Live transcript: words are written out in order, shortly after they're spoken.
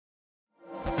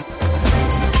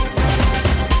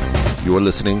You're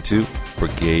listening to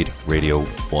Brigade Radio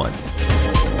 1.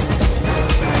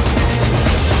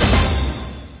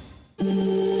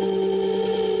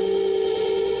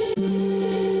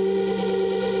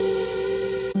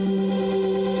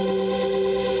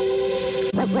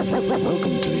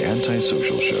 Welcome to the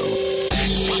Antisocial Show.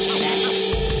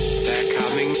 They're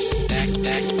coming. They're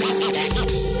coming.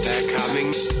 They're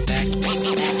coming.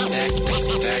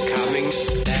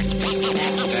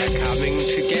 They're coming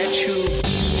to get you.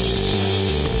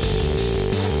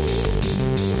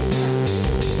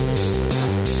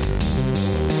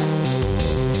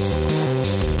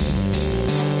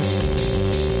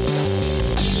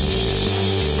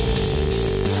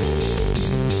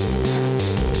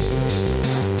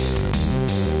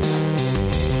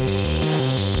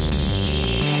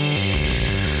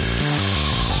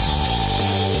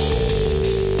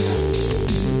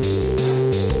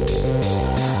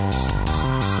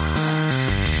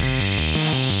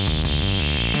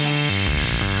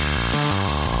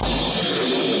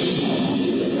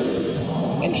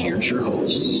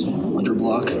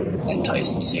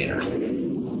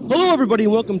 Hello, everybody,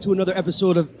 and welcome to another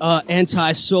episode of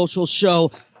Antisocial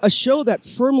Show, a show that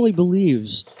firmly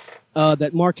believes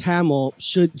that Mark Hamill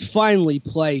should finally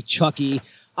play Chucky.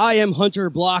 I am Hunter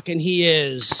Block, and he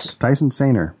is... Tyson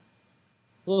Sainer.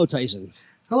 Hello, Tyson.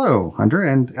 Hello, Hunter.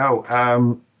 And,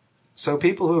 so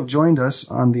people who have joined us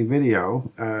on the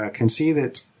video can see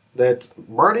that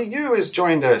Marty Yu has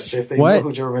joined us, if they know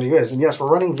who Marty Yu is. And yes, we're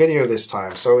running video this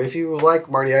time. So if you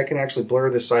like Marty, I can actually blur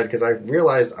this side, because I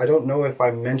realized I don't know if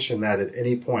I mentioned that at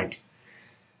any point.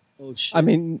 Oh, shit. I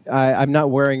mean, I'm not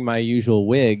wearing my usual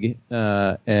wig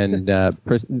and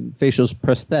facial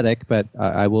prosthetic, but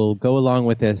I will go along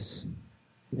with this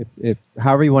if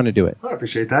however you want to do it. I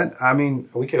appreciate that. I mean,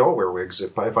 we could all wear wigs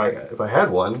if I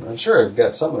had one. I'm sure I've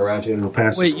got something around here that will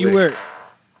pass. Wait,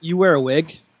 you wear a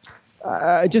wig?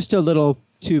 Just a little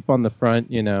tube on the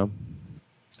front, you know.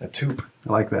 A tube.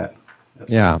 I like that.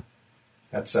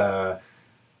 That's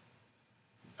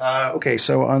okay,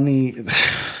 so on the...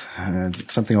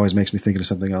 something always makes me think of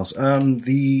something else.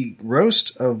 The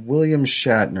roast of William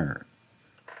Shatner.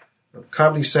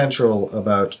 Comedy Central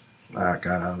about, I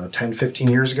don't know, 10, 15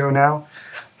 years ago now.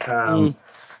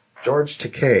 George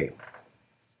Takei.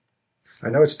 I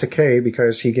know it's Takei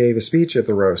because he gave a speech at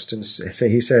the roast, and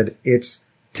he said, it's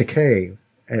Takei.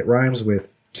 It rhymes with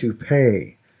to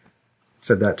pay.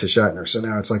 Said that to Shatner. So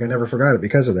now it's like I never forgot it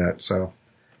because of that. So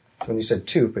when you said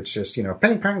toop, it's just,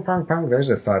 penny, pong, pong, pong. There's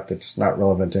a thought that's not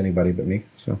relevant to anybody but me.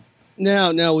 So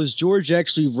Now, was George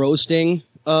actually roasting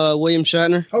William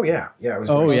Shatner? Oh, yeah. Yeah, it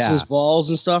was his balls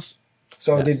and stuff?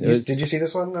 So yes, did you see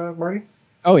this one, Marty?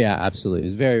 Oh, yeah, absolutely.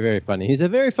 It was very, very funny. He's a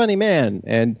very funny man.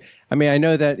 And, I mean, I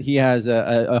know that he has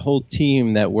a whole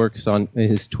team that works on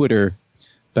his Twitter,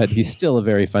 but he's still a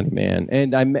very funny man.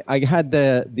 And I had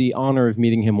the honor of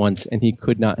meeting him once, and he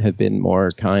could not have been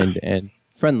more kind and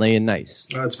friendly and nice.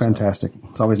 Oh, that's fantastic.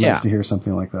 It's always nice to hear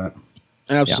something like that.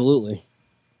 Absolutely.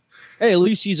 Yeah. Hey, at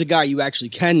least he's a guy you actually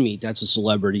can meet. That's a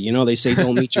celebrity. They say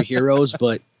don't meet your heroes,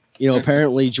 but,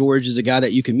 apparently George is a guy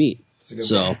that you can meet.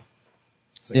 It's a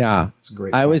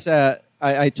great I was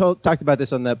I talked about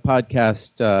this on the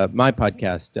podcast, my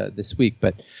podcast this week,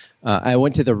 but I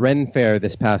went to the Ren Fair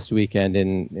this past weekend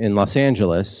in Los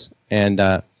Angeles,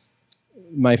 and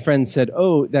my friend said,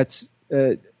 "Oh, that's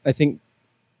I think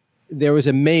there was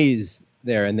a maze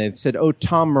there," and they said, "Oh,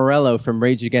 Tom Morello from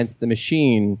Rage Against the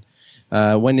Machine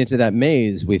went into that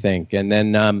maze, we think," and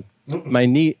then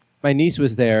my niece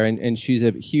was there, and she's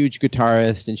a huge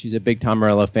guitarist, and she's a big Tom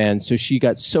Morello fan, so she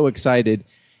got so excited.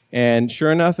 And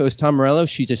sure enough, it was Tom Morello.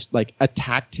 She just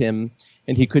attacked him,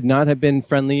 and he could not have been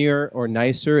friendlier or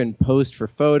nicer and posed for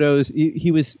photos.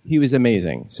 He was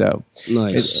amazing. So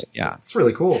nice. It's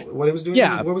really cool. What he was doing?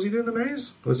 Yeah. What was he doing in the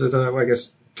maze? Was it? I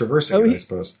guess traversing it, I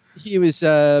suppose. He was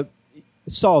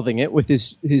solving it with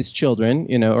his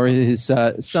children, or his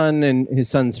son and his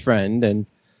son's friend, and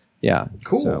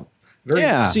cool. So,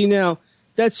 See now.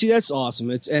 That's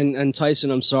awesome. And Tyson,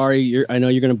 I'm sorry. I know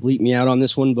you're going to bleep me out on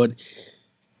this one, but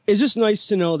it's just nice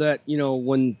to know that,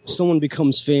 when someone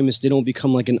becomes famous, they don't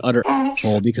become like an utter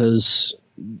asshole, because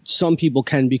some people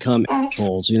can become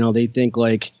assholes. They think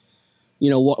like,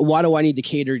 why do I need to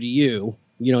cater to you?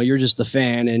 You're just the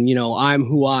fan, and, I'm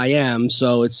who I am.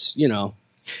 So it's, you're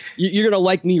going to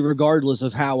like me regardless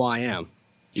of how I am.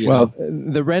 Well,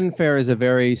 the Ren Fair is a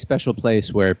very special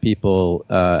place where people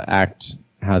act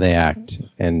how they act,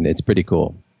 and it's pretty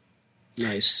cool.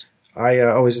 Nice. I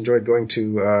always enjoyed going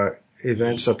to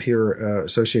events up here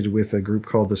associated with a group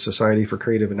called the Society for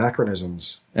Creative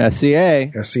Anachronisms.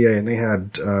 SCA. And they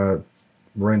had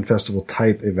Ren Festival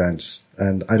type events,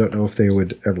 and I don't know if they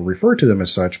would ever refer to them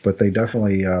as such, but they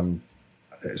definitely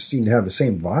seem to have the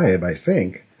same vibe, I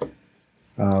think.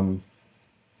 I'm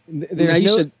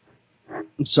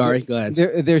sorry, go ahead.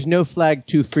 There's no flag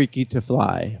too freaky to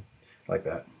fly. Like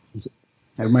that.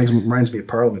 It reminds me of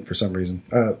Parliament for some reason.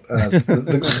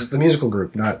 The musical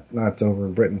group, not over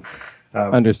in Britain.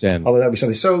 Understand. Although that'd be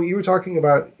something. So you were talking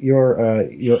about your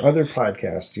other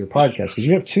podcast, because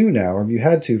you have two now, or you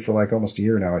had two for like almost a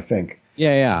year now, I think.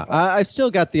 Yeah. I've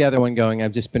still got the other one going.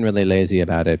 I've just been really lazy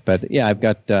about it. But yeah, I've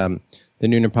got the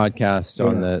Nooner podcast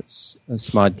on the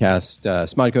Smodcast,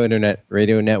 Smodco Internet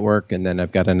Radio Network, and then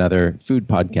I've got another food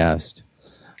podcast.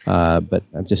 But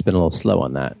I've just been a little slow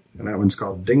on that. And that one's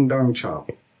called Ding Dong Chomp.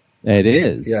 It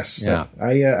is. Yes. Yeah.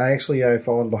 I've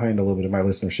fallen behind a little bit of my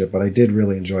listenership, but I did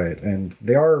really enjoy it. And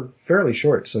they are fairly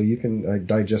short, so you can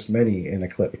digest many in a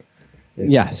clip.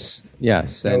 Yes. No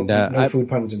food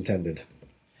puns intended.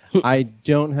 I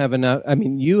don't have enough. I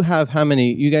mean, you have how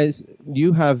many? You guys,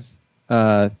 you have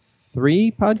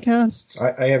 3 podcasts?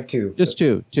 I have 2. Just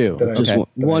 2. Just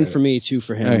one for me, 2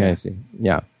 for him. Okay, I see.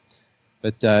 Yeah.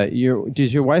 But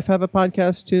does your wife have a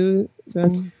podcast too,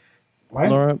 then,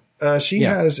 Laura? She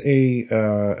has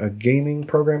a gaming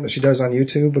program that she does on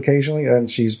YouTube occasionally,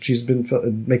 and she's been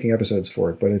making episodes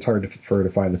for it, but it's hard for her to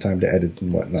find the time to edit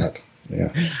and whatnot.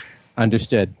 Yeah.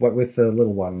 Understood. What with the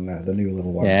little one, the new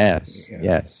little one? Yes. Yeah.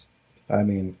 Yes. I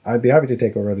mean, I'd be happy to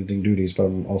take over editing duties, but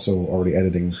I'm also already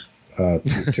editing 2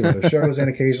 other shows, and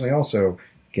occasionally also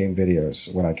game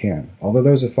videos when I can, although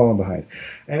those have fallen behind.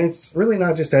 And it's really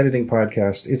not just editing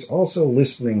podcasts, it's also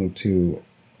listening to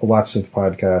lots of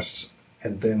podcasts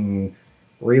and then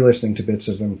re-listening to bits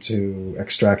of them to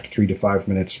extract 3 to 5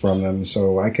 minutes from them.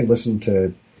 So I can listen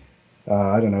to,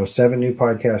 7 new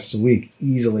podcasts a week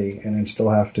easily, and then still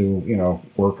have to,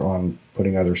 work on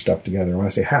putting other stuff together. And when I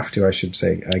say have to, I should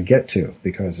say I get to,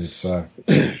 because it's a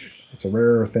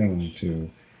rare thing to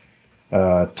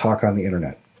talk on the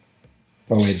internet.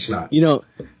 Oh wait, it's not.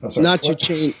 Not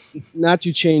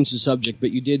to change the subject,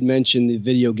 but you did mention the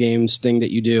video games thing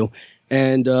that you do,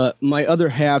 and my other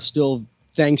half still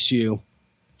thanks you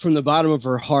from the bottom of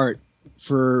her heart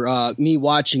for me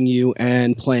watching you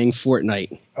and playing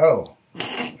Fortnite. Oh,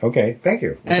 okay, thank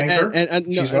you.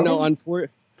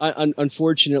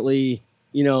 Unfortunately,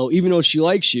 even though she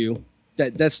likes you,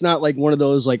 that's not like one of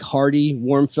those like hearty,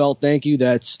 warm felt thank you.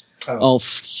 That's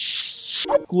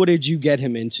what did you get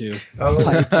him into?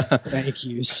 Thank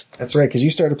yous. That's right, because you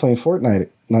started playing Fortnite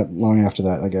not long after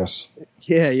that, I guess.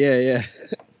 Yeah.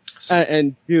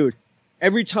 And dude,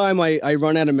 every time I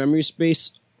run out of memory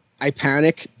space, I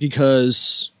panic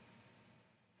because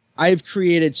I've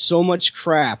created so much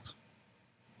crap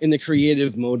in the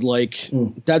creative mode.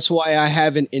 That's why I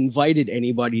haven't invited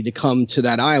anybody to come to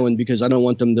that island, because I don't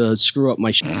want them to screw up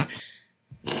my shit.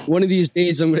 One of these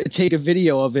days, I'm going to take a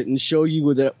video of it and show you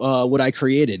what I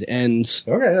created. And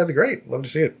okay, that'd be great. Love to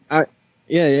see it.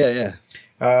 Yeah.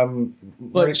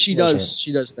 But she does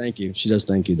thank you. She does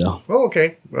thank you, though. Oh,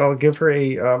 okay. Well, give her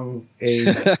a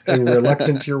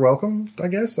reluctant "you're welcome," I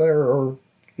guess, or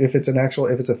if it's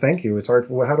a thank you, it's hard.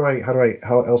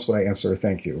 How else would I answer a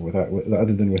thank you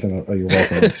other than with a "you're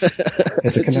welcome"?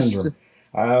 It's a conundrum.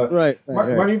 Right.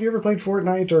 Marty, have you ever played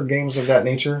Fortnite or games of that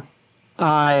nature?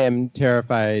 I am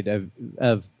terrified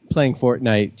of playing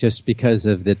Fortnite just because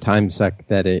of the time suck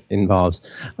that it involves.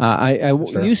 I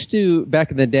used to, back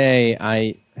in the day,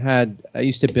 I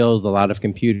used to build a lot of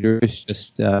computers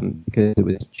just because it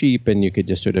was cheap and you could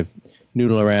just sort of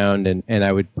noodle around, and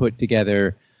I would put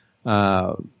together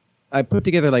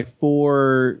like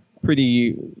 4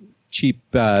 pretty cheap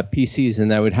PCs,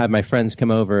 and I would have my friends come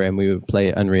over and we would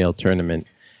play Unreal Tournament.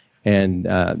 And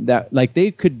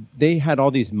they had all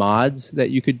these mods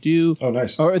that you could do. Oh,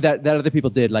 nice. Or that other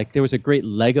people did. Like there was a great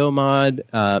Lego mod,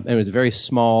 and it was a very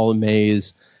small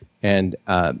maze and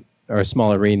or a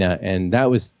small arena, and that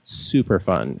was super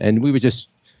fun. And we would just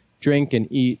drink and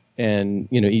eat and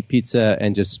eat pizza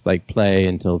and just like play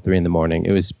until 3 a.m.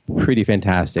 It was pretty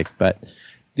fantastic. But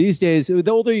these days, the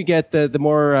older you get, the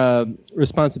more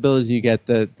responsibilities you get,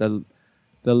 the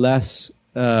less.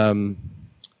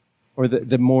 Or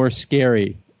the more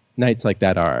scary nights like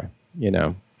that are,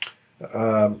 That's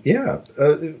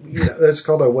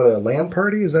called a LAN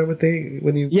party? Is that what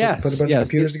when you put a bunch of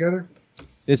computers together?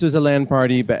 This was a LAN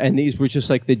party, and these were just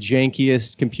like the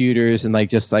jankiest computers and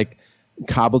just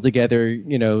cobbled together,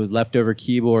 leftover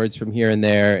keyboards from here and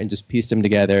there and just pieced them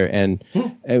together. And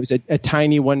it was a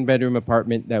tiny 1-bedroom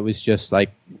apartment that was just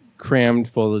like crammed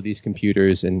full of these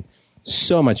computers and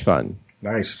so much fun.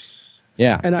 Nice.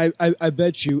 Yeah. And I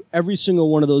bet you every single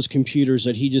one of those computers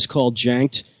that he just called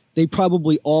janked they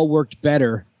probably all worked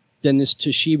better than this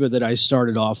Toshiba that I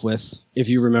started off with, if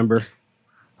you remember.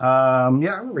 Yeah, I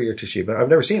remember your Toshiba. I've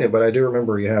never seen it, but I do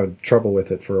remember you had trouble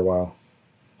with it for a while.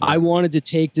 I wanted to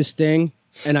take this thing,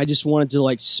 and I just wanted to,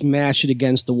 like, smash it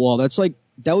against the wall.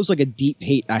 That was like a deep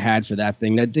hate I had for that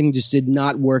thing. That thing just did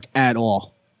not work at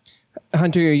all.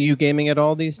 Hunter, are you gaming at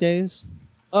all these days?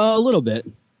 A little bit.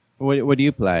 What do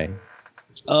you play?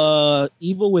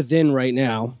 Evil Within right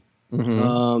now.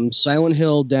 Mm-hmm. Silent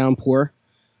Hill Downpour.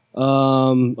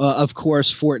 Of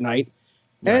course, Fortnite.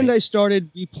 Right. And I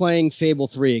started replaying Fable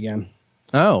 3 again.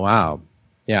 Oh, wow.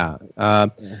 Yeah.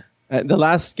 The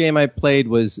last game I played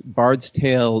was Bard's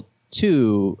Tale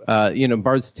 2.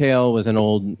 Bard's Tale was an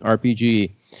old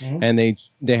RPG, and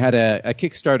they had a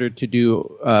Kickstarter to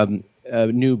do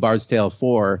a new Bard's Tale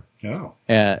 4. Oh.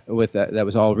 With that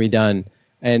was all redone.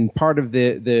 And part of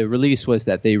the release was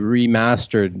that they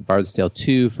remastered Bard's Tale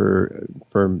 2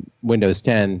 for Windows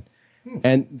 10.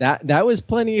 And that was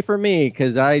plenty for me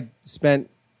because I spent,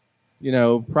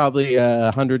 probably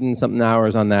 100 and something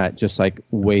hours on that, just like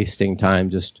wasting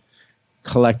time, just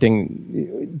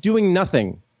collecting, doing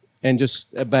nothing,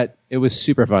 but it was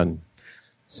super fun.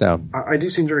 So I do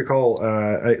seem to recall.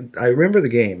 I remember the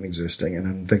game existing, and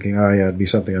I'm thinking, oh yeah, it'd be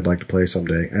something I'd like to play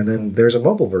someday. And then there's a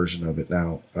mobile version of it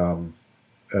now.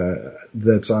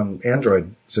 That's on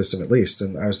Android system at least,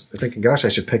 and I was thinking, gosh, I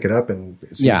should pick it up and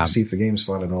see if the game's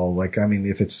fun at all. Like, I mean,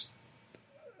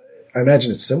 I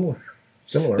imagine it's similar.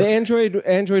 The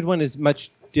Android one is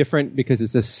much different because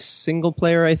it's a single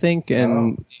player, I think,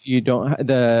 and you don't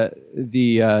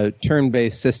the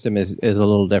turn-based system is a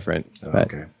little different.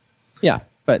 Okay. Yeah,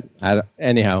 but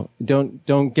anyhow,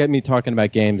 don't get me talking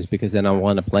about games because then I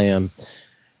want to play them.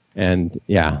 And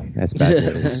yeah, that's bad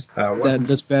news.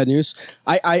 That's bad news.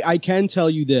 I can tell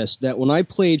you this, that when I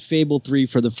played Fable 3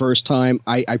 for the first time,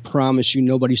 I promise you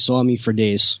nobody saw me for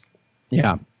days.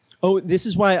 Yeah. Oh, this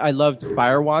is why I loved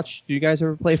Firewatch. Do you guys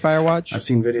ever play Firewatch? I've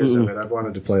seen videos of it. I've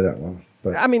wanted to play that one.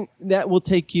 But I mean, that will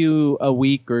take you a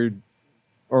week or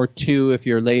two if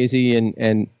you're lazy,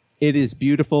 and it is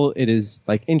beautiful. It is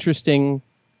like interesting.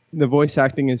 The voice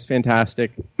acting is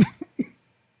fantastic.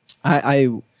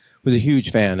 I was a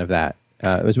huge fan of that.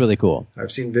 It was really cool.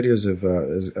 I've seen videos of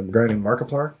a guy named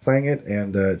Markiplier playing it,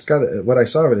 and it's got what I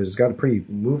saw of it is it's got a pretty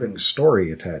moving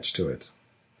story attached to it.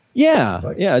 Yeah,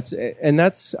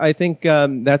 that's I think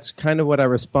that's kind of what I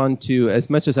respond to. As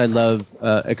much as I love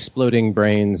exploding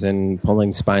brains and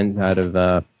pulling spines out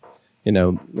of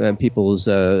people's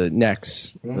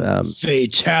necks.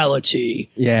 Fatality.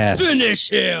 Yeah. Finish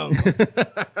him.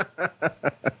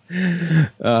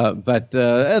 But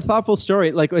a thoughtful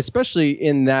story, like especially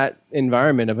in that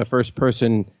environment of a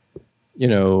first-person,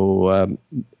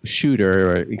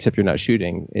 shooter, except you're not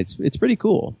shooting. It's pretty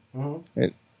cool. Mm-hmm.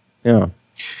 Yeah.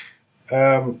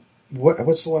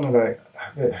 What's the one that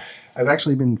I've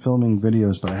actually been filming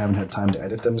videos, but I haven't had time to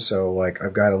edit them. So, like,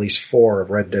 I've got at least 4 of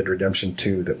Red Dead Redemption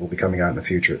 2 that will be coming out in the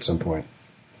future at some point.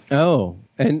 Oh,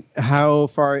 and how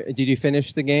far did you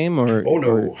finish the game? Or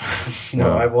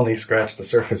no, I've only scratched the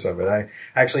surface of it.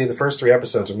 The first 3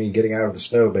 episodes are me getting out of the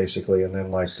snow, basically, and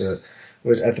then at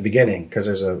the beginning because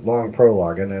there's a long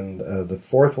prologue, and then the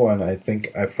 4th one, I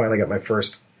think I finally got my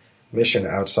first mission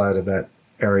outside of that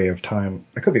area of time.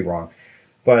 I could be wrong,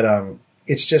 but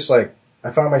it's just like. I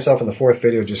found myself in the 4th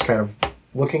video just kind of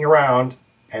looking around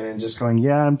and then just going,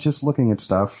 yeah, I'm just looking at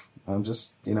stuff. I'm just,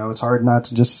 it's hard not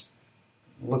to just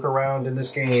look around in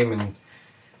this game and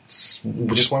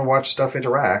just want to watch stuff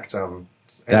interact.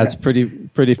 That's pretty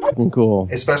fucking cool.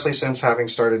 Especially since having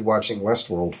started watching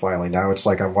Westworld finally. Now it's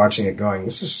like I'm watching it going,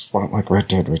 this is like Red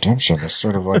Dead Redemption. It's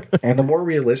sort of like, and the more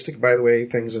realistic, by the way,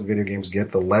 things in video games get,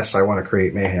 the less I want to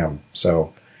create mayhem.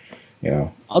 So,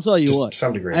 I'll tell you what. To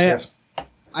some degree, yes.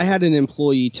 I had an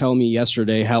employee tell me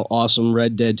yesterday how awesome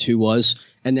Red Dead 2 was,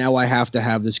 and now I have to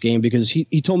have this game because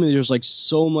he told me there's like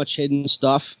so much hidden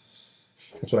stuff.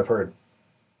 That's what I've heard.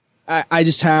 I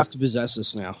just have to possess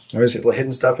this now. There's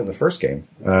hidden stuff in the first game.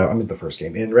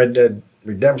 In Red Dead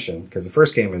Redemption, because the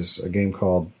first game is a game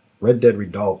called Red Dead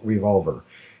Revolver.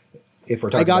 If we're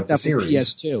talking about the series. I got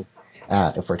that for PS2.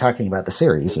 If we're talking about the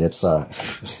series, it's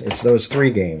those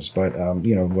 3 games. But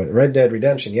Red Dead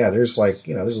Redemption, there's there's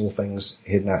little things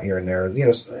hidden out here and there.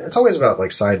 It's always about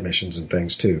like side missions and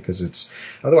things too, because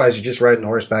otherwise you're just riding a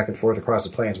horse back and forth across the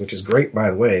plains, which is great by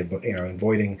the way. But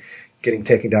avoiding getting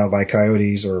taken down by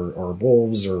coyotes or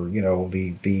wolves or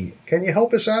the can you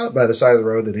help us out by the side of the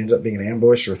road that ends up being an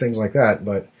ambush or things like that.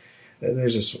 But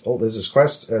there's a series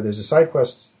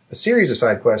of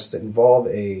side quests that involve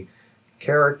a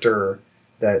character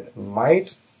that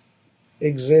might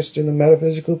exist in the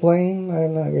metaphysical plane. I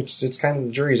don't know. It's kind of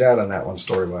the jury's out on that one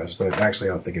story-wise, but actually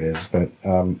I don't think it is. But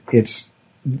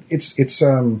it's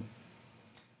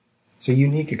a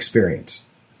unique experience.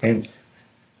 And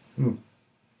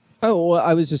Oh, well,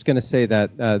 I was just going to say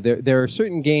that there are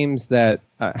certain games that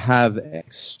have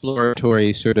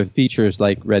exploratory sort of features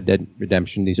like Red Dead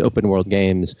Redemption, these open world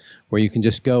games where you can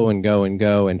just go and go and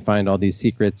go and find all these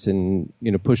secrets and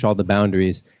push all the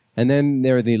boundaries. And then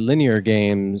there are the linear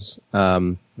games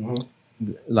like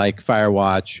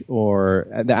Firewatch or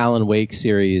the Alan Wake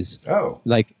series. Oh,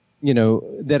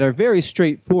 that are very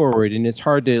straightforward, and it's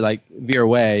hard to like veer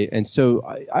away. And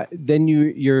so then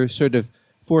you're sort of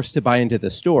forced to buy into the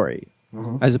story,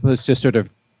 as opposed to sort of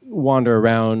wander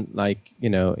around like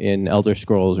in Elder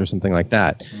Scrolls or something like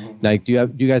that. Like, do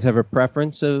you guys have a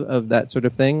preference of that sort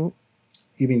of thing?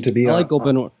 You mean to be? I like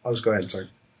open. Go ahead. Sorry.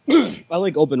 I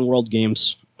like open world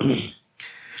games,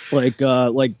 like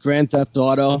Grand Theft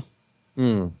Auto.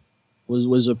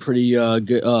 Was a pretty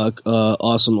good,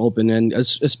 awesome open end,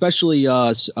 especially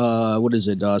what is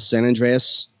it? San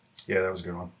Andreas. Yeah, that was a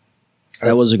good one.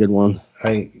 That was a good one.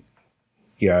 I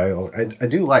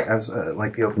do like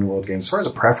like the open world games. As far as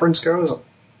a preference goes,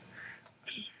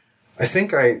 I don't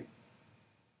think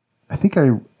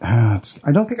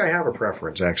I have a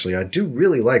preference actually. I do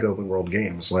really like open world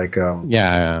games, like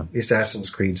the Assassin's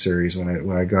Creed series.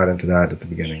 When I got into that at the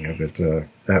beginning of it,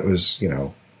 that was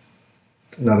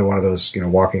another one of those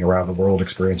walking around the world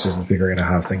experiences and figuring out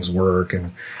how things work,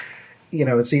 and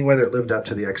and seeing whether it lived up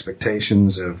to the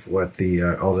expectations of what the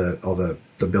all the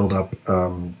build up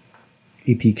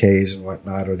EPKs and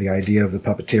whatnot, or the idea of the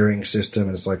puppeteering system.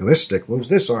 And it's like, this stick moves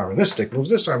this arm and this stick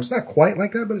moves this arm. It's not quite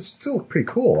like that, but it's still pretty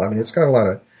cool. I mean, it's got a lot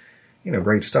of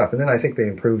great stuff. And then I think they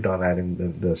improved on that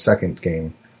in the second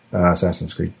game,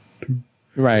 Assassin's Creed.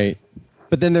 Right.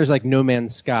 But then there's like No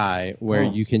Man's Sky, where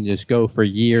you can just go for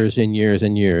years and years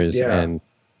and years,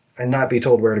 and not be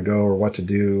told where to go or what to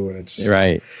do. And it's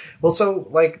right. Well, so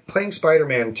like playing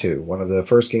Spider-Man 2, one of the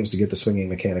first games to get the swinging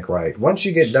mechanic right. Once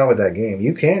you get done with that game,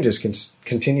 you can just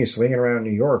continue swinging around New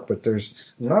York, but there's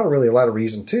not really a lot of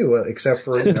reason to, except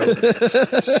for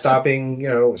stopping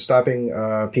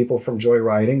people from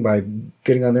joyriding by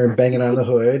getting on there and banging on the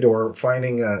hood, or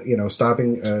finding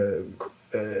stopping.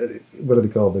 What are they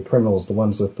called? The criminals, the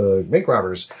ones with the bank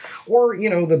robbers, or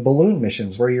the balloon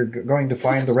missions where you're going to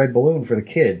find the red balloon for the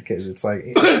kid, because it's like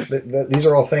these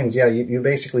are all things. Yeah, you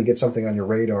basically get something on your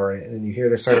radar, and you hear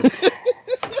this sort of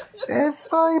 "It's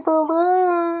my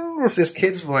balloon." It's this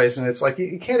kid's voice, and it's like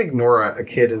you can't ignore a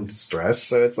kid in distress.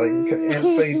 So it's like, and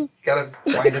so you gotta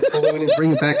find a balloon and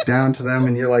bring it back down to them,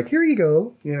 and you're like, "Here you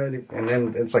go," and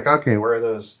then it's like, okay, where are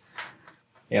those?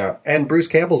 Yeah, and Bruce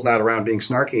Campbell's not around being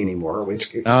snarky anymore,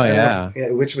 which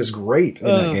was great in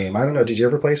that game. I don't know. Did you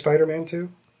ever play Spider-Man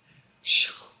 2?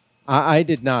 I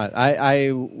did not.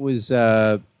 I was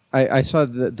I saw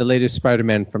the latest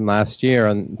Spider-Man from last year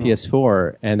on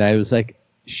PS4, and I was like,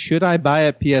 should I buy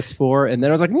a PS4? And then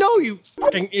I was like, no, you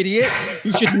fucking idiot!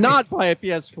 You should not buy a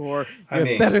PS4. You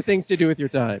have better things to do with your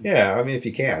time. Yeah, I mean, if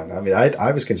you can. I mean,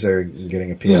 I was considering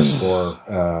getting a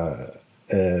PS4.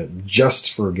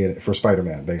 Just for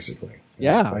Spider-Man, basically.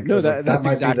 Yeah, that's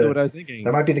exactly what I was thinking.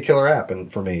 That might be the killer app,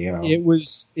 and for me,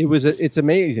 it's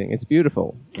amazing. It's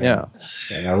beautiful. Yeah.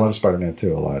 I love Spider-Man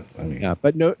 2 a lot. I mean,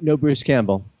 but no Bruce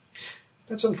Campbell.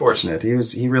 That's unfortunate.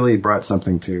 He really brought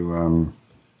something to.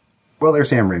 They're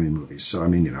Sam Raimi movies, so I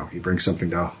mean, he brings something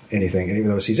to anything, and even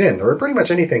though he's in, or pretty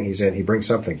much anything he's in, he brings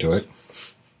something to it.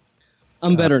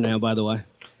 I'm better now, by the way.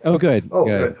 Oh, good. Oh,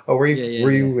 good. Oh, were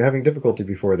you having difficulty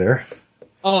before there?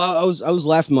 Oh, I was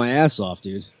laughing my ass off,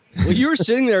 dude. Well, you were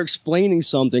sitting there explaining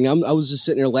something. I was just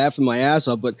sitting there laughing my ass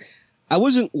off, but I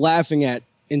wasn't laughing at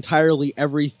entirely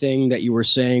everything that you were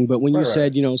saying. But when you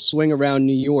said, swing around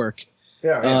New York,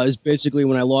 is basically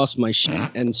when I lost my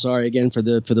shit. And sorry again for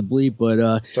the bleep,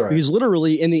 but because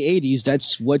literally in the 80s,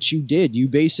 that's what you did. You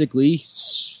basically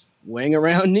swing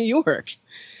around New York.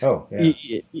 Oh,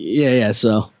 yeah. Yeah.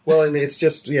 So and it's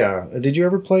just Did you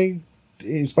ever play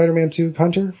Spider-Man 2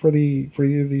 Hunter for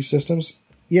either of these systems?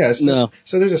 Yes. No.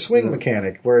 So there's a swing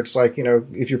mechanic where it's like,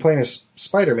 if you're playing as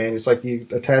Spider-Man, it's like you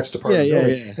attach to part of the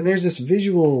building. Yeah. And there's this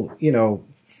visual,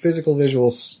 physical visual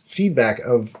feedback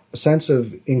of a sense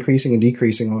of increasing and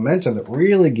decreasing momentum that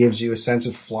really gives you a sense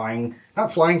of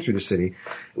not flying through the city,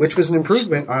 which was an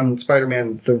improvement on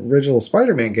Spider-Man, the original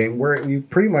Spider-Man game, where you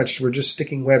pretty much were just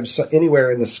sticking webs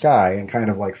anywhere in the sky and kind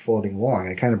of like floating along.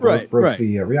 It kind of broke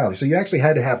the reality. So you actually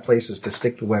had to have places to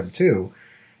stick the web to.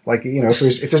 Like,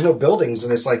 if there's no buildings,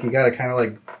 and it's like you got to kind of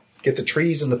like get the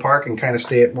trees in the park and kind of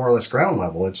stay at more or less ground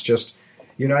level. It's just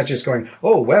You're not just going,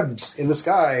 oh, webs in the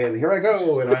sky, and here I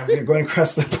go, and I'm going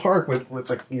across the park with, it's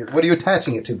like, what are you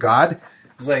attaching it to, God?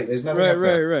 It's like, there's nothing up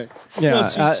there. Right. Yeah.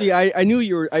 No, see, I knew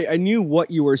you were. I knew what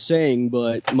you were saying,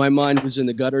 but my mind was in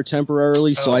the gutter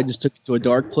temporarily, so I just took it to a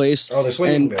dark place. Oh, the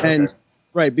swinging bit, okay. And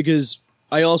right, because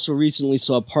I also recently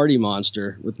saw Party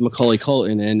Monster with Macaulay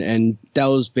Culkin, and that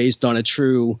was based on a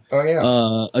true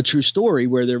story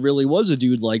where there really was a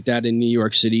dude like that in New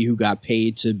York City who got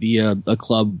paid to be a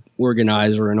club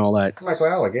organizer and all that. Michael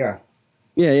Alec, yeah.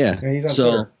 Yeah, He's on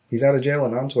Twitter. He's out of jail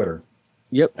and on Twitter.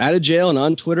 Yep, out of jail and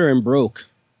on Twitter and broke.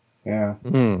 Yeah.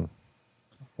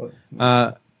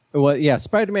 Well, yeah,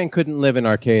 Spider-Man couldn't live in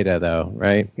Arcata, though,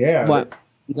 right? Yeah. What?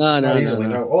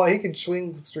 No. Well, he could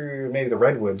swing through maybe the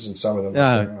redwoods and some of them.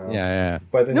 Yeah.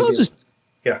 But then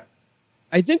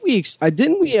I think we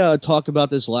talk about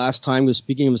this last time. Was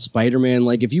speaking of Spider-Man,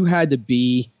 like if you had to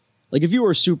be, like if you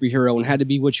were a superhero and had to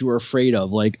be what you were afraid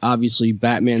of, like obviously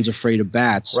Batman's afraid of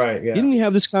bats. Right. Yeah. Didn't we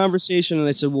have this conversation? And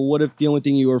I said, well, what if the only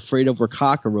thing you were afraid of were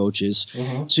cockroaches?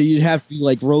 Mm-hmm. So you'd have to be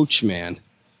like Roach Man.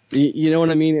 You know what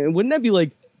I mean? And wouldn't that be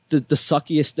like the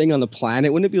suckiest thing on the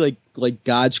planet? Wouldn't it be like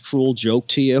God's cruel joke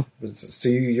to you? So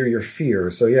you're your fear.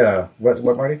 So yeah. What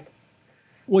Marty?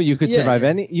 Well, you could survive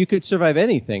You could survive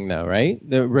anything, though, right?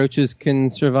 The roaches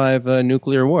can survive a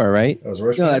nuclear war, right? That was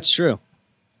Roach No, Man? that's true.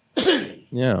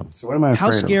 Yeah. So what am I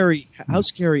afraid of? How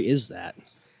scary is that?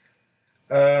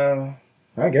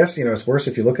 I guess, it's worse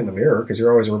if you look in the mirror because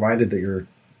you're always reminded that you're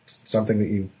something that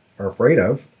you are afraid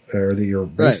of or that you're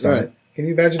based on it. Can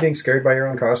you imagine being scared by your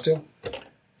own costume?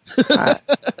 I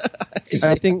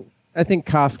think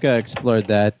Kafka explored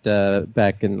that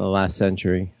back in the last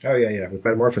century. Oh, yeah, with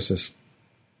Metamorphosis.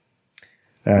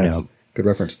 Good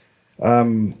reference.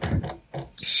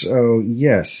 So,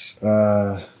 yes.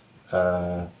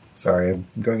 Sorry, I'm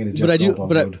going into Jeff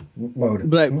Goldblum mode.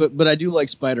 But I do like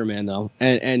Spider-Man though,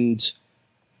 and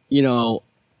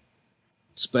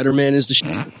Spider-Man is the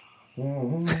shit.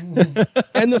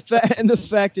 and the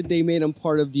fact that they made him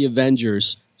part of the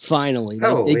Avengers finally,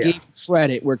 they gave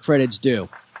credit where credit's due.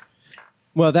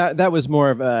 Well, that was more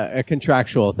of a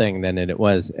contractual thing than it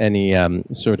was any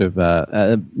sort of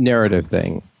a narrative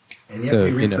thing. And yet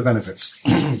we reap the benefits.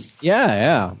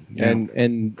 Yeah.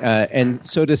 And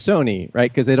so does Sony, right?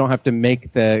 Because they don't have to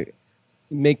make the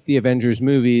Avengers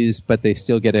movies, but they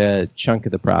still get a chunk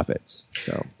of the profits.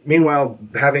 So, meanwhile,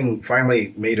 having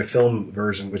finally made a film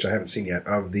version, which I haven't seen yet,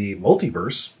 of the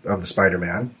multiverse of the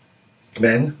Spider-Man,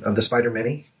 of the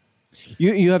Spider-Many.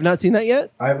 You have not seen that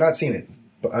yet? I have not seen it.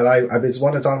 But it's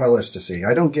one that's on my list to see.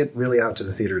 I don't get really out to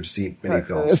the theater to see many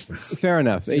films. Fair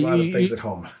enough. See a lot of things at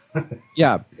home.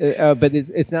 Yeah, but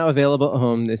it's now available at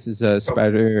home. This is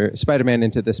Spider-Man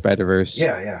Into the Spider-Verse.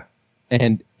 Yeah.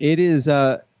 And it is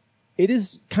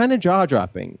kind of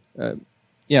jaw-dropping.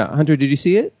 Hunter, did you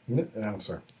see it? No, I'm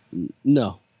sorry.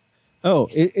 No. Oh,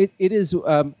 it is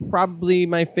probably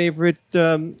my favorite.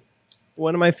 One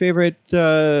of my favorite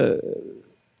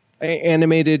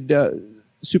animated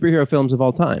superhero films of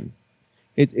all time.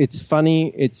 It's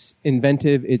funny. It's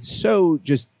inventive. It's so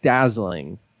just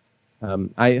dazzling.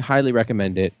 I highly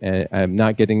recommend it. I'm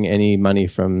not getting any money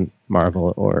from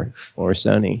Marvel or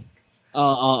Sony.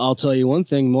 I'll tell you one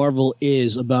thing. Marvel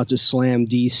is about to slam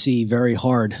DC very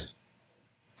hard.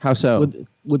 How so?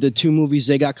 With the two movies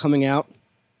they got coming out.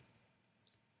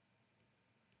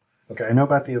 Okay, I know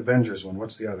about the Avengers one.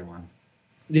 What's the other one?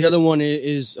 The other one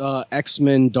is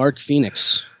X-Men Dark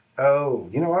Phoenix. Oh,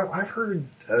 I've heard...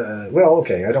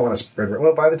 okay, I don't want to spread...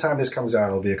 Well, by the time this comes out,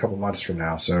 it'll be a couple months from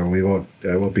now, so we won't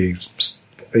be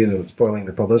spoiling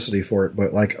the publicity for it.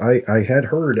 But I had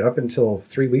heard up until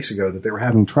 3 weeks ago that they were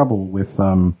having trouble with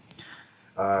the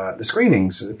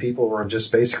screenings. People were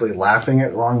just basically laughing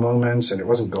at the wrong moments, and it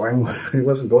wasn't going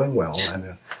well.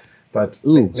 And, but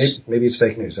maybe it's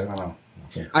fake news. I don't know.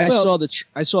 Okay. I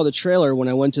saw the trailer when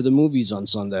I went to the movies on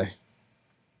Sunday,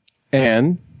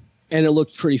 and it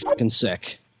looked pretty fucking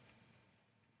sick.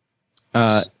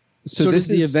 So this is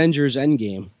the Avengers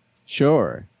Endgame.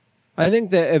 Sure. I think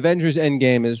the Avengers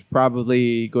Endgame is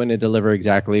probably going to deliver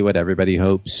exactly what everybody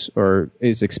hopes or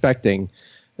is expecting.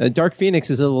 Dark Phoenix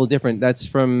is a little different. That's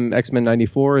from X-Men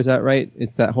 94, is that right?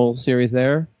 It's that whole series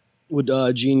there? With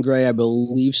Jean Grey, I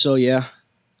believe so, yeah.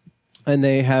 And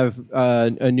they have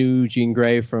a new Jean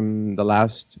Grey from the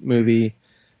last movie.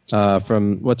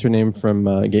 From what's her name from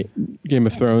Game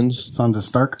of Thrones? Sansa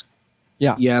Stark.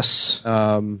 Yeah. Yes.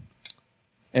 And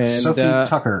Sophie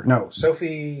Tucker. No,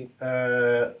 Sophie.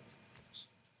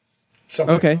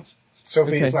 Something. Okay.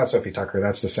 Sophie. Okay. It's not Sophie Tucker.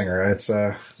 That's the singer. It's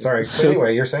sorry. But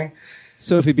anyway, you're saying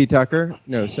Sophie B. Tucker?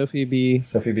 No, Sophie B.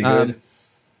 Sophie B. Good.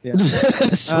 Yeah.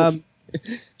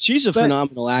 She's a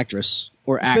phenomenal actress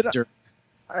or actor.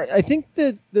 I think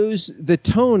that the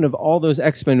tone of all those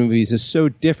X-Men movies is so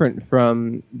different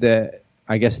from the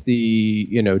Disney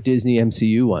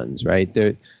MCU ones, right?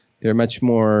 They're much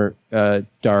more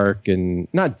dark and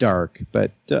not dark,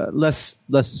 but less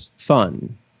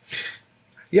fun.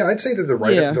 Yeah, I'd say that the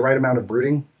right amount of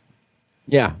brooding.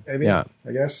 Yeah, I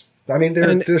guess. I mean,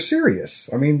 they're serious.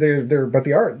 I mean,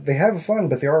 they have fun,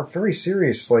 but they are very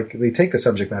serious. Like, they take the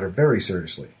subject matter very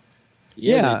seriously.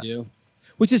 Yeah, they do.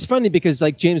 Which is funny because,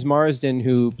 like, James Marsden,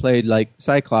 who played, like,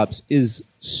 Cyclops, is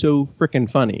so freaking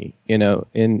funny,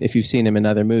 if you've seen him in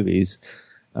other movies.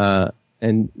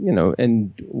 And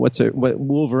what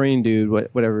Wolverine dude,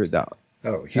 whatever that.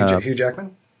 Oh, Hugh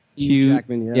Jackman? Hugh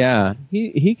Jackman, yeah.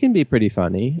 He can be pretty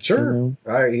funny. Sure.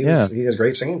 He has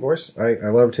great singing voice. I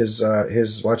loved his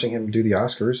watching him do the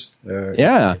Oscars.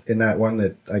 In that one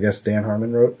that I guess Dan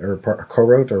Harmon wrote or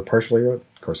co-wrote or partially wrote.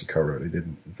 Of course he co-wrote. He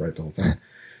didn't write the whole thing.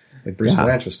 Like Bruce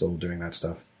Blanche was still doing that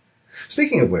stuff.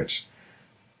 Speaking of which,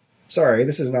 sorry,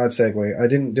 this is an odd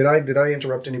segue. Did I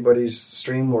interrupt anybody's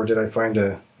stream or did I find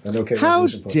an okay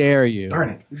resolution? How dare you? Darn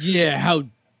it. Yeah, how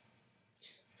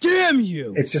damn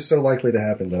you! It's just so likely to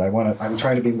happen that I'm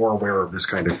trying to be more aware of this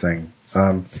kind of thing.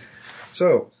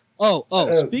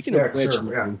 Speaking of which,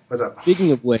 sure, what's up?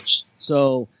 Speaking of which,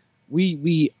 so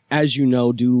we as you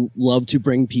know do love to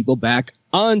bring people back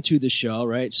onto the show,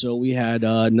 right? So we had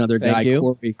another guy,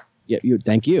 Corey. Yeah,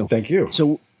 thank you. Thank you.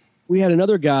 So we had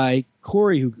another guy,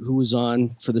 Corey, who was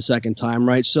on for the second time,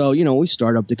 right? So, we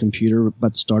start up the computer,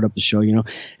 about to start up the show, and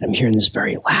I'm hearing this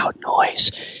very loud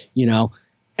noise, and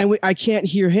I can't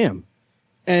hear him.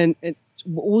 And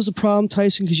what was the problem,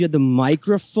 Tyson? Because you had the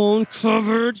microphone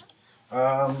covered?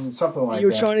 Something like that.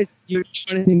 You were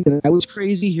trying to think that I was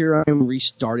crazy. Here I am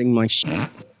restarting my shit.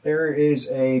 There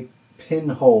is a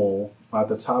pinhole at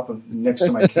the top of next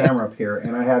to my camera up here,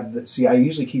 and I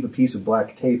usually keep a piece of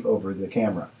black tape over the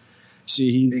camera.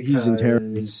 See, he's in terror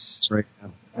right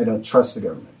now. I don't trust the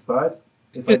government, but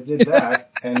if I did that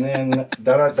and then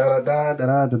da da da da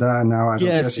da da da, now I don't.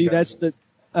 Yeah, see, that's the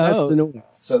noise.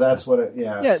 So that's what it.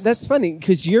 Yeah. Yeah, that's funny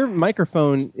because your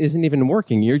microphone isn't even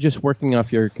working. You're just working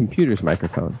off your computer's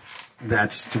microphone.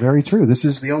 That's very true. This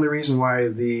is the only reason why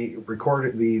the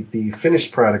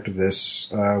finished product of this,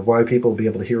 why people will be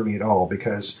able to hear me at all.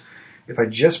 Because if I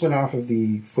just went off of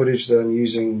the footage that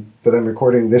I'm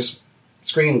recording this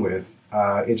screen with,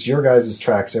 it's your guys'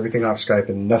 tracks, everything off Skype,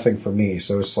 and nothing from me.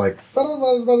 So it's like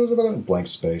blank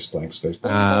space.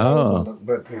 Oh,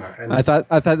 but I thought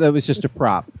that was just a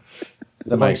prop.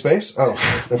 The blank space. Oh,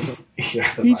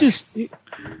 yeah.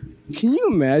 Can you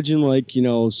imagine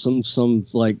some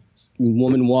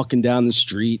woman walking down the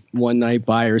street one night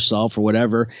by herself or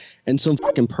whatever, and some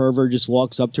fucking pervert just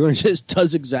walks up to her and just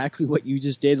does exactly what you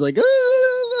just did, like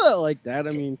that.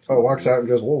 I mean, walks out and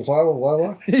goes, blah, blah, blah,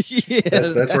 blah.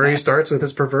 Yeah, that's where he starts with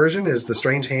his perversion, is the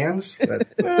strange hands.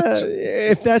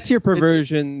 If that's your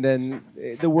perversion, then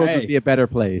the world would be a better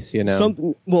place,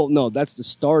 No, that's the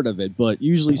start of it, but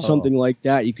usually something like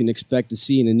that you can expect to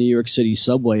see in a New York City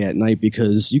subway at night,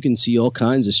 because you can see all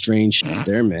kinds of strange shit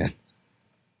there, man.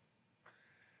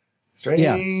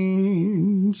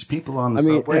 Strange people on the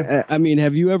subway. I mean, Marty,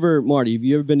 have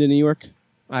you ever been to New York?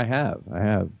 I have.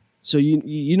 So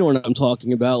you know what I'm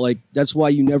talking about. Like, that's why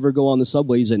you never go on the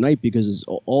subways at night, because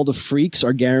all the freaks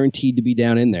are guaranteed to be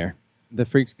down in there. The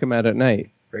freaks come out at night.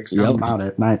 Freaks come out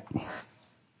at night.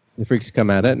 The freaks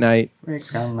come out at night. Freaks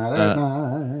come out at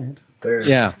night. There's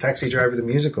Taxi Driver the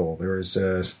musical. There was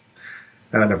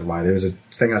never mind. It was a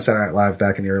thing on Saturday Night Live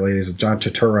back in the early 80s with John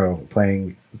Turturro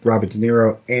playing Robert De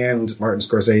Niro and Martin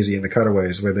Scorsese in the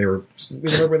Cutaways, where they were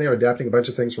adapting a bunch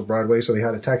of things for Broadway. So they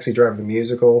had a Taxi Driver the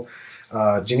musical.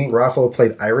 Janeane Garofalo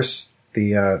played Iris,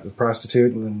 the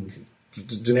prostitute, and then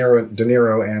De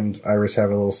Niro and Iris have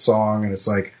a little song, and it's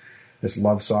like this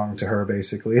love song to her,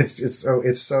 basically. It's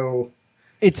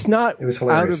not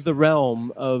out of the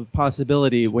realm of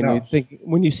possibility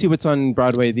when you see what's on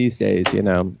Broadway these days.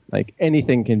 Like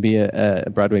anything can be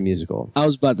a Broadway musical. I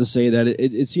was about to say that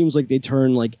it seems like they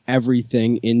turn like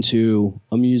everything into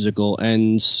a musical,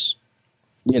 and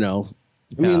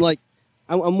mean, like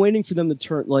I'm waiting for them to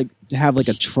to have like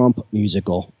a Trump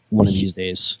musical one of these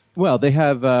days. Well, they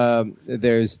have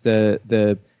there's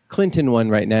the Clinton one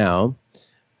right now.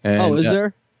 And, is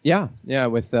there? Yeah,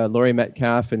 with Laurie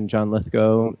Metcalf and John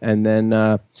Lithgow, and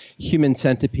then Human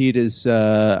Centipede is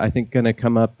I think going to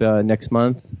come up next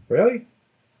month. Really?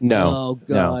 No. Oh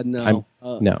God, no.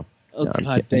 No. Oh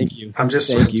God, thank you. I'm just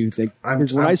thank you.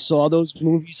 Because when I saw those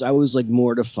movies, I was like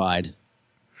mortified.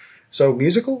 So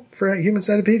musical for Human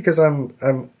Centipede? Because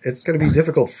it's going to be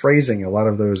difficult phrasing a lot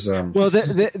of those. Well,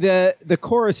 the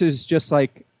chorus is just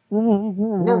like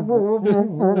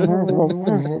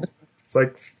It's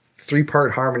like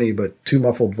 3-part harmony, but 2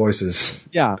 muffled voices.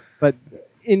 yeah, but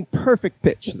in perfect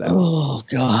pitch. Though. Oh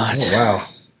God! Oh, wow,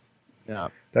 Yeah.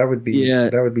 that would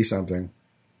be something.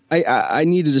 I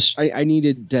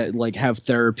needed to like have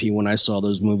therapy when I saw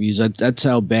those movies. That's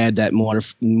how bad that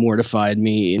mortified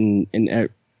me.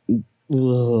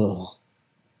 Ugh.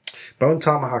 Bone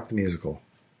Tomahawk the musical.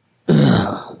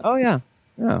 Oh yeah.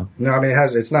 Yeah. No, I mean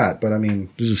it's not, but I mean,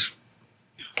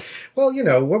 well,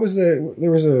 what was there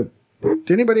was a.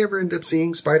 Did anybody ever end up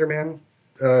seeing Spider-Man?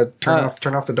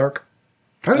 Turn off the dark.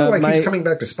 I don't know why it keeps coming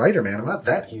back to Spider-Man. I'm not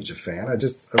that huge a fan.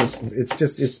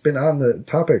 It's been on the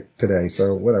topic today,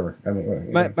 so whatever. I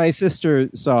mean, my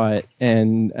sister saw it,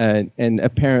 and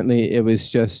apparently it was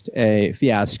just a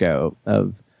fiasco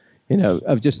of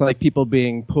just like people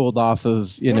being pulled off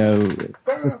of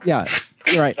yeah,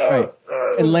 right,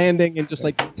 and landing and just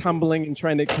like tumbling and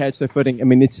trying to catch their footing. I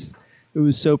mean, it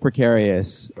was so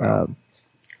precarious.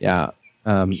 Yeah.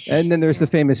 And then there's the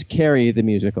famous Carrie the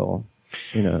musical.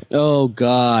 Oh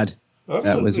God.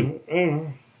 That was.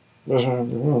 I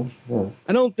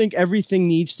don't think everything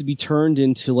needs to be turned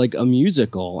into like a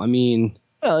musical. I mean,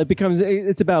 well,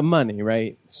 it's about money,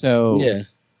 right? So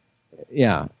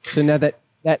yeah. So now that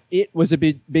it was a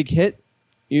big hit,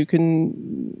 you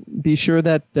can be sure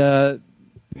that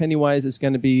Pennywise is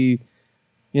going to be,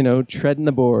 treading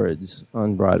the boards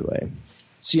on Broadway.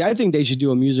 See, I think they should do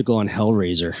a musical on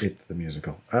Hellraiser. It's the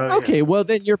musical. Okay, well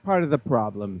then you're part of the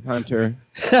problem, Hunter.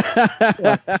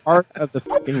 Part of the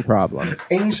fucking problem.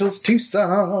 Angels to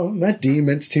some,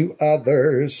 demons to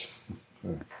others.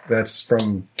 That's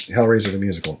from Hellraiser the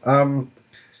musical. It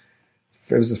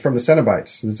was from the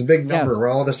Cenobites. It's a big number where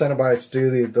all the Cenobites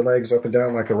do the legs up and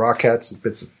down like the Rockettes.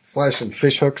 Bits of flesh and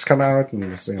fish hooks come out. And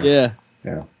Yeah.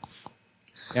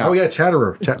 Oh yeah,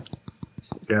 Chatterer.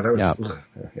 Yeah, that was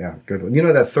good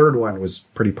one. That third one was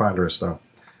pretty ponderous though.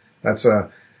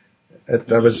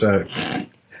 That was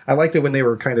I liked it when they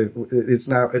were kind of. It's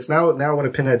now one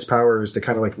of Pinhead's powers to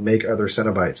kind of like make other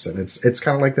Cenobites, and it's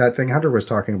kind of like that thing Hunter was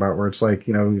talking about, where it's like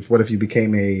what if you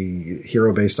became a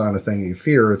hero based on a thing you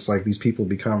fear? It's like these people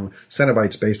become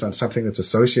Cenobites based on something that's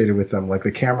associated with them. Like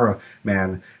the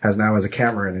cameraman has a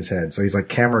camera in his head, so he's like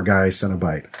camera guy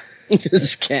Cenobite.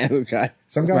 This camera guy.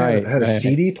 Some guy had a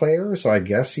CD player, so I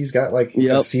guess he's got got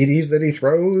CDs that he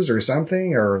throws or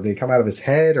something, or they come out of his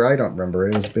head, or I don't remember.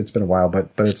 It's been a while,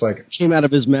 but it's like came out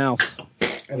of his mouth.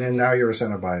 And then now you're a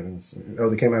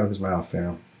Cenobite. They came out of his mouth.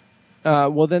 Yeah.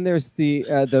 Well, then there's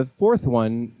the fourth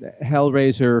one,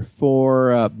 Hellraiser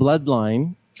for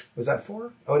Bloodline. Was that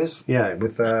 4? Oh, it is. Yeah,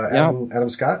 with Adam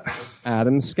Scott.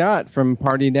 Adam Scott from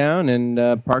Party Down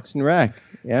and Parks and Rec.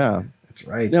 Yeah. That's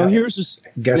right. Now here's the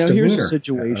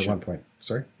situation. At one point,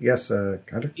 sorry. Yes,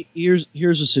 Hunter. Here's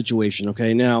a situation.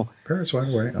 Okay, now parents went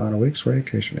away on a week's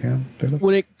vacation, and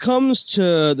when it comes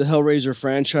to the Hellraiser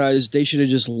franchise, they should have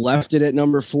just left it at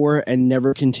number 4 and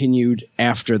never continued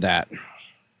after that.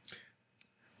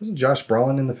 Wasn't Josh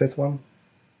Brolin in the 5th one?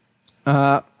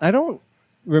 I don't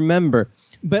remember,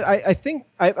 but I think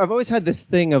I've always had this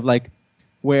thing of like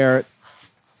where.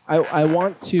 I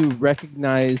want to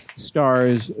recognize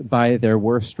stars by their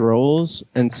worst roles,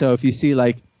 and so if you see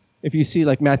like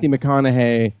Matthew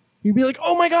McConaughey, you'd be like,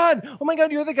 oh my god,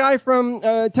 you're the guy from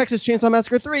Texas Chainsaw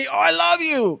Massacre 3. Oh, I love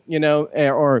you,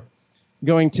 or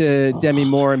going to Demi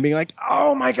Moore and being like,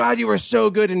 oh my god, you were so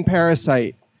good in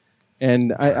Parasite.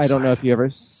 And I don't know if you ever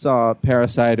saw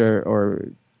Parasite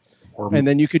or and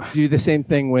then you could do the same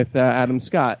thing with Adam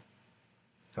Scott.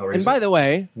 Hellraiser. And by the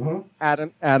way,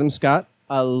 Adam Scott.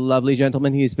 A lovely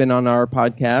gentleman. He's been on our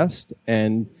podcast,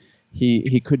 and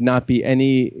he could not be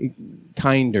any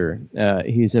kinder.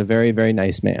 He's a very, very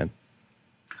nice man.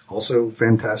 Also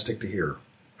fantastic to hear.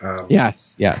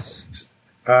 Yes.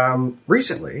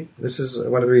 Recently, this is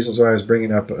one of the reasons why I was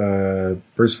bringing up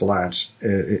Bruce Vilanch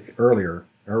earlier.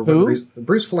 Who?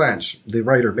 Bruce Vilanch, the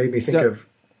writer, made me think of...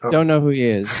 Don't know who he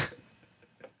is.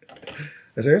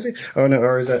 Seriously? Oh, no.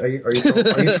 Or is that... Are you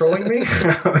trolling me?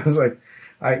 I was like...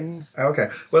 Okay.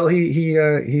 Well,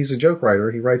 he's a joke writer.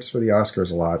 He writes for the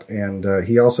Oscars a lot, and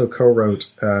he also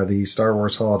co-wrote the Star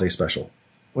Wars Holiday Special.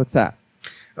 What's that?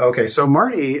 Okay, so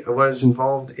Marty was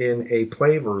involved in a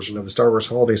play version of the Star Wars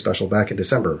Holiday Special back in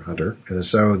December, Hunter.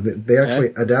 So they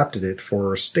actually adapted it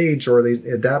for stage, or they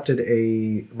adapted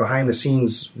a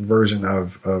behind-the-scenes version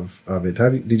of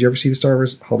it. Did you ever see the Star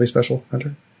Wars Holiday Special,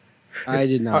 Hunter? I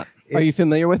did not. Are you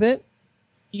familiar with it?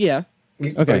 Yeah.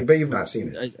 Okay, but you've not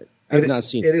seen it. I've not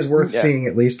seen it. It is worth seeing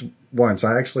at least once.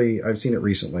 I've seen it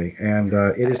recently, and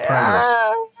it is timeless.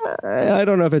 I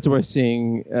don't know if it's worth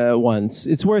seeing once.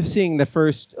 It's worth seeing the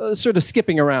first, sort of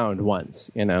skipping around once.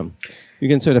 You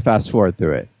can sort of fast forward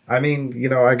through it. I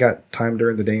mean, I got time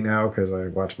during the day now because I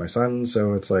watch my son,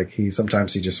 so it's like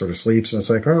sometimes he just sort of sleeps, and it's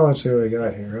like, oh, let's see what I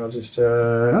got here. I'll just,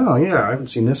 I haven't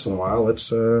seen this in a while. Let's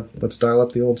dial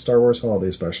up the old Star Wars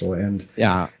Holiday Special, and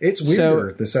it's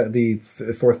weirder the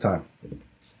fourth time.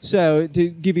 So to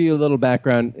give you a little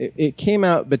background, it came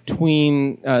out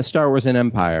between Star Wars and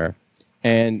Empire,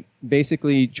 and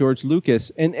basically George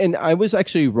Lucas, and I was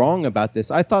actually wrong about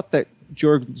this. I thought that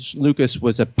George Lucas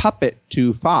was a puppet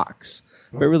to Fox.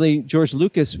 But really, George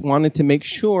Lucas wanted to make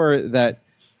sure that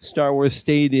Star Wars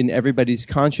stayed in everybody's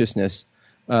consciousness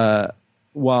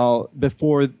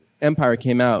before Empire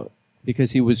came out,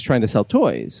 because he was trying to sell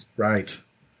toys. Right.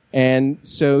 And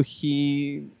so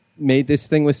he made this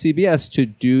thing with CBS to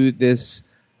do this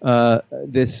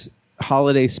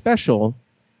holiday special,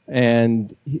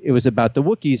 and it was about the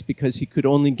Wookiees because he could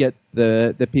only get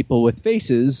the people with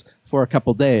faces for a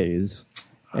couple days.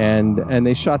 And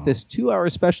they shot this 2-hour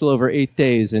special over 8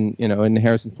 days, and and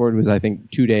Harrison Ford was, I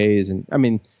think, 2 days, and I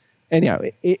mean, anyhow,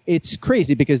 it's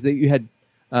crazy because you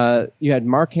had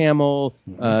Mark Hamill,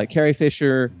 Carrie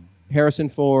Fisher, Harrison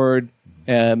Ford,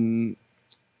 and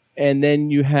then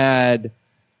you had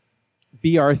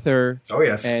B. Arthur,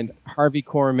 and Harvey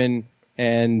Korman,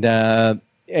 and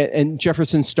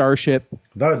Jefferson Starship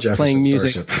playing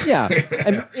music. Starship. Yeah,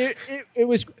 and it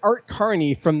was Art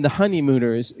Carney from The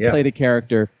Honeymooners played a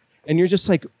character, and you're just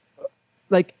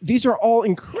like these are all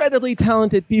incredibly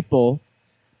talented people,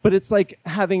 but it's like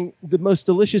having the most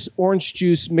delicious orange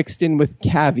juice mixed in with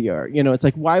caviar. It's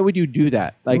like, why would you do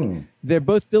that? Like they're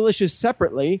both delicious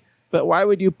separately, but why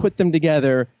would you put them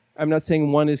together? I'm not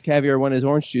saying one is caviar, one is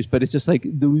orange juice, but it's just like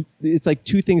it's like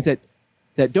two things that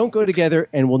don't go together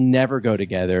and will never go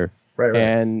together. Right.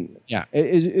 And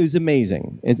it was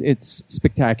amazing. It's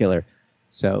spectacular.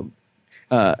 So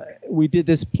we did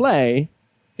this play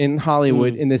in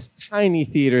Hollywood in this tiny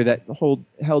theater that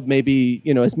held maybe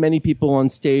as many people on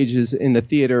stage as in the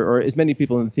theater, or as many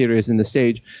people in the theater as in the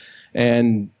stage.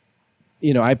 And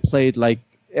I played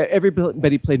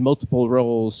everybody played multiple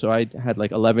roles, so I had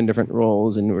 11 different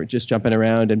roles, and we were just jumping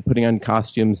around and putting on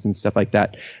costumes and stuff like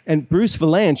that. And Bruce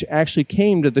Vilanch actually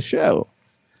came to the show.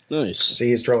 Nice. See,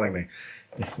 he's trolling me.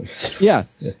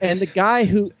 Yes, and the guy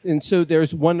so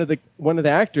there's one of the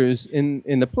actors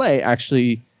in the play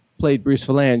actually played Bruce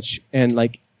Vilanch,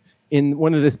 and in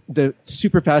one of the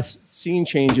super fast scene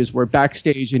changes, we're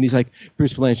backstage, and he's like,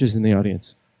 Bruce Vilanch is in the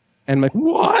audience, and I'm like,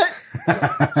 what?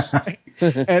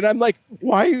 And I'm like,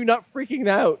 why are you not freaking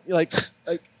out?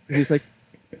 He's like,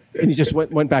 and he just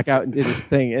went back out and did his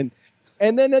thing.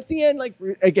 And then at the end,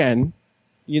 again,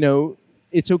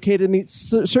 it's okay to meet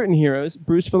certain heroes.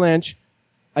 Bruce Vilanch,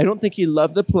 I don't think he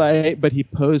loved the play, but he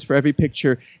posed for every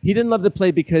picture. He didn't love the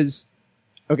play because,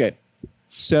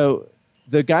 so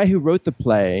the guy who wrote the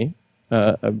play,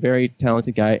 a very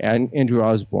talented guy, Andrew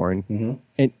Osborne,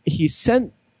 and he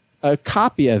sent a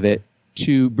copy of it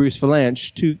to Bruce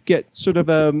Vilanch to get sort of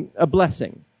a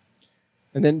blessing.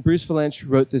 And then Bruce Vilanch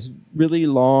wrote this really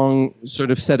long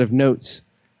sort of set of notes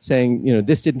saying,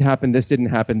 this didn't happen, this didn't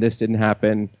happen, this didn't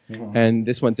happen, and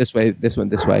this went this way, this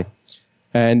went this way.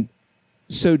 And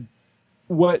so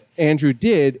what Andrew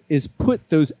did is put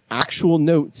those actual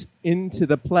notes into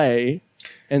the play.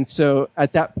 And so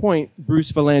at that point,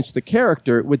 Bruce Vilanch, the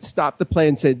character, would stop the play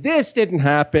and say, this didn't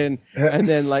happen, and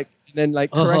then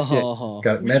correct it. Got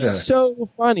it meta. So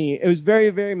funny. It was very,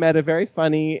 very meta, very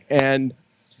funny, and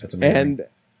that's amazing.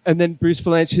 And then Bruce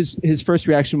Vilanch, his first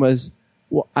reaction was,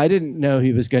 well, I didn't know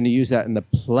he was going to use that in the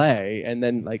play, and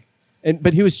then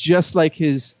but he was just like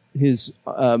his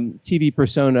TV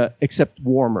persona, except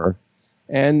warmer,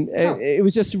 and it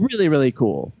was just really, really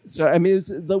cool. So I mean,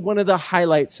 it was one of the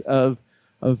highlights of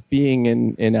being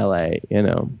in LA.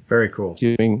 Very cool.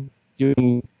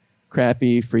 Doing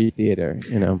crappy free theater.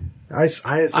 I saw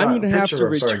I'm going to have to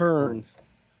return.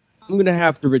 I'm going to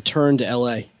have to return to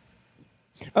L.A.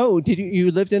 Oh, did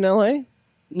you lived in L.A.?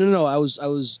 No. I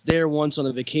was there once on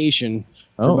a vacation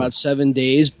for about 7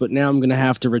 days, but now I'm going to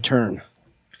have to return.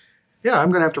 Yeah, I'm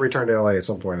going to have to return to L.A. at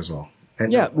some point as well.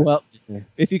 And well,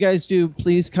 if you guys do,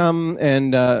 please come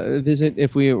and visit.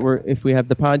 If we have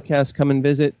the podcast, come and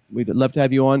visit. We'd love to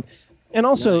have you on. And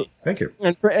also, thank you.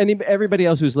 And for everybody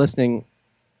else who's listening,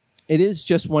 it is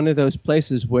just one of those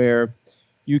places where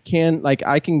you can,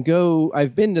 I can go.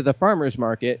 I've been to the farmers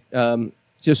market,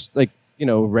 just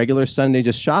regular Sunday,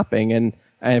 just shopping, and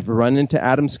I've run into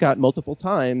Adam Scott multiple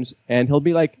times, and he'll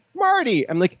be like, Marty.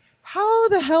 I'm like, how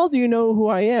the hell do you know who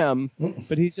I am?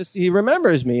 But he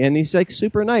remembers me, and he's like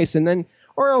super nice. And then,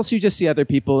 or else you just see other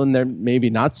people and they're maybe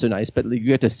not so nice, but you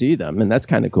get to see them, and that's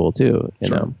kind of cool too, you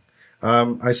know?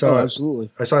 I saw absolutely.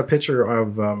 I saw a picture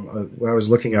of when I was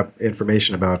looking up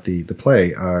information about the play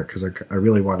because I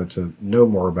really wanted to know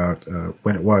more about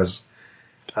when it was,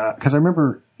 because I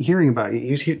remember hearing about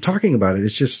it, talking about it.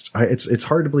 It's just it's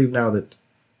hard to believe now that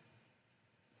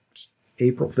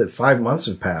that 5 months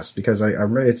have passed, because I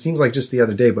remember, it seems like just the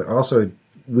other day, but also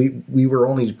we were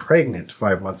only pregnant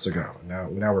 5 months ago. Now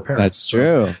we're parents. That's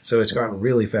true. So it's gone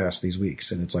really fast these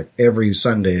weeks, and it's like every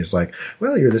Sunday is like,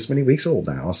 well, you're this many weeks old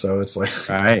now. So it's like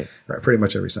right, pretty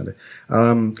much every Sunday,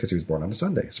 because he was born on a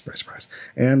Sunday. Surprise, surprise.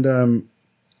 And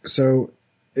so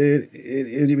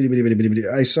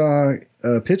I saw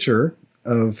a picture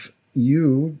of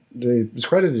you. It's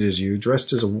credited as you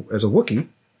dressed as a Wookiee.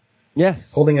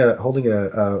 Yes, holding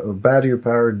a battery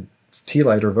powered tea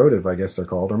light, or votive, I guess they're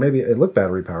called, or maybe it looked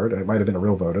battery powered. It might have been a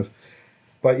real votive.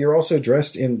 But you're also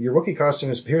dressed in your Wookiee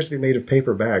costume. Appears to be made of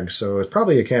paper bags, so it's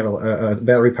probably a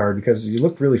battery powered, because you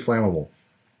look really flammable.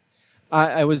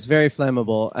 I was very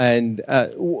flammable, and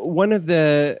one of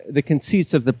the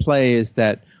conceits of the play is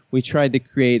that we tried to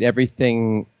create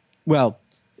everything. Well,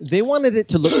 they wanted it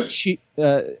to look cheap.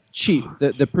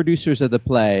 The producers of the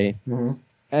play,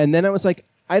 and then I was like,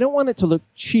 I don't want it to look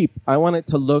cheap. I want it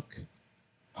to look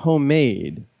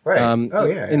homemade. Right.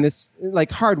 In this, like,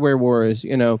 Hardware Wars,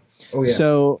 you know. Oh, yeah.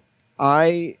 So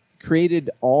I created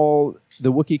all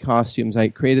the Wookiee costumes. I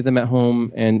created them at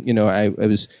home, and, you know,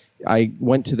 I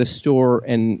went to the store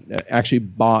and actually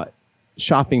bought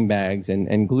shopping bags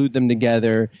and glued them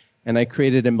together, and I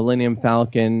created a Millennium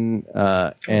Falcon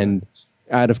and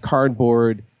out of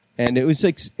cardboard, and it was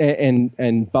like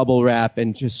and bubble wrap,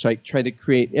 and just like try to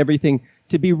create everything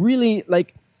to be really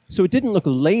like, so it didn't look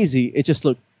lazy, it just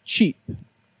looked cheap,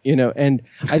 you know. And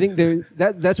I think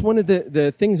that's one of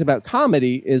the things about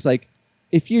comedy is, like,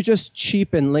 if you're just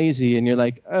cheap and lazy and you're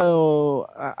like, oh,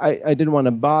 I didn't want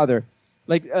to bother.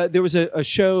 Like there was a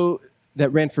show that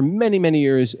ran for many, many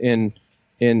years in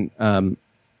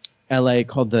LA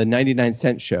called the 99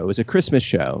 Cent Show. It was a Christmas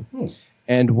show,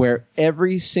 and where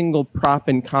every single prop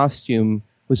and costume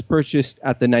was purchased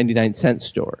at the 99 cent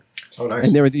store. Oh, nice.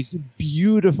 And there were these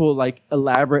beautiful, like,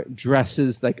 elaborate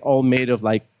dresses, like, all made of,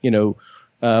 like, you know,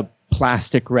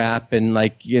 plastic wrap and,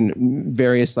 like, you know,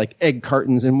 various, like, egg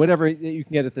cartons and whatever you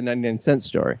can get at the 99 cent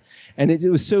store. And it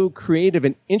was so creative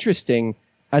and interesting,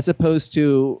 as opposed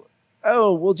to,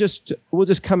 oh, we'll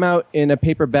just come out in a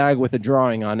paper bag with a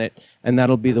drawing on it, and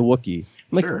that'll be the Wookiee.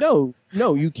 I'm like,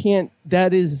 no, you can't.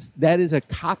 That is a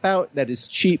cop out. That is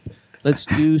cheap. Let's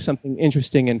do something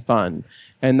interesting and fun.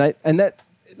 And that,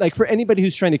 like, for anybody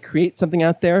who's trying to create something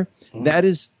out there, that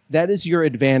is your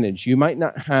advantage. You might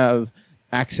not have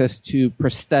access to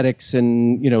prosthetics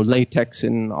and, you know, latex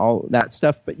and all that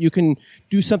stuff, but you can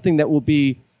do something that will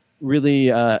be really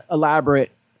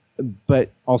elaborate,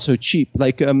 but also cheap.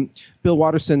 Like Bill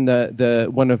Watterson, the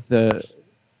one of the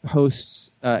hosts,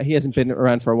 he hasn't been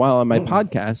around for a while on my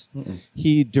podcast.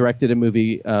 He directed a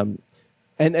movie,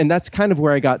 and that's kind of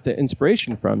where I got the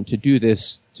inspiration from to do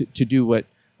this, to do what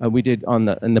we did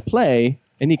in the play.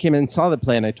 And he came in and saw the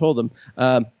play, and I told him.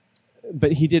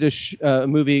 But he did a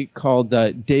movie called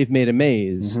Dave Made a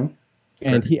Maze,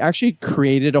 and he actually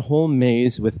created a whole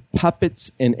maze with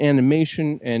puppets and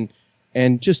animation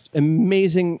and just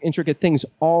amazing, intricate things,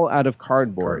 all out of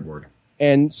cardboard.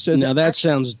 And so now that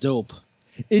sounds dope.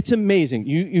 It's amazing.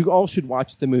 You all should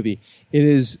watch the movie. It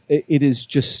is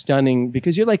just stunning,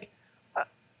 because you're like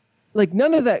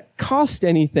none of that cost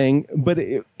anything, but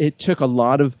it took a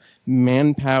lot of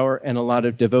manpower and a lot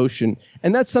of devotion,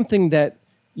 and that's something that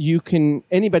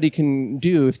anybody can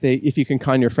do if you can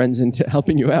con your friends into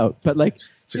helping you out. But, like,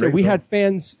 you know, we had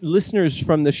listeners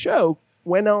from the show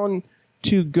went on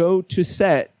to go to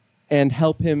set and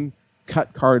help him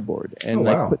cut cardboard and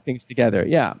put things together.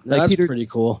 Yeah, like that's pretty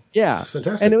cool. Yeah, that's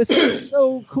fantastic. And it was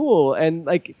so cool, and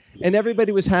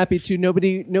everybody was happy too.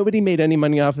 Nobody made any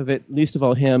money off of it, least of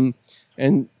all him.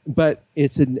 But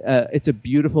it's a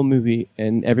beautiful movie,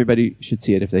 and everybody should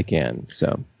see it if they can.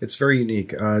 So it's very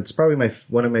unique. It's probably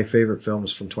one of my favorite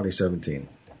films from 2017.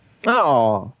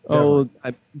 Oh,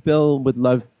 Bill would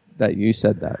love that you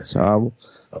said that, so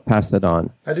I'll pass that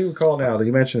on. I do recall now that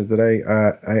you mentioned it,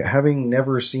 that I having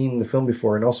never seen the film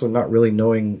before, and also not really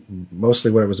knowing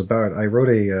mostly what it was about, I wrote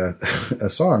a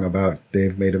song about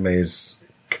Dave Made a Maze,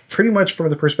 pretty much from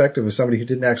the perspective of somebody who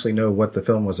didn't actually know what the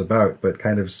film was about, but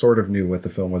kind of sort of knew what the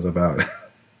film was about.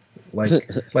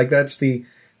 like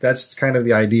that's kind of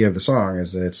the idea of the song,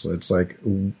 is that it's like,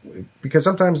 because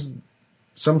sometimes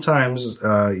sometimes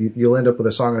you'll end up with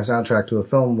a song and a soundtrack to a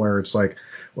film where it's like,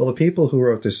 well, the people who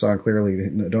wrote this song clearly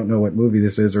don't know what movie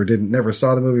this is, or never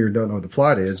saw the movie, or don't know what the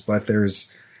plot is, but there's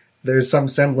some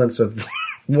semblance of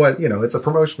what, it's a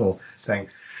promotional thing.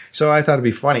 So I thought it'd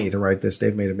be funny to write this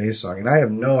Dave Made a Maze song, and I have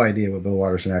no idea what Bill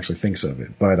Watterson actually thinks of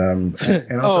it. But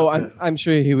and also, I'm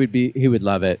sure he would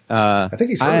love it. I think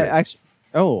he's heard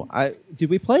it. Did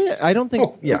we play it? I don't think.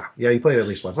 Oh, yeah, you played it at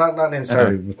least once. Not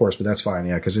necessarily, of course, but that's fine.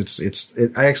 Yeah, because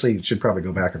I actually should probably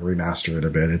go back and remaster it a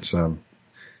bit. It's or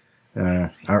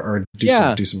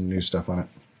do some new stuff on it.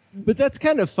 But that's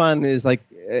kind of fun. Is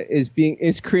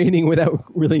creating without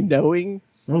really knowing.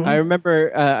 Mm-hmm. I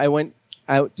remember I went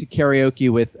out to karaoke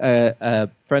with a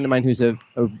friend of mine who's a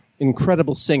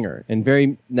incredible singer and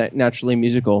very naturally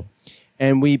musical,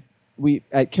 and we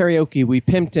at karaoke we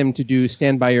pimped him to do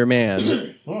 "Stand by Your Man,"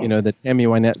 the Tammy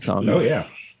Wynette song. Oh yeah.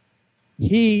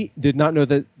 He did not know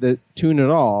the tune at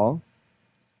all,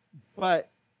 but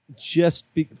just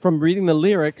from reading the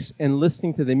lyrics and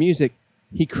listening to the music,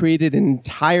 he created an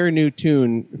entire new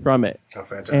tune from it. Oh,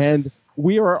 fantastic! And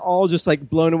we were all just like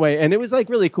blown away, and it was like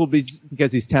really cool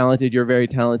because he's talented. You're very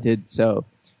talented, so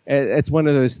it's one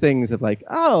of those things of like,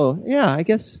 oh yeah, I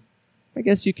guess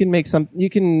you can make you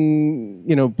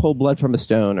can pull blood from a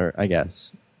stone, or I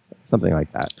guess something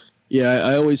like that. Yeah,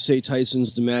 I always say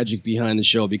Tyson's the magic behind the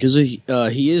show because he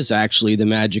is actually the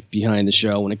magic behind the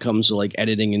show when it comes to like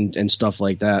editing and stuff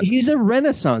like that. He's a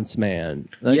Renaissance man.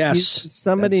 Yes, he's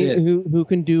somebody who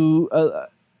can do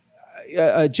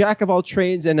a jack of all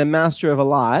trades and a master of a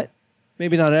lot.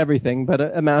 Maybe not everything, but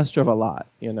a master of a lot.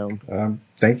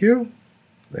 Thank you.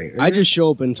 I just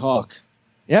show up and talk.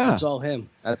 Yeah, it's all him.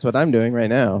 That's what I'm doing right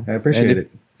now. I appreciate it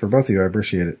for both of you. I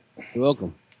appreciate it. You're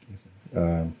welcome.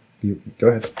 You go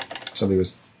ahead. Somebody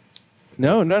was.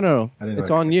 No.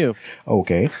 It's on you.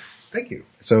 Okay. Thank you.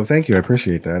 So thank you. I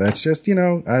appreciate that. That's just I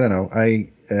don't know.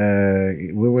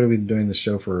 What have we been doing this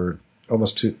show for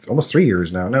almost 3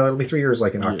 years now? No, it'll be 3 years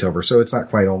like in October. So it's not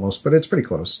quite almost, but it's pretty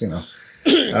close. Now.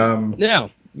 Yeah.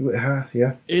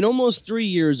 In almost 3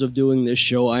 years of doing this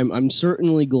show, I'm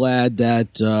certainly glad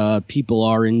that people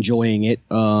are enjoying it.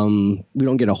 We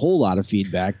don't get a whole lot of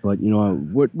feedback, but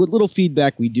what little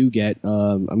feedback we do get,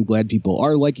 I'm glad people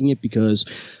are liking it because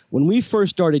when we first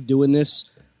started doing this,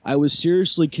 I was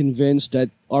seriously convinced that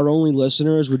our only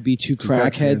listeners would be two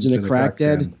crackheads and a crack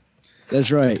den. That's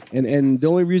right, and the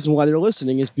only reason why they're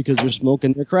listening is because they're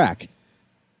smoking their crack.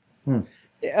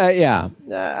 Yeah.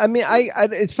 I mean,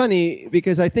 it's funny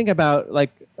because I think about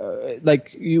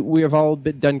we have all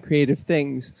done creative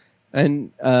things,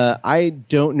 and I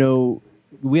don't know.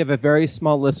 We have a very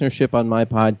small listenership on my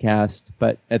podcast,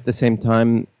 but at the same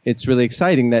time, it's really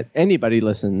exciting that anybody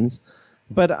listens.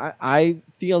 But I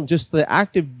feel just the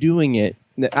act of doing it,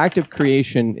 the act of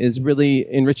creation, is really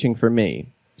enriching for me.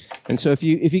 And so if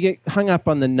you get hung up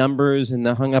on the numbers and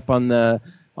hung up on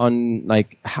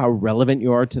like how relevant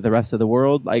you are to the rest of the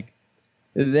world,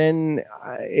 then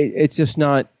it's just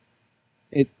not.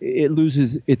 It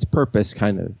loses its purpose,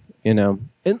 kind of,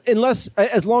 unless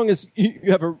as long as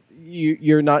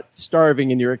you're not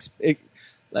starving and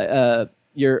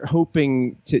you're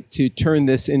hoping to turn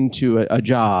this into a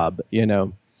job.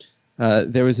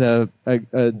 There was a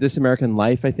This American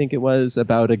Life, I think it was,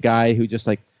 about a guy who just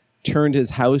turned his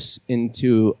house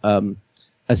into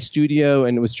a studio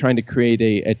and was trying to create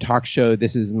a talk show.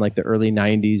 This is in the early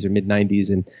 90s or mid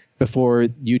 90s, and before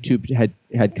YouTube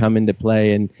had come into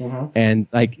play, and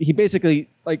he basically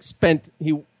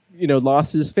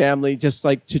lost his family just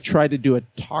to try to do a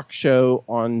talk show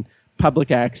on public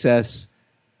access.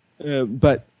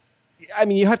 But I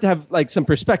mean, you have to have some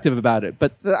perspective about it.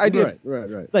 But the idea,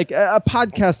 right. A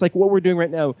podcast like what we're doing right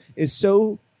now is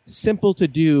so simple to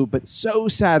do, but so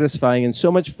satisfying and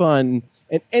so much fun.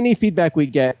 And any feedback we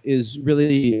get is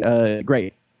really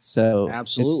great. So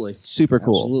absolutely, it's super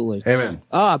cool. Absolutely, amen.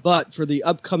 But for the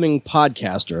upcoming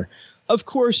podcaster, of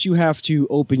course, you have to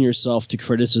open yourself to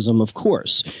criticism. Of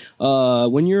course,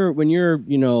 when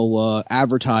you're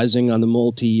advertising on the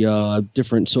multi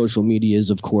different social medias,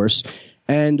 of course,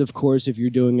 and of course, if you're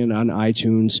doing it on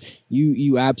iTunes,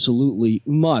 you absolutely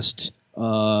must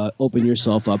open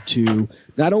yourself up to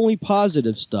not only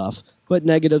positive stuff, but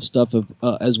negative stuff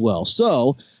as well.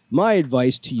 So my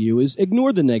advice to you is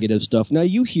ignore the negative stuff. Now,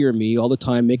 you hear me all the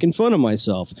time making fun of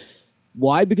myself.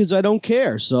 Why? Because I don't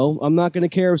care. So I'm not going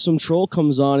to care if some troll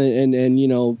comes on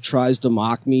and tries to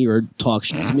mock me or talk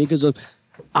shit to me, because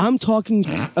I'm talking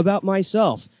about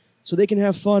myself. So they can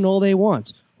have fun all they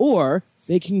want. Or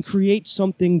they can create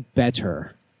something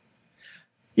better.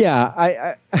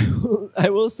 Yeah, I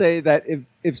will say that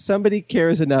if somebody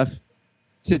cares enough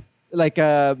to like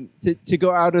to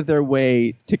go out of their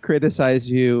way to criticize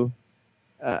you.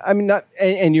 I mean, not,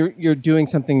 and you're doing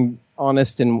something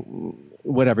honest and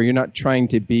whatever. You're not trying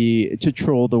to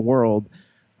troll the world.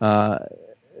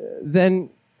 Then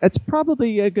that's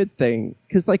probably a good thing,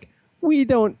 because like we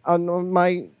don't on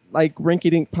my like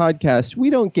Rinky Dink podcast, we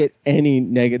don't get any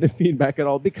negative feedback at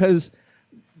all, because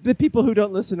the people who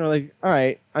don't listen are like, all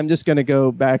right, I'm just going to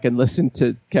go back and listen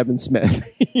to Kevin Smith,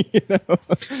 you know?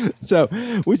 So,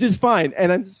 which is fine.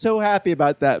 And I'm so happy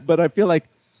about that. But I feel like,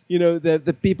 you know,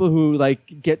 the people who like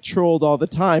get trolled all the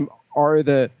time are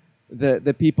the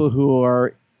people who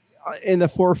are in the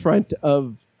forefront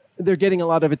of, they're getting a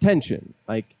lot of attention.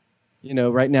 Like, you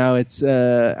know, right now it's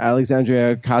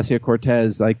Alexandria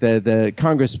Ocasio-Cortez, like the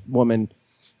congresswoman,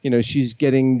 you know, she's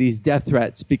getting these death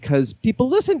threats because people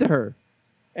listen to her.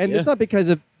 And it's not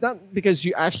because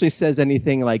she actually says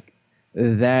anything like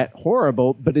that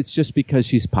horrible, but it's just because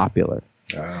she's popular.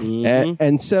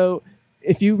 And so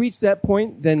if you reach that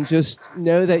point, then just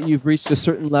know that you've reached a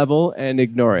certain level and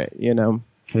ignore it, you know.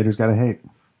 Haters gotta hate.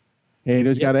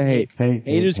 Haters gotta hate.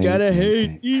 Haters gotta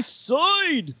hate. East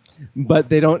Side. But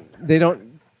they don't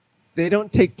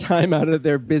take time out of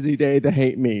their busy day to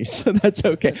hate me, so that's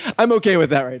okay. I'm okay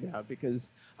with that right now,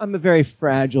 because I'm a very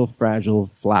fragile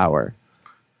flower.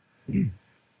 All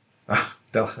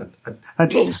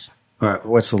right,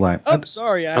 what's the line? I'm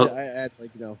sorry, I had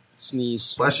like, you know,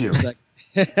 sneeze. Bless you.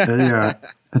 A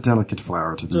delicate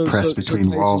flower to be pressed between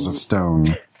walls of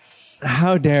stone.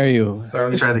 How dare you? So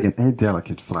let me try it again. A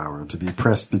delicate flower to be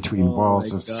pressed between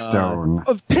walls of stone.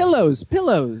 Of pillows.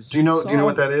 Do you know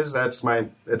what that is?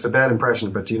 It's a bad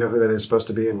impression, but do you know who that is supposed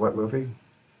to be in what movie?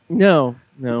 No.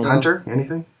 Hunter?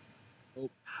 Anything?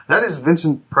 That is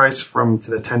Vincent Price from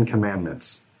The Ten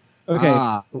Commandments.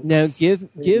 Okay. Now give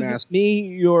me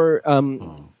your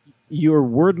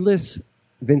wordless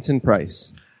Vincent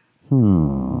Price.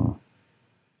 All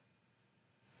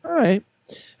right.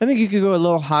 I think you could go a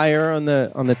little higher on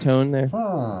the tone there.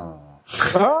 Oh,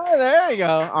 there you go.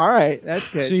 All right, that's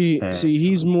good. See,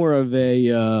 he's more of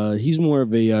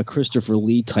a Christopher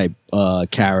Lee type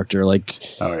character. Like,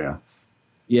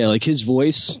 like his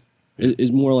voice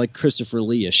is more like Christopher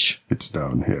Lee-ish. It's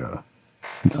down here.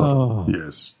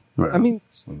 Yes. Well, I mean,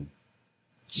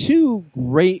 two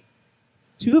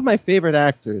of my favorite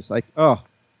actors. Like,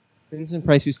 Vincent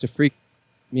Price used to freak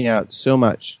me out so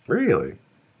much. Really?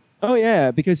 Oh yeah,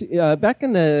 because back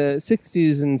in the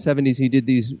 60s and 70s, he did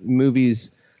these movies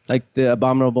like the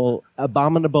Abominable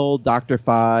Dr.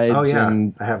 Fives. Oh yeah,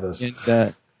 and, I have those.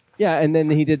 And, and then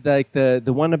he did like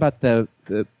the one about the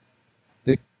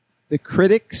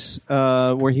critics,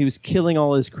 where he was killing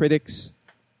all his critics.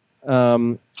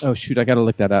 Oh shoot, I got to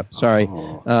look that up. Sorry,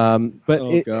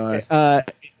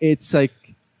 it's like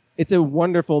it's a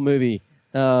wonderful movie.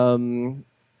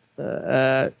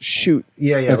 Shoot.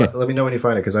 Yeah. Okay. Let me know when you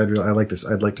find it, because I'd like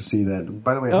to see that.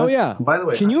 By the way. By the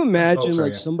way, can you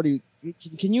imagine somebody?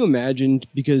 Can you imagine?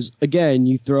 Because again,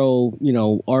 you throw, you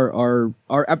know,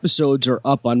 our episodes are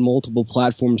up on multiple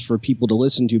platforms for people to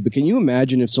listen to. But can you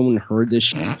imagine if someone heard this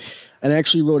shit and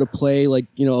actually wrote a play, like,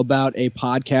 you know, about a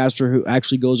podcaster who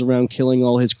actually goes around killing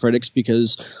all his critics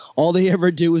because all they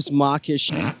ever do is mock his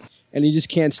shit and he just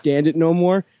can't stand it no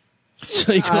more?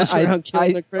 So he goes around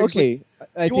killing the critics. Okay.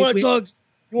 You want to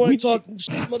talk,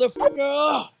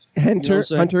 motherfucker?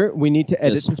 Hunter, we need to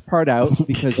edit this part out,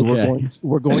 because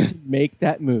we're going to make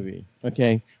that movie.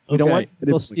 Okay, we don't want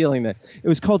people stealing that. It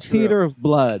was called Theater of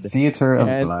Blood. Theater of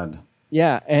Blood.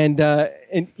 Yeah, and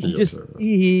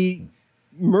he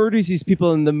murders these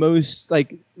people in the most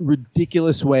like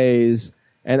ridiculous ways.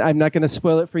 And I'm not going to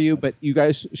spoil it for you, but you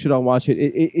guys should all watch it.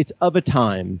 It's of a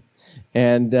time,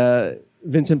 and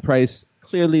Vincent Price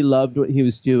clearly loved what he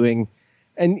was doing.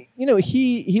 And, you know,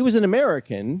 he was an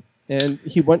American, and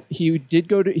he went to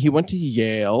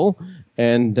Yale,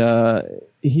 and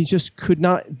he just could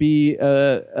not be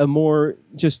a more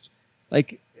just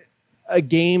like a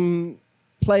game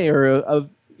player of,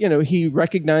 you know, he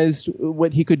recognized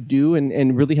what he could do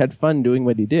and really had fun doing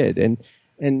what he did.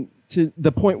 And to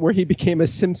the point where he became a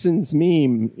Simpsons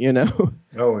meme, you know?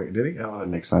 Oh, wait, did he? Oh, That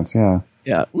makes sense, yeah.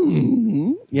 Yeah.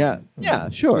 Mm-hmm. Yeah,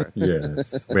 sure.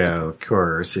 Yes. Well, of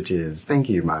course it is. Thank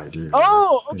you, my dear.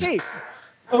 Oh, okay.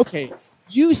 Okay.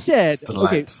 You said,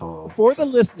 delightful. For the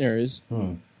listeners,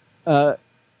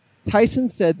 Tyson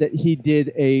said that he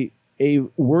did a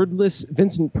wordless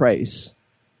Vincent Price,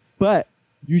 but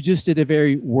you just did a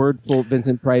very wordful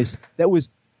Vincent Price that was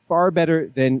far better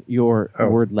than your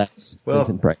wordless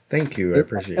Vincent Price. Thank you. I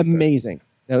appreciate it. Amazing.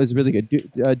 That was really good.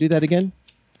 Do that again?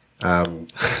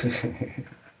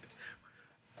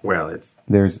 Well,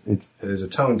 there's a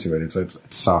tone to it.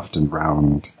 It's soft and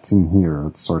round. It's in here.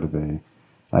 It's sort of a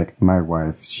like my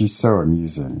wife. She's so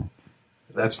amusing.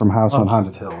 That's from House on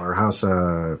Haunted Hill or House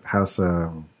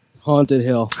Haunted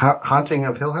Hill. Haunting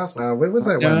of Hill House. Now, what was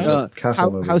that one? The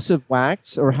castle movie. House of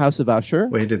Wax or House of Usher?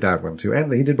 Well, he did that one too,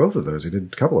 and he did both of those. He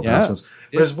did a couple of house ones.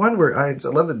 There's one where I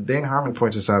love that Dan Harmon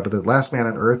points this out, but the Last Man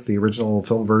on Earth, the original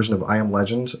film version of I Am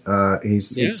Legend,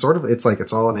 it's sort of it's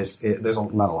all in his. There's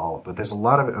not all, but there's a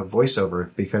lot of voiceover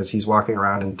because he's walking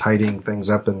around and tidying things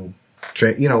up and.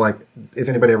 Like if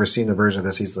anybody ever seen the version of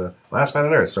this, he's the last man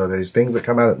on Earth. So there's things that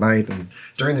come out at night, and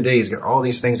during the day he's got all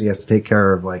these things he has to take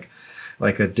care of, like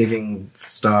a digging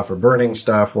stuff or burning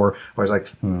stuff, or he's like,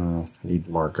 I need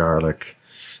more garlic.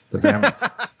 The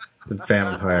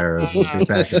vampires will be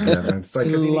back again. And it's like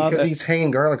because he's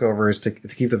hanging garlic over is to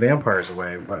keep the vampires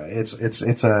away. But it's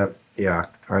a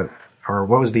or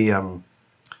what was the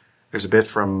there's a bit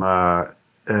from.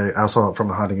 Also from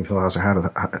the Haunting of Hill House, I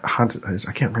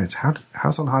can't remember. It's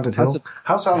House on Haunted Hill.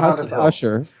 House on Haunted Hill.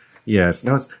 Usher. Yes,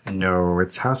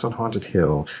 it's House on Haunted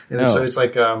Hill, and so it's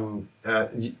like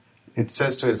it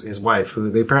says to his wife, who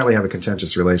they apparently have a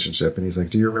contentious relationship, and he's like,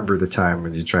 "Do you remember the time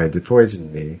when you tried to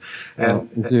poison me?"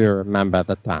 And do you remember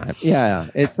the time? Yeah,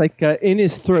 it's like in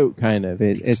his throat, kind of.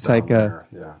 It's like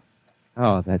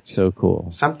oh, that's so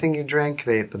cool. Something you drank?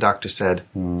 The doctor said,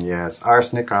 "Yes,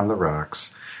 arsenic on the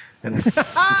rocks." And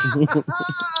that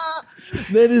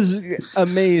is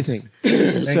amazing.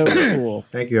 So cool.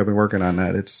 Thank you. I've been working on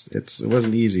that. It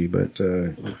wasn't easy, but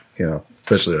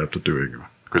especially after doing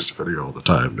Christopher Lee all the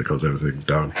time because everything's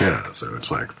down here, so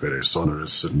it's like very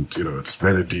sonorous and it's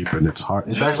very deep and it's hard.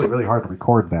 It's actually really hard to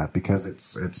record that because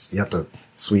it's you have to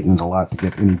sweeten it a lot to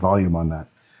get any volume on that.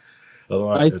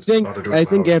 Otherwise, I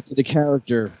think after the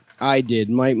character I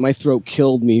did, my throat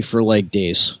killed me for like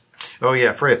days. Oh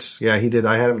yeah, Fritz. Yeah, he did.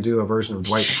 I had him do a version of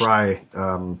Dwight Fry,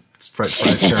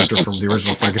 Fry's character from the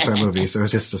original Frankenstein movie. So it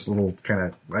was just this little kind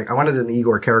of like I wanted an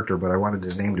Igor character, but I wanted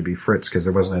his name to be Fritz because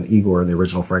there wasn't an Igor in the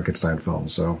original Frankenstein film.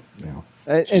 So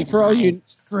and for all you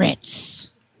Fritz,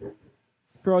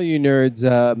 for all you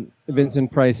nerds,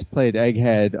 Vincent Price played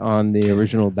Egghead on the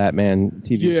original Batman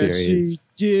TV series. Yes,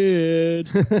 he did.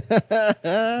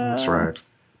 That's right.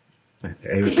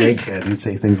 Egghead, you'd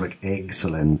say things like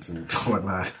excellent and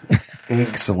whatnot.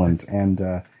 Excellent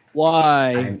and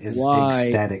why and is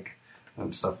ecstatic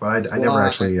and stuff. But I never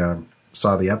actually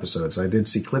saw the episodes. I did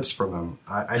see clips from them.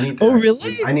 I need to,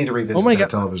 really? I need to revisit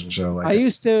that television show. I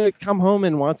used to come home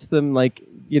and watch them while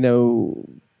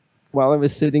I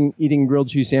was sitting eating grilled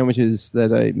cheese sandwiches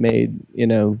that I made.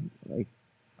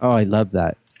 I love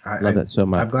that. I love that so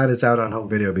much. I'm glad it's out on home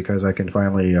video because I can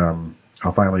finally I'll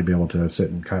finally be able to sit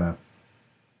and kind of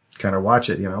watch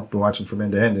it, be watching from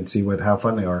end to end and see how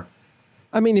fun they are.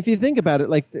 I mean, if you think about it,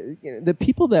 like the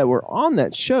people that were on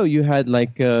that show, you had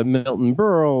like Milton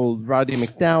Berle, Roddy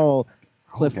McDowell,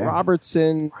 Cliff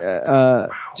Robertson,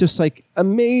 just like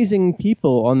amazing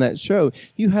people on that show.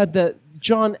 You had that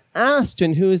John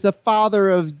Astin, who is the father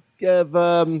of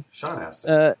Sean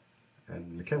Astin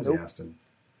and Mackenzie Astin.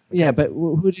 Yeah, but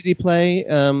who did he play?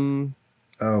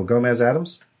 Gomez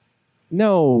Adams.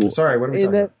 No. Sorry, what are we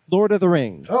talking about? Lord of the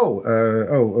Rings.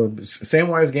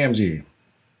 Samwise Gamgee.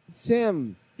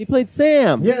 Sam. He played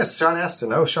Sam. Yes, Sean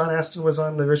Astin. Oh, Sean Astin was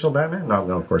on the original Batman?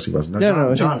 No, of course he wasn't.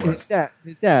 John was.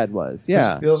 His dad was,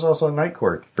 yeah. He was also in Night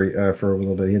Court for a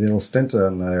little bit. He had a little stint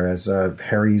on there as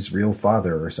Harry's real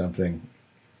father or something.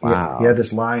 Wow. He had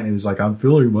this line. He was like, "I'm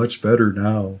feeling much better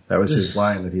now." That was his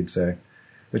line that he'd say,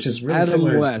 which is really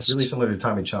similar to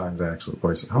Tommy Chong's actual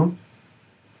voice. Huh?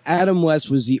 Adam West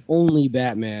was the only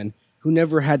Batman who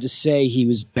never had to say he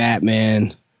was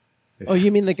Batman. Oh,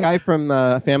 you mean the guy from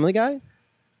Family Guy?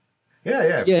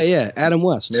 Yeah. Adam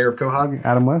West, Mayor of Quahog.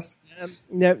 Adam West.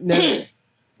 No.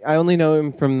 I only know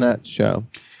him from that show.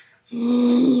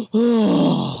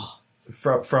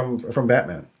 from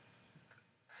Batman.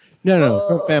 No,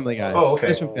 from Family Guy. Oh, okay.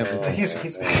 He's from Family Guy. He's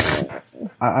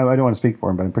I don't want to speak for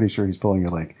him, but I'm pretty sure he's pulling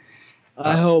your leg.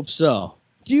 I hope so.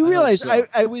 Do you realize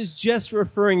I was just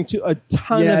referring to a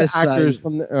ton of actors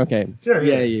from the... Okay. Sure,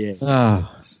 yeah.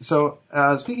 So,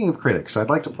 speaking of critics, I'd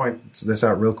like to point this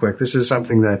out real quick. This is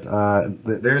something that...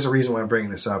 there's a reason why I'm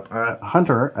bringing this up.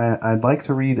 Hunter, I'd like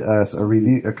to read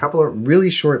a couple of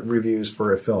really short reviews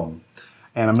for a film.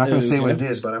 And I'm not going to say what it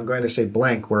is, but I'm going to say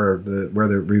blank where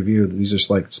the review... These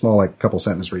are like small, like couple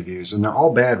sentence reviews. And they're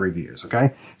all bad reviews,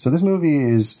 okay? So this movie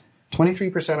is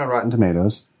 23% on Rotten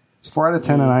Tomatoes. It's 4 out of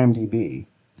 10 on IMDb.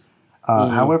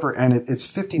 However, and it's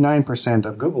 59%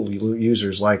 of Google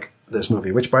users like this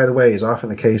movie, which, by the way, is often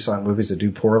the case on movies that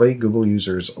do poorly.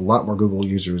 A lot more Google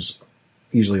users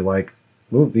usually like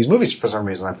these movies for some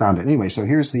reason. I found it anyway. So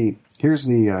here's the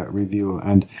review,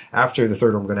 and after the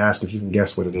third one, I'm going to ask if you can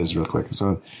guess what it is real quick.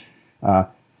 So,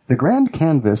 the grand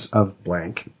canvas of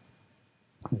blank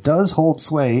does hold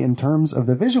sway in terms of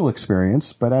the visual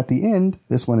experience, but at the end,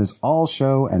 this one is all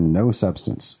show and no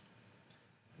substance.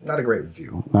 Not a great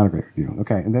review.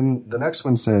 Okay, and then the next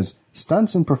one says,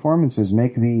 stunts and performances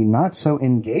make the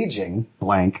not-so-engaging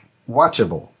blank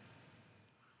watchable.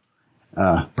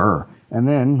 Burr. And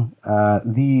then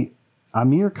the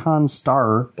Amir Khan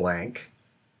star blank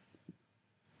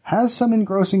has some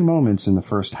engrossing moments in the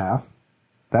first half.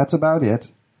 That's about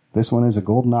it. This one is a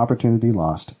golden opportunity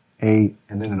lost. And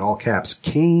then in all caps,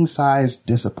 king-size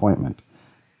disappointment.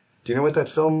 Do you know what that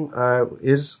film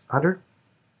is, Hunter?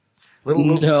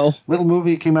 No. Little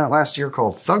movie came out last year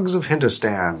called Thugs of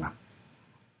Hindustan.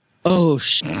 Oh,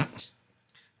 shit.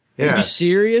 Yeah. Are you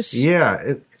serious?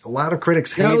 Yeah. A lot of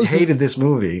critics hated this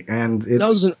movie. And that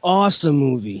was an awesome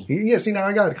movie. Yeah, see, now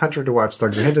I got Hunter to watch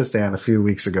Thugs of Hindustan a few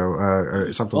weeks ago,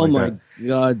 or something like that. Oh, my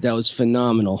God. That was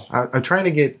phenomenal. I'm trying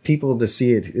to get people to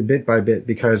see it bit by bit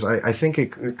because I think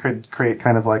it could create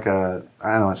kind of like I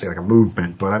don't want to say like a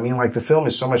movement, but I mean, like, the film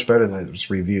is so much better than it was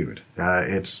reviewed.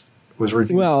 It was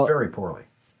reviewed very poorly.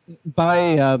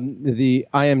 By the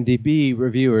IMDb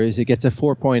reviewers, it gets a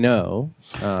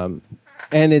 4.0,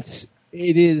 and it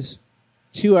is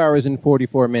 2 hours and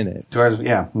 44 minutes. 2 hours,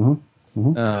 yeah. Mm-hmm.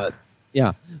 Mm-hmm.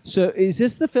 Yeah. So is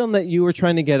this the film that you were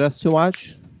trying to get us to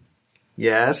watch?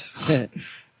 Yes.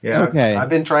 Yeah. Okay. I've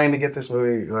been trying to get this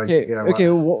movie.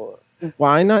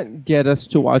 Why not get us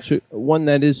to watch one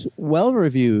that is well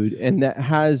reviewed and that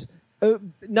has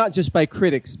not just by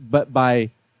critics but by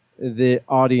the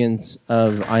audience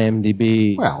of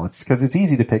IMDb? Well, it's because it's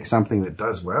easy to pick something that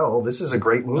does well. This is a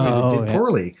great movie that did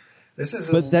poorly.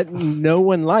 But that no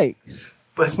one likes.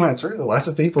 But it's not true. Lots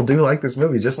of people do like this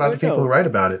movie, just not the people who write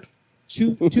about it.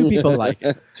 Two people like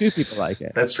it. 2 people like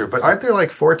it. That's true. But aren't there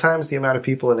like 4 times the amount of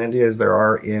people in India as there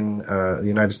are in the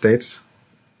United States?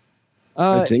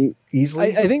 I think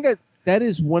easily. I think that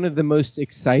is one of the most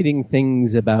exciting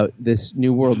things about this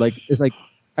new world. Like, it's like,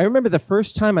 I remember the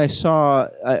first time I saw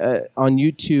on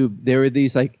YouTube, there were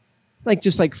these like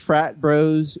just like frat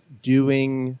bros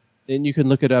doing, and you can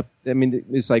look it up. I mean, it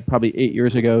was like probably 8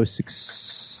 years ago,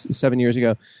 7 years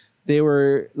ago. They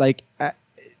were like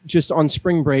just on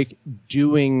spring break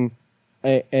doing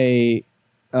a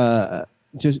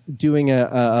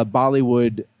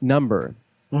Bollywood number.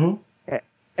 Mm-hmm.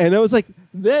 And I was like,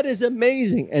 that is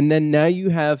amazing. And then now you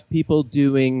have people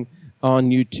doing on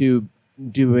YouTube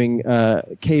doing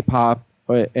K-pop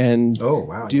and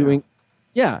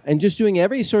and just doing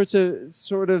every sort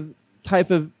of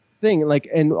type of thing. Like,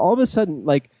 and all of a sudden,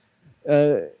 like,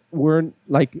 we're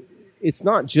like, it's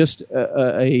not just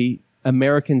a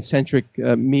American-centric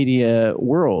media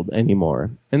world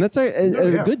anymore, and that's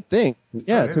a good thing.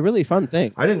 Yeah, it's a really fun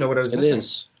thing. I didn't know what I was missing.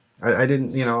 Is. I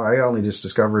didn't, I only just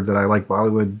discovered that I like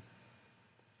Bollywood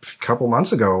a couple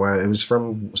months ago. It was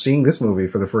from seeing this movie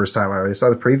for the first time. I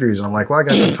saw the previews, and I'm like, well, I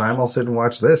got some time. I'll sit and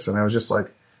watch this. And I was just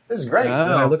like, this is great.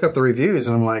 And then I look up the reviews,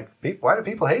 and I'm like, why do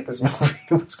people hate this movie?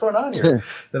 What's going on here?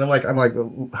 Then I'm like,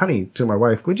 honey, to my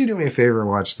wife, would you do me a favor and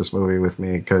watch this movie with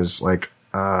me? Because, like,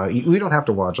 we don't have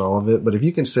to watch all of it, but if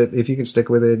you can stick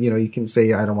with it, you can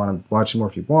say, I don't want to watch it more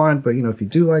if you want, but, if you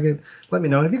do like it, let me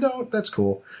know. And if you don't, that's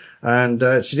cool. And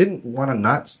she didn't want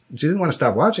to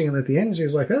stop watching, and at the end she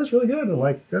was like, that was really good, and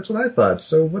like, that's what I thought.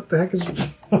 So what the heck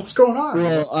what's going on?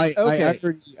 Well, I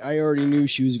already knew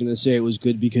she was going to say it was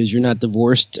good because you're not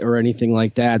divorced or anything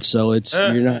like that, so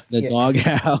you're not in the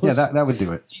doghouse. Yeah, that would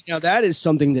do it. Now that is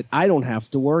something that I don't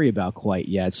have to worry about quite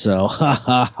yet, so ha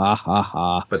ha ha ha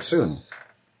ha. But soon.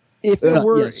 If it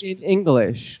were in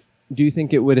English, do you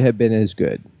think it would have been as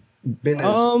good? Been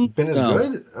as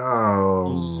good?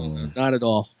 Oh, not at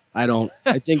all. I don't.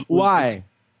 I think why?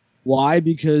 Why?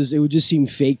 Because it would just seem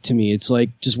fake to me. It's like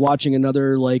just watching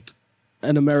another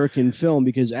an American film.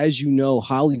 Because as you know,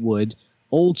 Hollywood,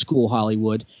 old school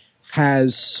Hollywood,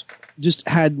 has just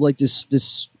had like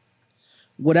this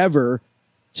whatever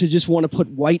to just want to put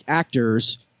white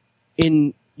actors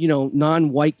in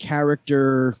non-white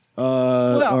character.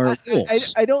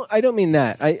 I don't mean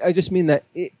that. I just mean that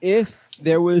if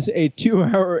there was a 2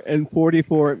 hour and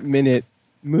 44 minute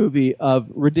movie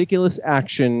of ridiculous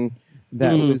action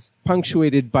that was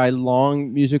punctuated by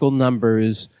long musical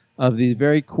numbers of these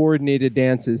very coordinated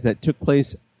dances that took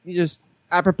place just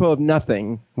apropos of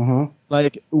nothing,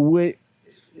 like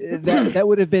that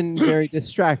would have been very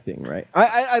distracting, right?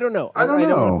 I don't know. I don't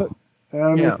know.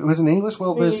 If it was in English,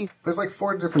 well, there's like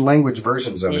 4 different language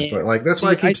versions of it, but like that's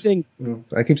why I keep saying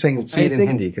see it in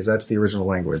Hindi because that's the original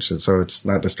language, so it's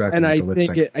not distracting. And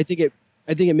I think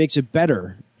I think it makes it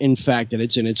better. In fact, that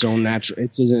it's in its own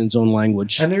it's in its own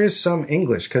language. And there is some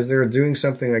English because they're doing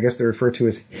something I guess they refer to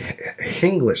as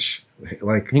Hinglish,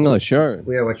 like English, sure.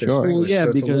 Yeah, like there's sure. English. Well, yeah, so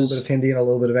it's a little because- bit of Hindi and a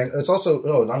little bit of English. It's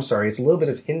also I'm sorry, it's a little bit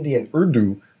of Hindi and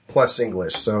Urdu plus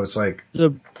English. So it's like,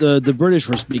 The British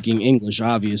were speaking English,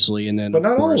 obviously, and then but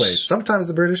not of course, always. Sometimes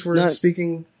the British were Not-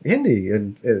 speaking Hindi,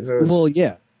 and so it's- Well,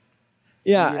 yeah.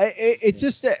 Yeah, it's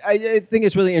just I think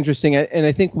it's really interesting, and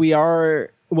I think we are.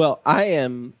 Well, I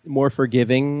am more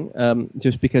forgiving,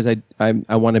 just because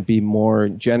I want to be more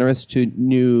generous to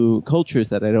new cultures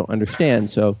that I don't understand.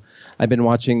 So I've been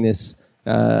watching this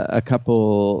a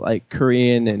couple like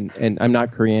Korean and I'm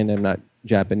not Korean, I'm not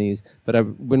Japanese, but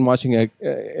I've been watching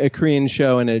a Korean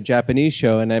show and a Japanese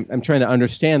show, and I'm trying to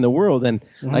understand the world, and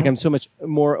like I'm so much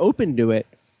more open to it.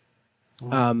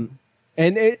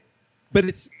 But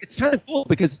it's kind of cool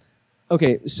because,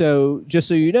 okay, so just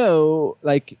so you know,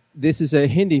 like this is a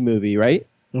Hindi movie, right?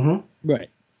 Right.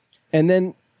 And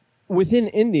then within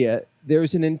India,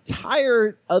 there's an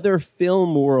entire other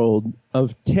film world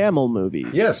of Tamil movies.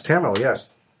 yes, Tamil,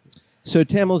 yes. So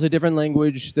Tamil is a different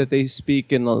language that they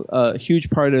speak in a huge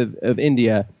part of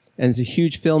India, and it's a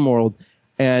huge film world.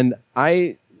 And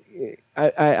I've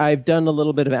done a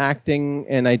little bit of acting,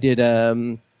 and I did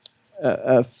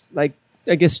like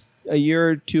I guess a year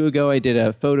or two ago I did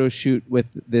a photo shoot with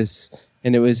this,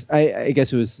 and it was I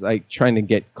guess it was like trying to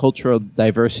get cultural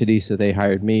diversity, so they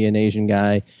hired me, an Asian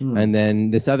guy, and then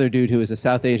this other dude who was a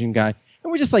South Asian guy,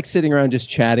 and we're just like sitting around just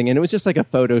chatting, and it was just like a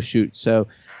photo shoot. So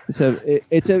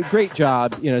it's a great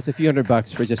job, you know. It's a few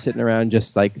 $100 for just sitting around,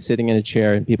 just like sitting in a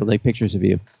chair, and people take pictures of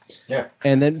you. Yeah.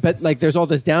 And then, but like, there's all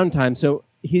this downtime. So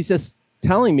he's just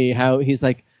telling me how he's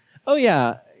like, oh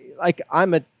yeah, like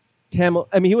I'm a Tamil.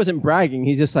 I mean, he wasn't bragging.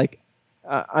 He's just like,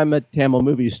 I'm a Tamil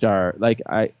movie star. Like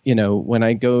when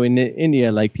I go into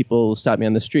India, like people stop me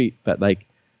on the street, but like,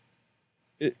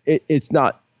 it's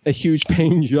not a huge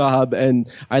paying job, and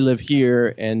I live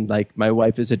here, and like my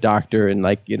wife is a doctor, and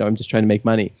like I'm just trying to make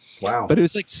money. Wow. But it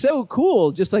was like so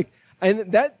cool, just like,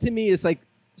 and that to me is like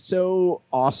so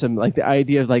awesome. Like the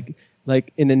idea of like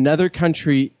in another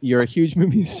country you're a huge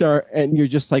movie star, and you're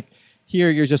just like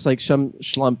here you're just like some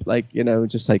schlump, like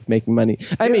just like making money.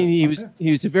 I mean,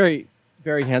 he was a very,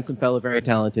 very handsome fellow, very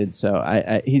talented,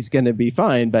 so he's gonna be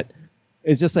fine, but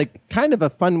it's just like kind of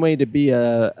a fun way to be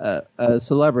a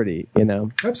celebrity,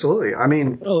 Absolutely. I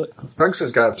mean, Thugs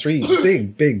has got 3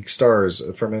 big stars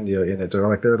from India in it.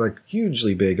 They're like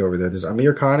hugely big over there. There's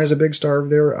Amir Khan is a big star over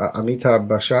there. Amitabh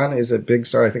Bachchan is a big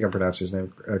star. I think I'm pronouncing his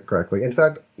name correctly. In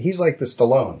fact, he's like the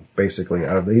Stallone, basically.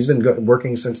 He's been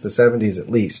working since the 70s at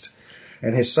least.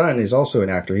 And his son is also an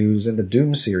actor. He was in the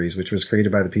Doom series, which was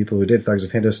created by the people who did Thugs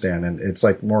of Hindustan. And it's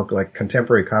like more like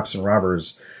contemporary cops and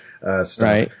robbers stuff.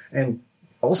 Right. And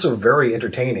also very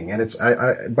entertaining. And it's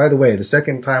I by the way, the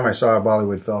second time I saw a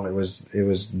Bollywood film, it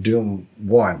was Doom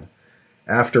 1.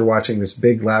 After watching this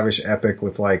big lavish epic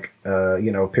with like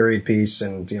period piece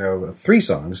and 3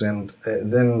 songs, and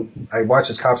then I watched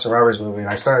this Cops and Robbers movie, and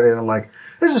I started and I'm like,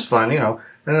 this is fun, and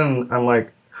then I'm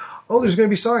like, oh, there's going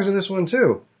to be songs in this one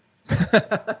too.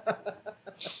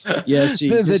 Yeah, see,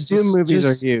 the Doom movies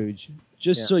are huge.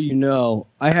 Just so you know,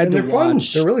 I had And to they're fun.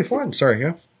 watch. They're really fun. Sorry,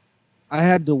 yeah. I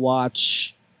had to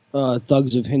watch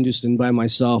Thugs of Hindustan by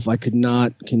myself. I could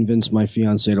not convince my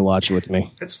fiance to watch it with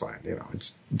me. It's fine.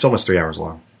 It's almost 3 hours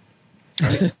long.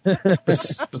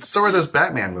 but so are those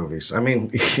Batman movies. I mean,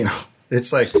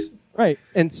 it's like, Right,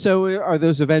 and so are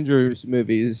those Avengers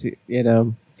movies, yeah.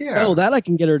 Oh, that I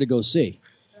can get her to go see.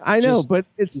 I know, Just- but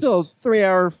it's still a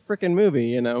 3-hour freaking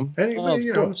movie, And of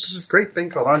there's course. this great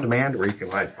thing called on demand where you can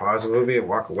like pause a movie and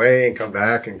walk away and come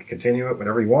back and continue it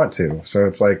whenever you want to. So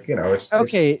it's like, it's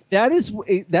Okay, that is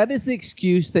the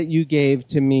excuse that you gave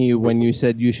to me when you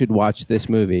said you should watch this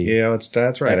movie. Yeah,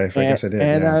 that's right. I guess I did.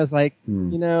 And yeah. I was like,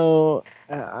 It's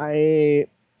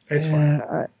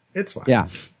fine. It's fine. Yeah.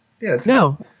 Yeah. It's,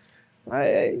 No,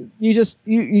 you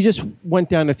just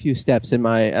went down a few steps in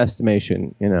my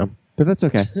estimation, but that's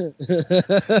okay.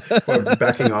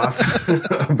 backing off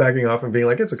and being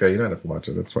like, it's okay. You don't have to watch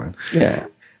it. It's fine. Yeah.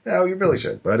 No, you really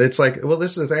should. But it's like, well,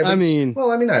 this is the thing. I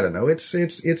don't know.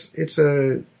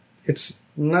 It's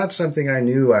not something I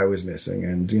knew I was missing,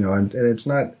 and and it's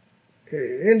not.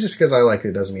 And just because I like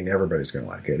it doesn't mean everybody's going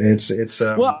to like it. It's.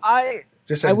 Well, I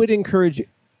would encourage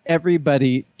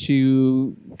everybody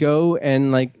to go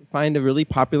and like find a really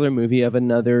popular movie of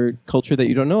another culture that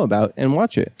you don't know about and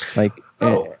watch it. Like,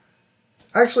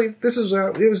 Actually, this is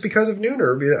it was because of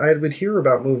Nooner. I would hear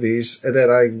about movies that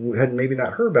I had maybe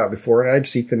not heard about before, and I'd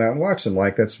seek them out and watch them.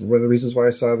 Like, that's one of the reasons why I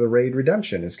saw The Raid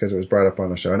Redemption, is because it was brought up on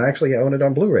the show. And I actually own it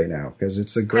on Blu-ray now, because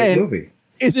it's a great movie.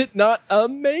 Is it not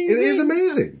amazing? It is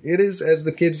amazing. It is, as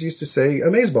the kids used to say,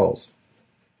 amazeballs.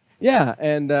 Yeah,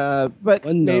 and but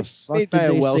When the made, fuck made by did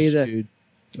a they Welsh say that? dude.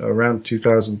 Around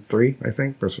 2003, I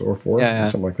think, or 4, Yeah. or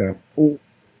something like that. What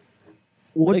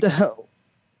Like- the hell?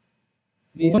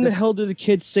 When the hell did a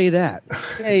kid say that?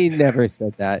 They never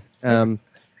said that. Yeah,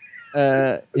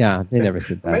 they never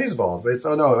said that.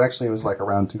 Amazeballs. Actually, it was like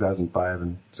around 2005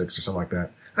 and 6 or something like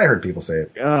that. I heard people say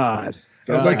it. God.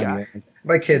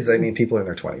 By kids, I mean people in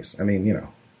their 20s. I mean,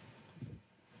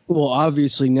 Well,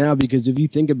 obviously now, because if you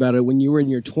think about it, when you were in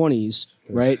your 20s,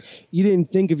 right, you didn't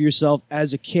think of yourself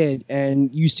as a kid and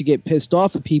used to get pissed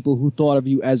off at people who thought of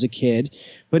you as a kid.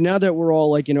 But now that we're all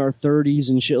like in our 30s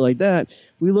and shit like that,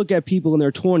 we look at people in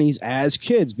their 20s as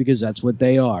kids because that's what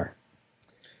they are.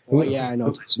 Well, yeah, I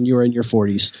know, Tyson, you were in your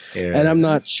 40s. Yeah. And I'm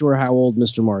not sure how old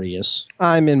Mr. Marty is.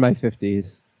 I'm in my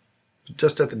 50s.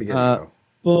 Just at the beginning, though.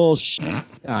 Bullshit.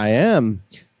 I am.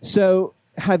 So,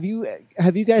 have you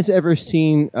guys ever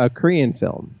seen a Korean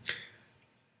film?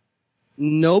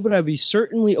 No, but I'd be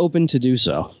certainly open to do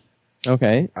so.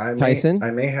 Okay, Tyson.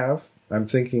 I may have. I'm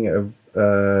thinking of.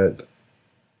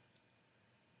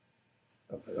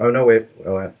 Oh no! Wait.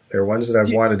 Well, there are ones that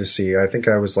I've wanted to see. I think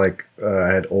I was like, I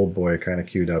had Old Boy kind of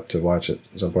queued up to watch it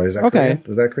at some point. Is that Okay. Korean?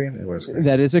 Was that Korean? It was Korean.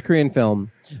 That is a Korean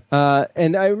film.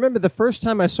 And I remember the first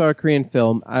time I saw a Korean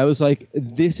film, I was like,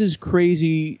 this is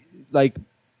crazy, like,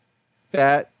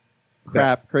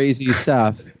 crap, crazy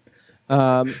stuff.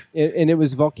 And it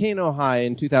was Volcano High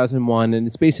in 2001, and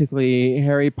it's basically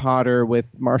Harry Potter with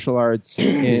martial arts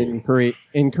in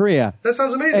Korea. That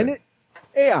sounds amazing.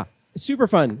 Yeah, super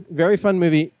fun. Very fun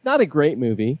movie. Not a great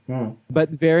movie, but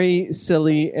very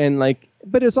silly and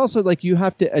but it's also like you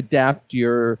have to adapt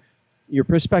your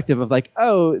perspective of like,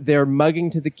 oh, they're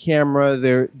mugging to the camera.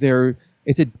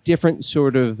 It's a different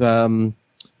sort of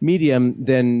medium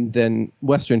than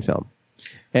Western film,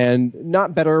 and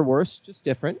not better or worse, just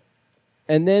different.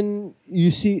 And then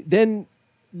you see,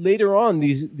 later on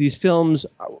these films,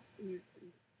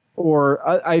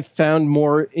 or I found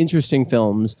more interesting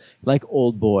films like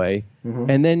Old Boy,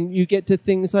 and then you get to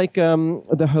things like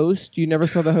The Host. You never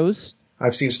saw The Host?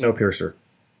 I've seen Snowpiercer.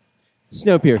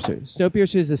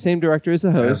 Snowpiercer is the same director as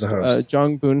The Host.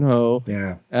 Jong Boon-ho.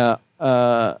 Yeah.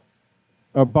 Or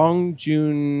Bong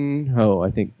Joon-ho,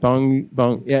 I think.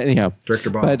 Yeah, anyhow. Director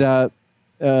Bong. But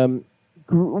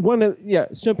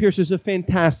Snowpiercer is a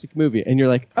fantastic movie, and you're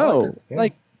like,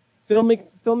 like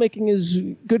filmmaking is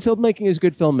good. Filmmaking is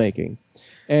good filmmaking.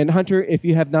 And Hunter, if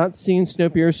you have not seen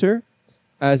Snowpiercer,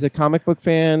 as a comic book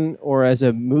fan or as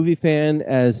a movie fan,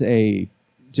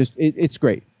 it's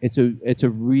great. It's a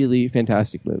really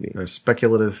fantastic movie. A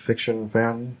speculative fiction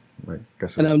fan, I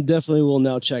guess. And I definitely will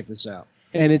now check this out.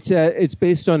 And it's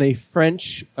based on a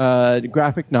French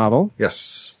graphic novel.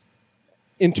 Yes.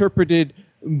 Interpreted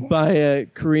by a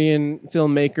Korean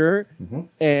filmmaker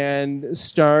and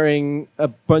starring a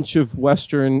bunch of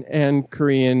Western and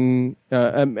Korean,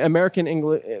 American,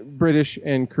 English, British,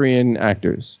 and Korean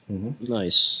actors.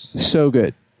 Nice. So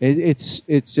good. It's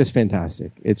just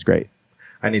fantastic. It's great.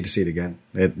 I need to see it again.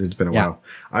 It's been a while.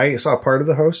 I saw part of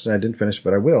The Host, and I didn't finish,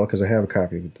 but I will because I have a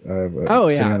copy of it.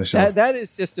 Sitting on the shelf. That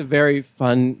is just a very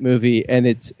fun movie, and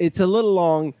it's a little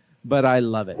long, but I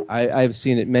love it. I've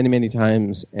seen it many, many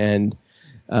times, and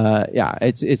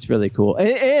it's really cool.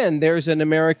 And there's an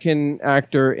American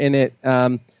actor in it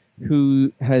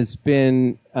who has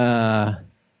been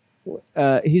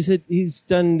he's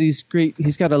done these great.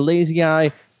 He's got a lazy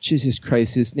eye. Jesus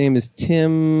Christ, his name is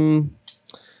Tim.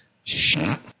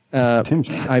 Tim Tim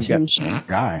Pickett Smith.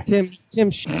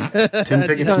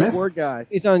 Poor guy.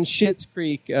 He's on Schitt's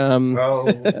Creek. No.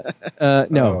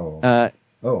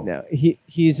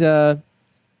 He's but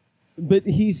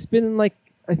he's been in I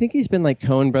think he's been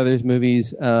Coen Brothers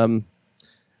movies. Okay,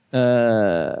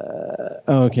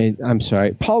 I'm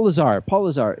sorry. Paul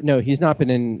Lazar. No, he's not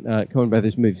been in Coen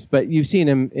Brothers movies, but you've seen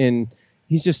him in.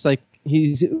 He's just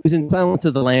he was in Silence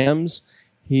of the Lambs.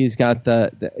 He's got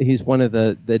he's one of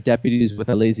the deputies with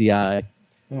a lazy eye.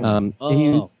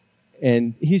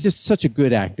 And he's just such a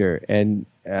good actor, and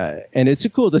it's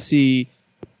cool to see.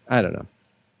 I don't know.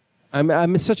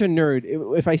 I'm such a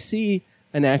nerd. If I see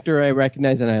an actor I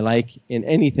recognize and I like in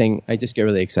anything, I just get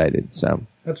really excited. So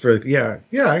that's very I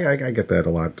get that a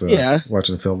lot.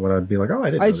 Watching a film when I'd be like, oh,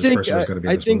 I didn't know this person was going to be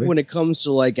in this movie. When it comes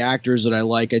to actors that I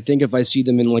like, I think if I see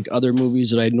them in other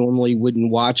movies that I normally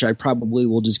wouldn't watch, I probably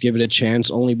will just give it a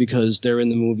chance only because they're in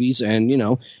the movies, and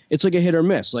it's like a hit or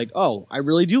miss. I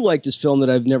really do like this film that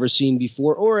I've never seen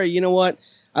before, or you know what,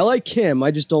 I like him,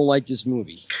 I just don't like this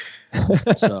movie.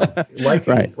 So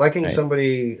liking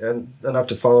somebody enough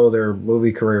to follow their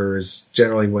movie career is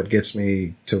generally what gets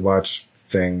me to watch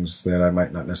things that I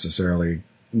might not necessarily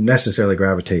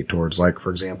gravitate towards. Like,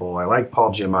 for example, I like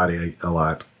Paul Giamatti a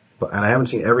lot, and I haven't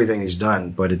seen everything he's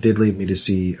done, but it did lead me to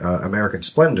see American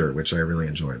Splendor, which I really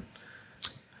enjoyed.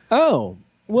 Oh,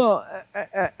 well,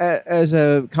 as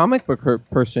a comic book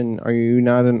person, are you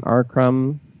not an R.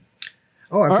 Crumb?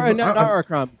 Oh, not R.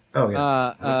 Crumb. Oh,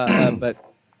 yeah. But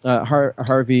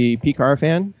Harvey Pekar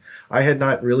fan? I had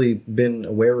not really been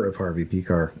aware of Harvey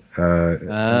Pekar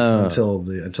until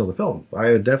the film. I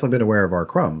had definitely been aware of R.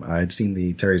 Crumb. I had seen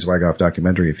the Terry Zwigoff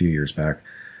documentary a few years back.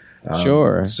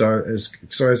 Sure. So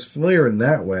I was familiar in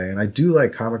that way, and I do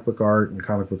like comic book art and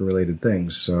comic book related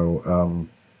things. So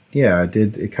yeah,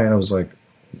 it kind of was like,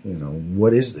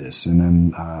 what is this? And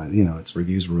then its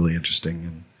reviews were really interesting,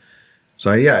 and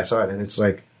so yeah, I saw it, and it's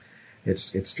like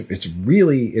it's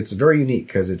very unique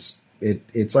because it's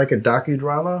like a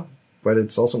docudrama, but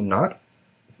it's also not.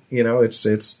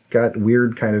 It's got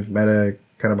weird kind of meta,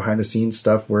 kind of behind the scenes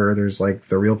stuff where there's like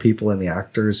the real people and the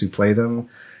actors who play them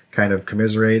kind of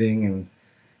commiserating, and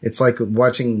it's like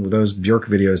watching those Björk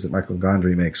videos that Michael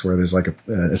Gondry makes where there's like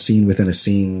a scene within a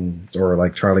scene, or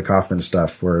like Charlie Kaufman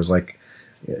stuff where it's like,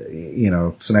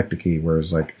 synecdoche, where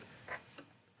it's like,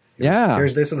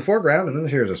 here's this in the foreground, and then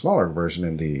here's a smaller version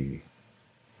in the...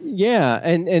 Yeah,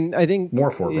 and I think more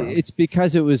foreground. It's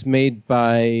because it was made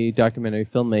by documentary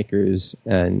filmmakers,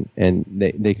 and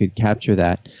they could capture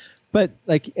that. But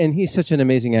and he's such an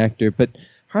amazing actor. But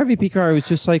Harvey Pekar was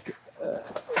just like,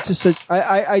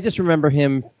 I just remember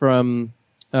him from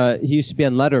he used to be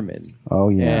on Letterman. Oh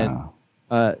yeah.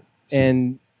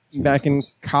 And back in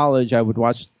college, I would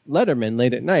watch Letterman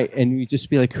late at night, and you'd just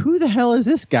be like, "Who the hell is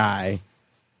this guy?"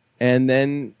 And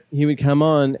then he would come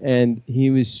on, and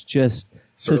he was just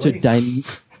such a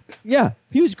yeah,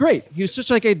 he was great. He was such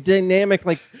like a dynamic,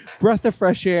 like breath of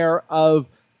fresh air of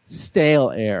stale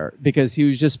air, because he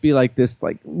would just be like this,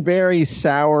 like very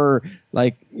sour,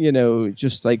 like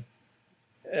just like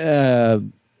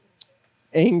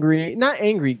angry, not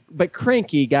angry, but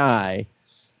cranky guy.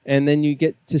 And then you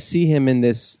get to see him in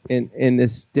this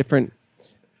different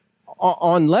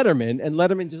on Letterman, and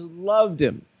Letterman just loved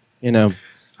him.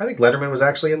 I think Letterman was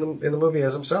actually in the movie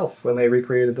as himself when they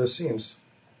recreated those scenes.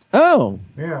 Oh,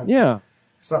 yeah.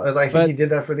 It's not. I think he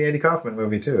did that for the Andy Kaufman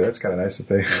movie too. That's kind of nice that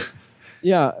they.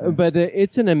 Yeah, but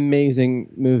it's an amazing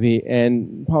movie,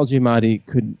 and Paul Giamatti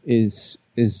is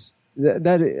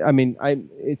that. I mean,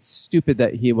 it's stupid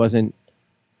that he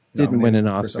didn't win an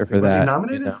Oscar for that. Was he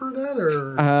nominated for that,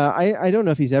 or? I don't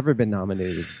know if he's ever been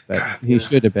nominated, but he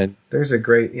should have been. There's a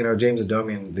great, James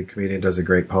Adomian, the comedian, does a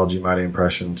great Paul Giamatti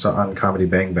impression on Comedy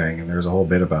Bang Bang, and there's a whole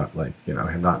bit about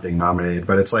him not being nominated,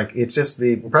 but it's just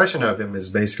the impression of him is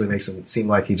basically makes him seem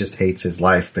like he just hates his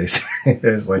life. Basically,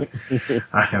 it's like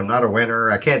I'm not a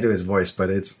winner. I can't do his voice, but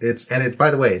it's by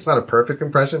the way, it's not a perfect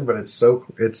impression, but it's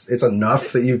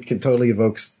enough that you can totally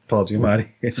evoke Paul Giamatti.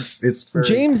 It's very,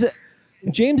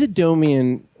 James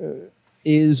Adomian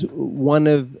is one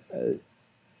of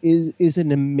is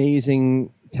an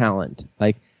amazing talent.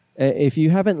 Like, if you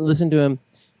haven't listened to him,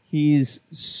 he's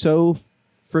so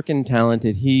freaking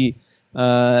talented. He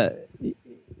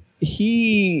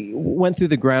went through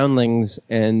the Groundlings,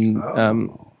 and but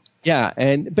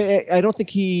I don't think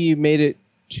he made it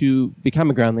to become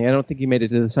a Groundling. I don't think he made it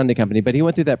to the Sunday Company, but he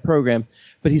went through that program.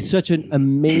 But he's such an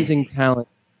amazing talent.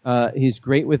 He's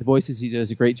great with voices. He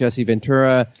does a great Jesse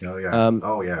Ventura.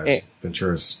 Oh yeah.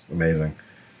 Ventura's amazing.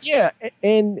 Yeah,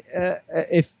 and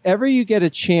if ever you get a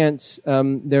chance,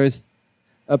 there's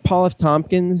Paul F.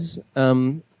 Tompkins.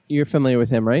 You're familiar with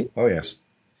him, right? Oh yes.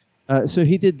 So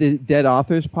he did the Dead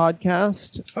Authors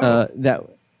podcast.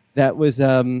 That was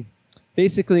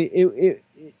basically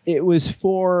it was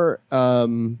for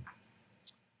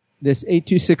this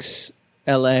 826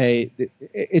 LA.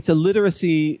 It's a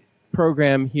literacy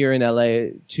program here in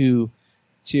LA to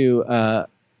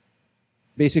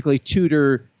basically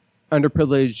tutor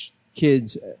underprivileged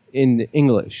kids in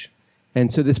English.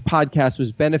 And so this podcast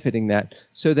was benefiting that.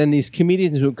 So then these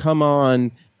comedians would come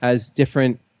on as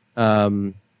different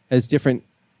sort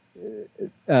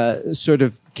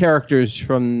of characters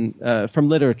from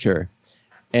literature.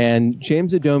 And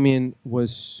James Adomian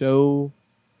was so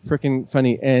freaking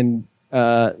funny. And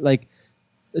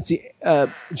let's see,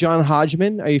 John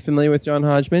Hodgman. Are you familiar with John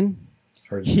Hodgman?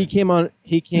 He came on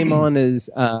as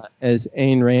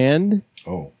Ayn Rand.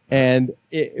 Oh. And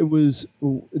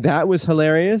that was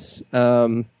hilarious.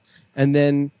 And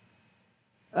then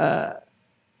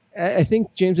I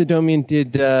think James Adomian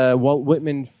did Walt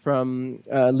Whitman from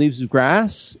Leaves of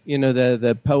Grass,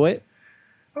 the poet.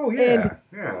 Oh yeah,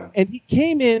 yeah. And he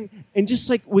came in and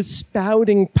just was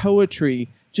spouting poetry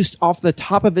just off the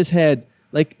top of his head,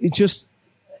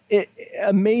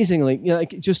 amazingly,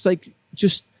 just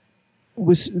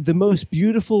was the most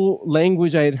beautiful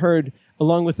language I had heard,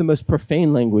 along with the most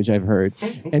profane language I've heard,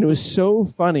 and it was so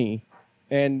funny.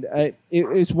 And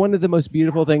it's one of the most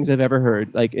beautiful things I've ever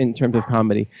heard, like in terms of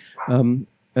comedy.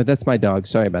 That's my dog.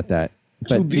 Sorry about that.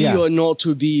 But, to be or not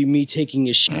to be me taking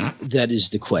a shit, that is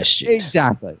the question.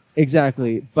 Exactly.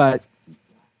 But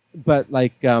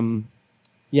like,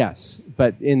 yes.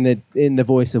 But in the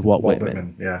voice of Walt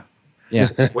Whitman. Yeah.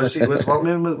 Was Walt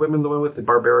Whitman the one with the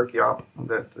barbaric yawp?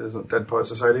 That is a Dead Poet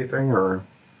Society thing, or?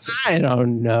 I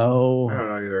don't know. I don't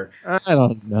know either. I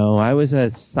don't know. I was a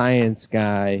science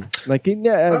guy. I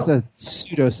was a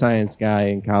pseudoscience guy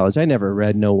in college. I never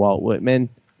read no Walt Whitman.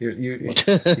 You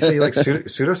say you like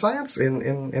pseudoscience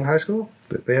in high school?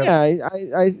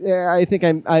 I think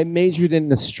I majored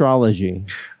in astrology.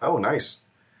 Oh, nice.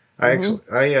 I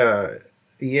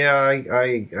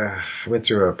went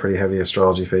through a pretty heavy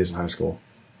astrology phase in high school.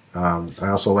 I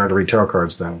also learned to read tarot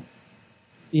cards then.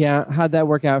 Yeah, how'd that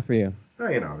work out for you? Oh,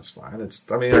 it's fine. I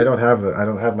don't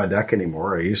have my deck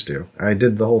anymore. I used to. I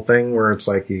did the whole thing where it's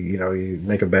like you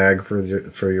make a bag for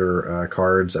your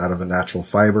cards out of a natural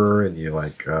fiber, and you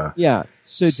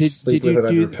So sleep with it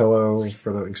under your pillow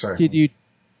for the. Sorry. Did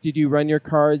you run your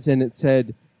cards and it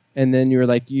said, and then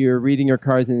you're reading your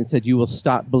cards and it said you will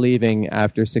stop believing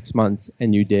after 6 months,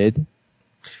 and you did?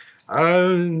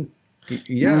 Yes.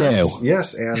 No.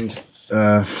 Yes, and.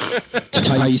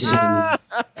 Tyson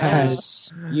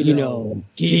has,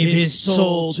 gave his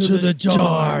soul to the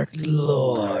Dark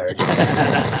Lord.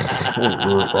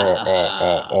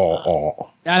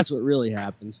 That's what really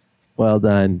happened. Well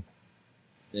done.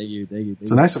 Thank you.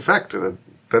 It's a nice effect.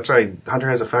 That's right. Hunter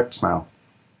has effects now.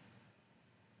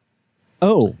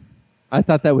 Oh, I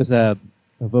thought that was a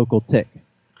vocal tick.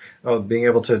 Oh, being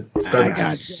able to start. I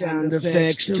got sound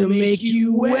effects to make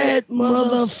you wet,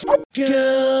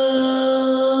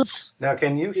 motherfuckers. Now,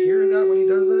 can you hear that when he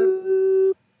does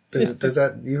that? Does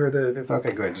that you hear the?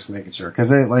 Okay, good. Just making sure,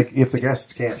 because if the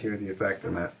guests can't hear the effect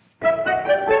in that.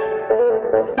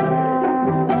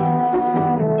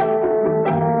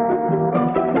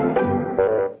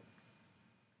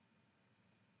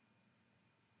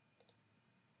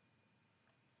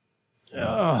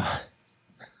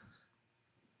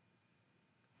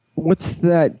 What's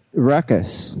that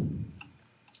ruckus?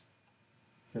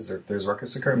 There's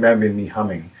ruckus occurring? Maybe me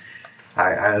humming.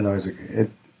 I don't know.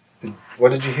 What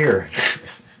did you hear?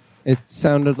 It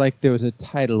sounded like there was a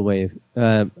tidal wave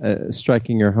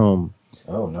striking your home.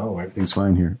 Oh no, everything's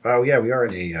fine here. Oh yeah, we are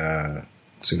in a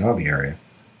tsunami area,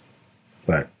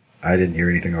 but I didn't hear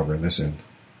anything over in this end.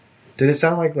 Did it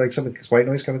sound like some white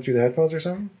noise coming through the headphones or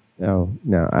something? No,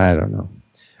 I don't know.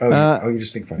 Oh, you're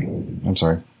just being funny. I'm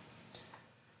sorry.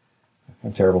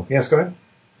 I'm terrible. Yes, go ahead.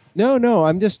 No,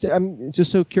 I'm just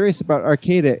so curious about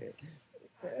Arcata.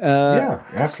 Yeah,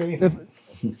 ask anything.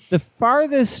 The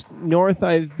farthest north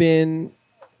I've been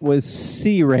was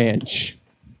Sea Ranch,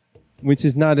 which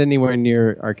is not anywhere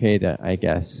near Arcata, I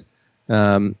guess.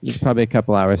 It's probably a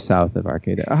couple hours south of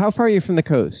Arcata. How far are you from the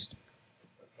coast?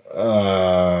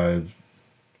 From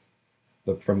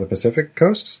the Pacific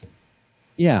coast?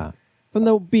 Yeah, from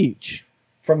the beach.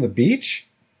 From the beach?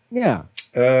 Yeah.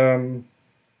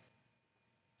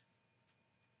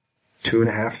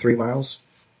 2.5, 3 miles.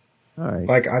 All right.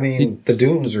 The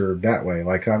dunes are that way.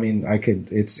 It's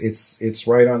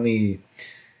right on the.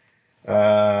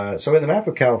 So in the map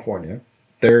of California,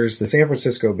 there's the San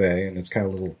Francisco Bay, and it's kind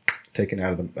of a little taken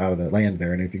out of the land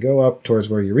there. And if you go up towards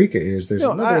where Eureka is, there's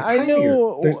another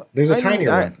tinier. There's a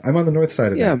tinier one. I'm on the north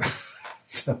side of that.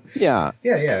 So, yeah.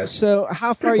 So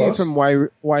how far are you from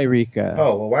Wairika?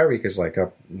 Oh well, Wairika is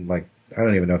up I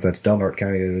don't even know if that's Del Norte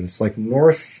County. It's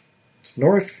north. It's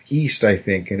northeast, I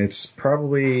think, and it's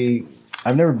probably.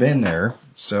 I've never been there,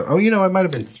 so I might have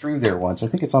been through there once. I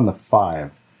think it's on the 5.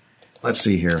 Let's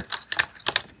see here.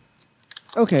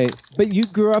 Okay, but you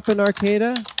grew up in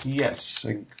Arcata? Yes,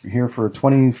 here for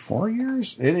 24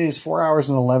 years. It is 4 hours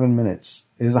and 11 minutes.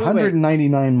 It is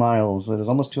 199 miles. It is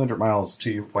almost 200 miles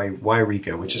to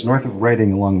Wairika, which is north of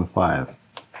Redding along the 5.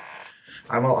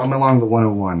 I'm along the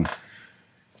 101.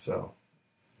 So.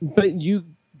 But you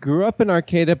grew up in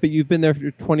Arcata, but you've been there for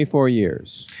 24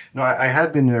 years. No, I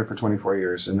had been there for 24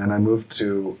 years, and then I moved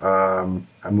to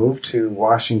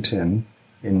Washington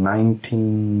in the end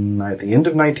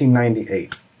of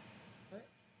 1998.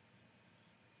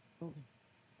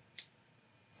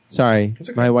 Sorry,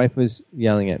 okay. My wife was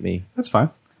yelling at me. That's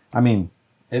fine. I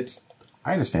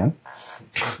understand.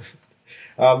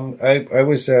 I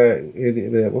was,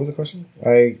 what was the question?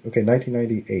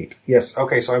 1998. Yes.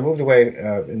 Okay. So I moved away,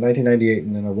 in 1998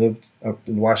 and then I lived up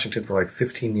in Washington for like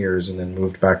 15 years and then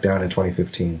moved back down in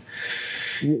 2015.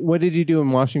 What did you do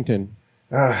in Washington?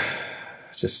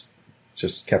 Just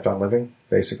kept on living,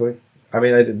 basically. I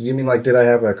mean, you mean like, did I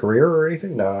have a career or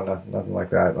anything? No, nothing like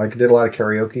that. Like, I did a lot of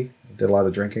karaoke, did a lot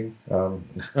of drinking.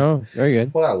 Oh, very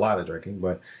good. Well, not a lot of drinking,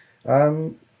 but, I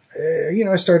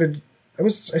started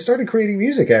creating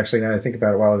music, actually, now that I think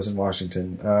about it, while I was in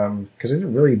Washington, because I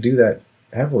didn't really do that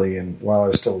heavily while I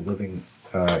was still living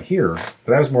here.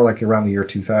 But that was more like around the year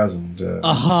 2000.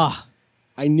 Aha!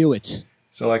 I knew it.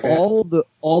 So like all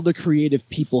the creative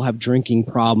people have drinking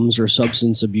problems or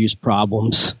substance abuse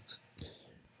problems.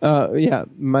 Yeah,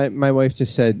 my wife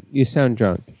just said, you sound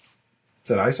drunk.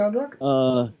 Did I sound drunk?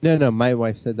 No, my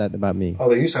wife said that about me.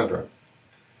 Oh, you sound drunk.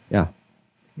 Yeah.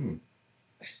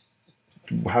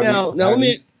 Let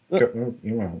me.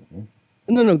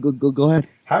 No, go ahead.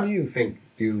 How do you think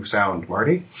you sound,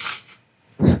 Marty?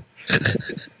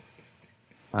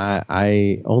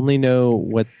 I only know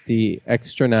what the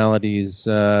externalities,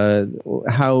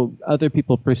 how other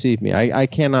people perceive me. I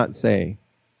cannot say.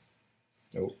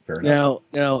 Oh, fair enough.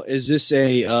 Now, is this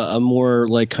a more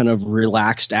like kind of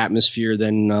relaxed atmosphere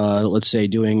than let's say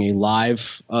doing a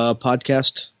live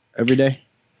podcast every day?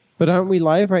 But aren't we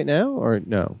live right now, or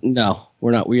no? No,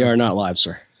 we're not. We are not live,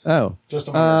 sir. Oh, just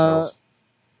among ourselves.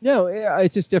 No,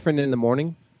 it's just different in the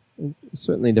morning. It's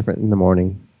certainly different in the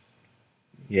morning.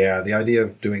 Yeah, the idea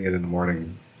of doing it in the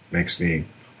morning makes me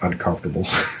uncomfortable.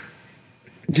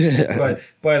 but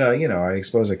I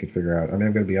suppose I could figure out. I mean,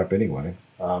 I'm going to be up anyway.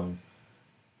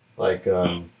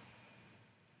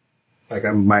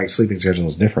 My sleeping schedule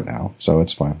is different now, so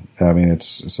it's fine. I mean, I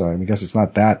guess it's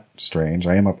not that strange.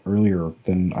 I am up earlier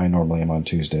than I normally am on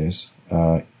Tuesdays.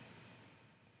 What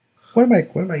am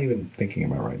I even thinking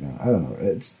about right now? I don't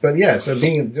know. So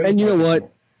being. And you know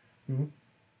what? Mm-hmm.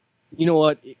 You know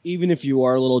what? Even if you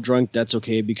are a little drunk, that's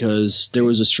okay, because there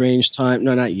was a strange time.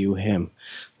 No, not you, him,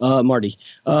 Marty.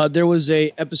 There was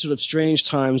a episode of Strange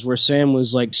Times where Sam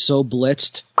was like so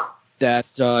blitzed that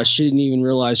she didn't even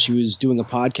realize she was doing a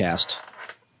podcast.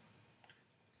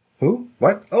 Who?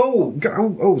 What?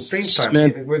 Oh! Strange Times.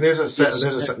 There's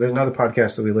another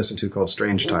podcast that we listen to called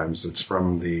Strange Times. It's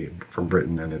from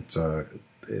Britain, and it's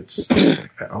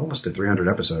almost at 300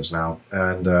 episodes now.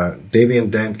 And Davian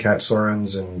Dent, Kat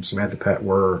Sorens, and Samantha Pett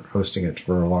were hosting it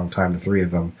for a long time. The three of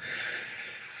them.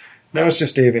 Now it's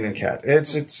just Davian and Kat.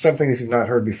 It's something, if you've not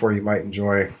heard before, you might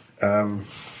enjoy.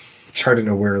 It's hard to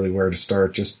know where to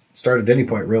start. Just start at any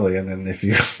point, really, and then if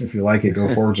you like it,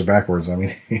 go forwards or backwards. I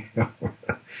mean,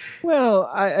 Well,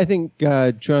 I think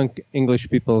drunk English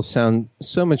people sound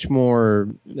so much more,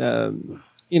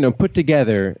 put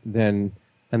together than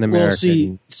an American.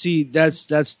 Well, see, that's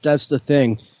the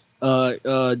thing.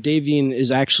 Davian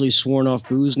is actually sworn off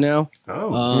booze now.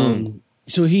 Oh.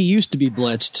 So he used to be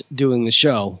blitzed doing the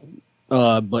show,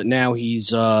 but now he's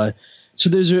so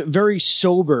there's a very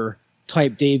sober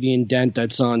type Davian Dent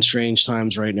that's on Strange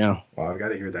Times right now. Well, I've got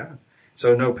to hear that.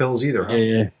 So no pills either, huh?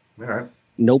 Yeah. All right.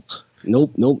 Nope.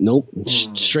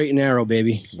 Straight and narrow,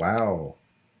 baby. Wow.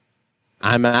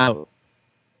 I'm out.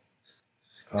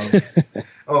 What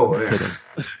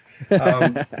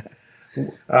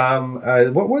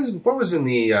was in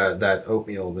the that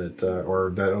oatmeal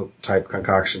or that oat type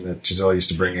concoction that Giselle used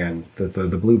to bring in,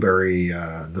 the blueberry,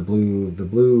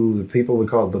 the people would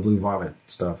call it the blue vomit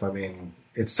stuff. I mean,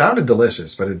 it sounded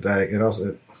delicious, but it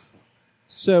also.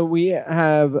 So we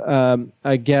have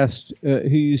a guest who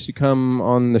used to come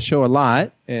on the show a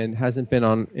lot and hasn't been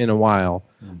on in a while,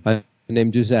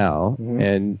 named Giselle,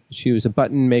 and she was a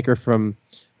button maker from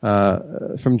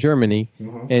Germany,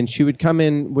 and she would come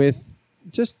in with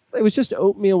it was just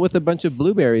oatmeal with a bunch of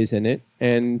blueberries in it,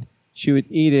 and she would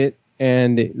eat it,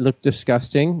 and it looked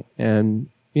disgusting, and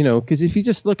because if you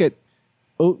just look at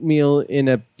oatmeal in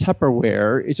a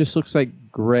Tupperware, it just looks like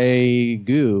gray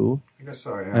goo. I guess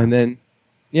so, yeah. And then.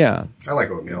 Yeah, I like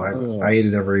oatmeal. I eat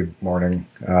it every morning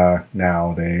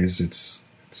nowadays. It's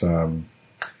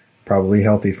probably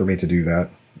healthy for me to do that.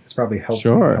 It's probably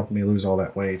helped me lose all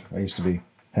that weight. I used to be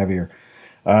heavier.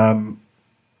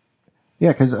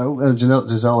 Because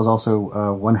Giselle is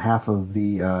also one half of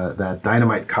that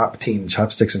Dynamite Cop team,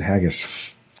 Chopsticks and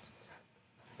Haggis.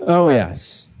 Oh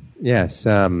yes.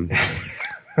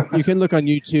 You can look on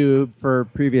YouTube for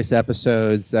previous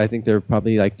episodes. I think there are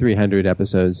probably like 300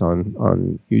 episodes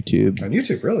on YouTube. On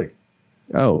YouTube, really?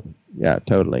 Oh, yeah,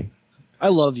 totally. I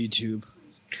love YouTube.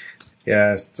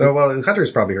 Yeah. So,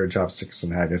 Hunter's probably heard Chopsticks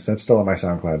and Haggis. That's still on my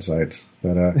SoundCloud site.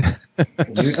 But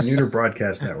Neuter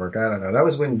Broadcast Network. I don't know. That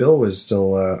was when Bill was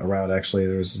still around. Actually,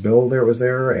 there was Bill. There was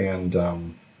there, and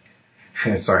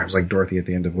sorry, I was like Dorothy at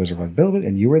the end of Wizard of Oz. Bill,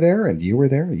 and you were there, and you were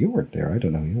there. You weren't there. I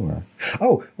don't know who you are.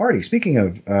 Oh, Marty. Speaking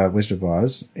of Wizard of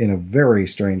Oz, in a very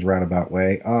strange roundabout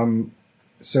way.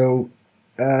 So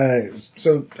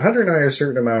Hunter and I are a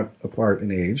certain amount apart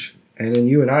in age. And then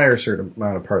you and I are a certain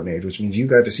amount apart in age, which means you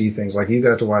got to see things like you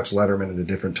got to watch Letterman in a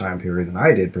different time period than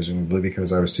I did, presumably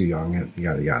because I was too young and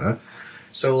yada yada.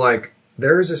 So like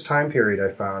there is this time period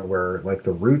I found where like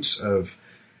the roots of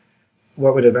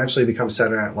what would eventually become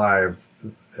Saturday Night Live,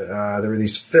 there were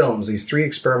these films, these 3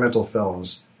 experimental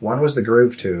films. One was The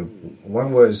Groove Tube,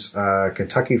 one was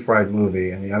Kentucky Fried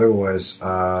Movie, and the other was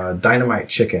Dynamite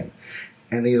Chicken.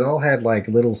 And these all had like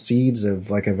little seeds of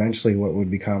like eventually what would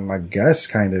become, I guess,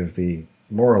 kind of the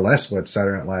more or less what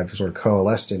Saturday Night Live sort of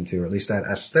coalesced into, or at least that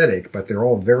aesthetic. But they're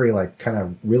all very like kind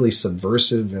of really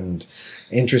subversive and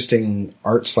interesting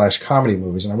art/comedy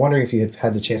movies. And I'm wondering if you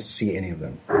had the chance to see any of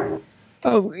them.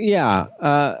 Oh yeah.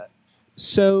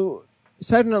 So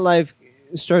Saturday Night Live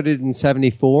started in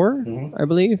 '74, I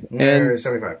believe, and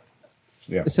 75.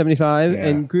 Yeah, 75,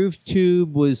 and Groove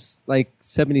Tube was like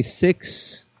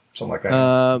 '76. Something like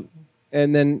that.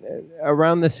 And then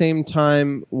around the same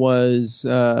time was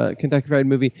Kentucky Fried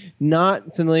Movie.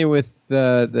 Not familiar with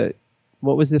the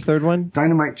what was the third one?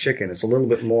 Dynamite Chicken. It's a little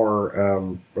bit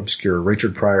more obscure.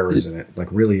 Richard Pryor is in it, like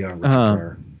really young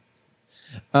Richard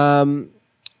Pryor.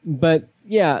 But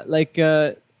yeah, like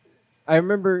I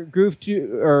remember Groove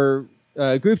Tube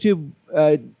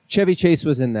Chevy Chase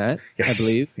was in that, yes. I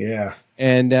believe. Yeah.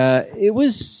 And it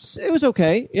was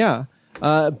okay, yeah.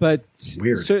 But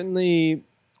weird. Certainly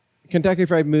Kentucky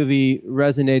Fried Movie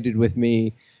resonated with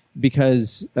me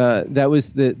because that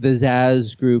was the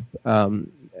Zaz group.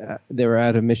 They were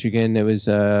out of Michigan. It was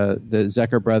the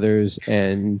Zucker brothers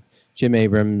and Jim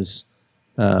Abrams.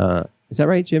 Is that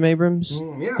right, Jim Abrams?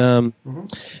 Yeah.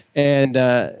 And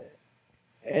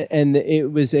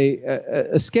it was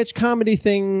a sketch comedy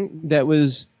thing that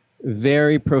was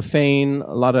very profane.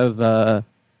 A lot of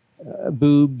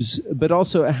boobs, but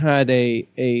also it had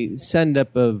a send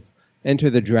up of Enter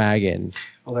the Dragon.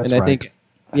 Oh, that's and right. I think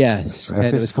yes, right. and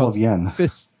it was called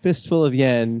Fistful of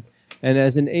Yen. And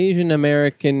as an Asian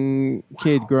American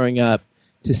kid growing up,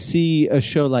 to see a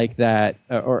show like that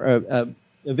or a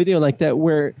video like that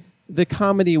where the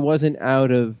comedy wasn't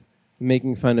out of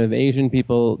making fun of Asian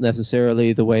people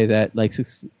necessarily the way that like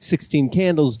 16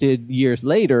 Candles did years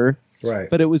later, right?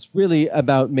 But it was really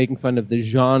about making fun of the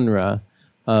genre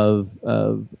of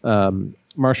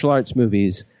martial arts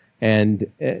movies, and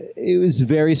it was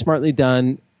very smartly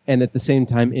done, and at the same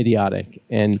time idiotic.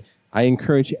 And I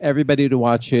encourage everybody to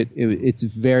watch it. It's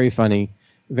very funny,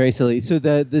 very silly. So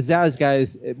the Zaz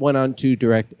guys went on to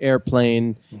direct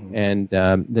Airplane and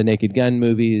the Naked Gun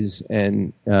movies,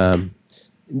 and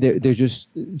they're just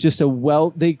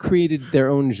they created their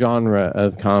own genre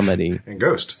of comedy. And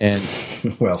Ghost. And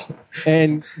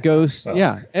and Ghost,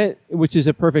 which is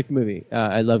a perfect movie.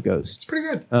 I love Ghost. It's pretty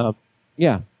good.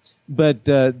 Yeah, but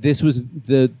this was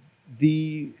the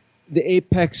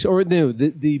apex, or no,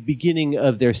 the beginning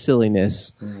of their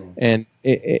silliness, and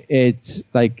it's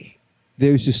like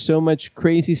there's just so much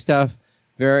crazy stuff,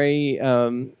 very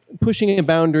pushing a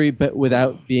boundary, but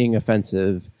without being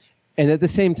offensive. And at the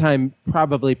same time,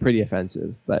 probably pretty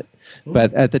offensive, but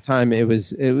at the time it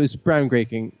was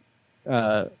groundbreaking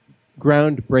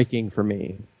for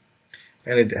me.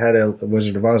 And it had a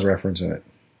Wizard of Oz reference in it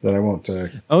that I won't.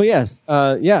 Oh yes,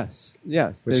 yes.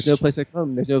 There's no place like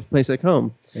home. There's no place like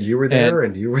home. And you were there,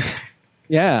 and you were there.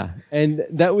 Yeah, and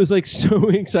that was like so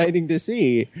exciting to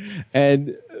see,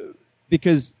 and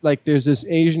because like there's this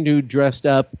Asian dude dressed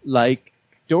up like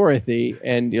Dorothy,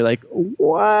 and you're like,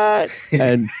 what?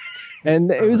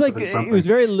 And it was like it was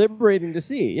very liberating to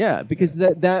see, yeah, because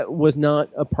that was not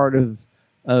a part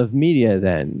of media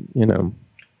then, you know.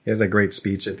 He has that great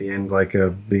speech at the end, like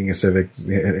being a civic,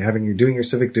 doing your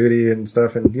civic duty and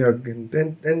stuff, and you know,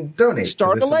 and donate.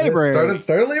 Start a labor.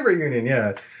 Start a labor union,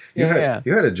 yeah.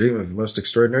 You had a dream of most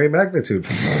extraordinary magnitude.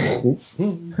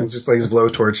 It's just like his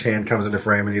blowtorch hand comes into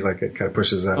frame, and he like it kind of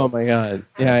pushes out. Oh my god!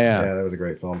 Yeah. That was a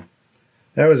great film.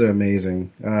 That was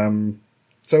amazing.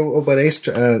 But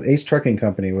Ace Trucking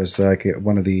Company was like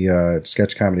one of the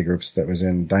sketch comedy groups that was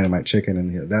in Dynamite Chicken,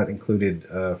 and that included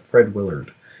Fred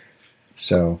Willard.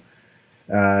 So,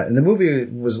 and the movie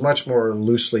was much more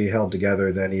loosely held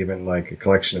together than even like a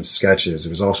collection of sketches. It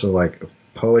was also like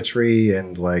poetry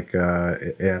and like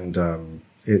it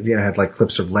had like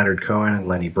clips of Leonard Cohen and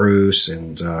Lenny Bruce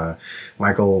and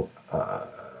Michael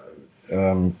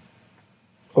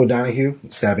O'Donoghue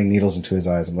stabbing needles into his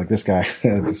eyes. I'm like, this guy.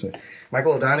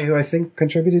 Michael O'Donoghue, I think,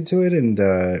 contributed to it, and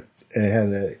it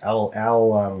had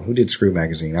Al who did Screw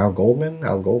Magazine? Al Goldman?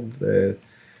 Al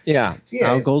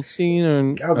Al Goldstein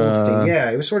and Al Goldstein.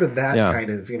 It was sort of that kind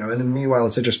of, and then meanwhile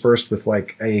it's interspersed with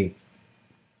like a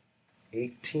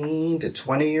 18 to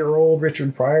 20-year-old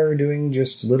Richard Pryor doing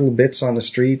just little bits on the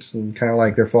street, and kind of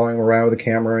like they're following him around with a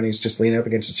camera, and he's just leaning up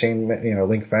against a chain,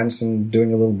 link fence, and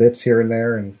doing little bits here and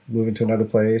there, and moving to another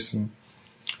place, and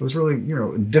it was really,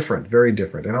 different, very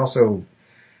different, and also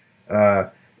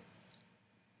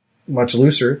much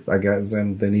looser, I guess,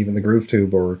 than even the Groove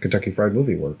Tube or Kentucky Fried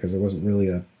Movie were, because it wasn't really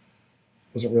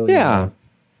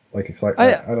like a collect.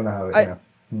 I don't know how.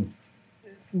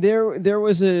 There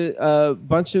was a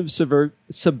bunch of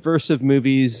subversive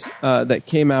movies that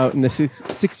came out in the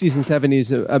 60s and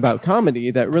 70s about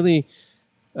comedy that really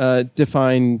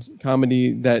defined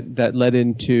comedy that led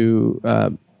into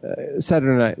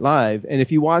Saturday Night Live. And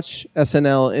if you watch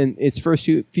SNL in its first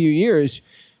few years,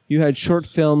 you had short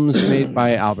films made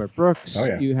by Albert Brooks. Oh,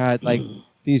 yeah. You had like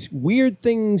these weird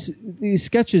things, these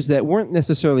sketches that weren't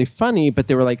necessarily funny, but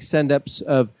they were like send-ups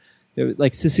of,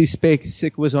 like Sissy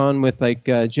Spacek was on with like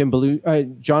John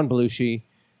Belushi,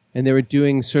 and they were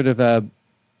doing sort of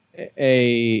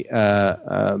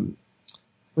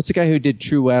what's the guy who did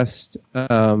True West?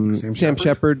 Sam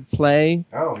Shepard play.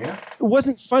 Oh yeah. It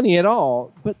wasn't funny at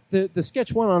all, but the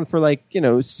sketch went on for like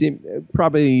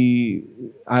probably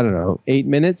 8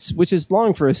 minutes, which is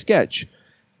long for a sketch,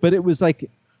 but it was like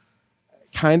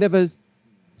kind of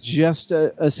just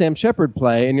a Sam Shepard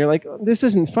play, and you're like, this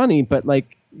isn't funny, but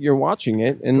like you're watching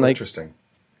it, and like interesting.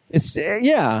 It's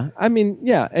and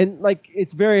like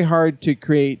it's very hard to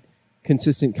create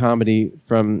consistent comedy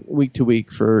from week to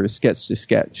week for sketch to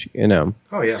sketch, Oh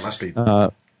yeah, it must be.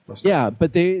 Yeah,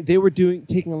 but they were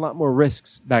taking a lot more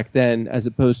risks back then, as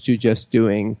opposed to just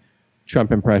doing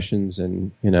Trump impressions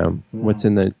and which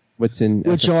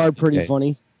are pretty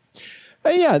funny.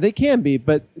 Yeah, they can be,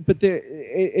 but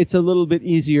it's a little bit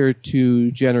easier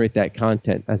to generate that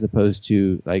content as opposed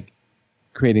to like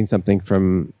creating something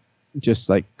from just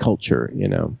like culture,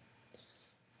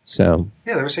 So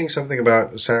yeah, they were saying something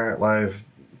about Saturday Night Live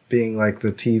being like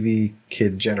the TV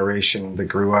kid generation that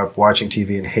grew up watching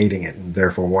TV and hating it, and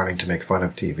therefore wanting to make fun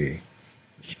of TV.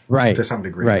 Right. To some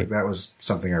degree. Right. Like, that was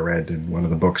something I read in one of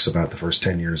the books about the first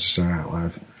 10 years of Saturday Night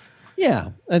Live. Yeah,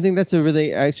 I think that's a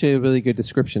really good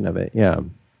description of it. Yeah.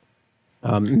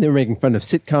 They were making fun of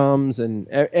sitcoms and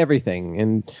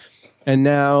everything, and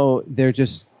now they're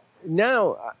just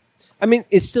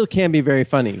it still can be very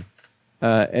funny,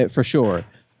 for sure,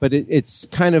 but it's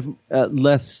kind of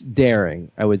less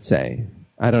daring, I would say.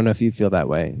 I don't know if you feel that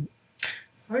way.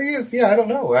 Yeah, I don't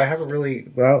know. I haven't really,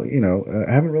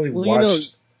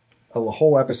 watched a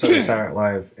whole episode of Saturday Night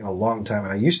Live in a long time,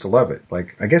 and I used to love it.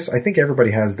 Like, I think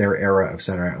everybody has their era of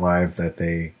Saturday Night Live that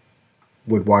they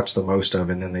would watch the most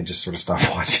of, and then they just sort of stop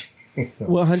watching.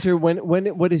 Well, Hunter,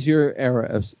 what is your era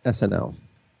of SNL?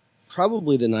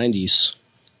 Probably the 90s.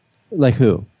 Like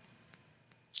who?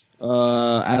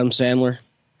 Adam Sandler.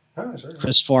 Oh, sure.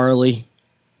 Chris Farley.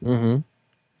 Mm-hmm.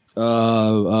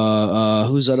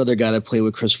 Who's that other guy that played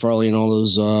with Chris Farley and all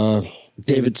those?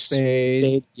 David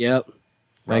Spade. Yep.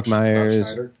 Mike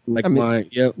Myers. Myers.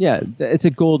 Yep. Yeah, it's a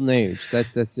golden age.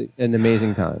 That's an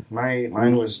amazing time.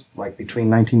 Mine was like between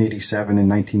 1987 and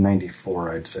 1994,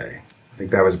 I'd say. I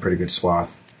think that was a pretty good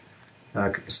swath.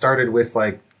 Started with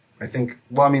like,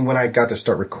 when I got to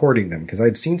start recording them, because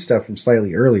I'd seen stuff from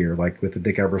slightly earlier, like with the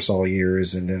Dick Ebersol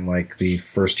years, and then like the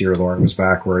first year Lauren was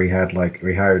back, where we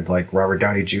hired like Robert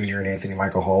Downey Jr. and Anthony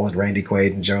Michael Hall and Randy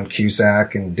Quaid and Joan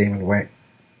Cusack and Damon Wayans.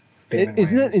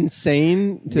 Isn't that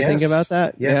insane to think about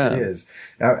that? Yes, it is.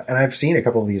 And I've seen a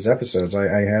couple of these episodes.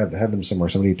 I had them somewhere.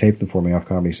 Somebody taped them for me off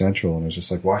Comedy Central, and I was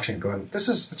just like watching it going,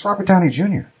 it's Robert Downey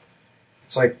Jr.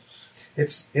 It's like,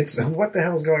 it's what the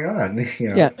hell's going on?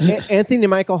 Yeah, Anthony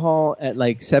Michael Hall at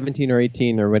like 17 or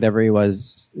 18 or whatever he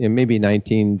was, maybe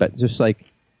 19, but just like,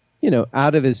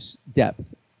 out of his depth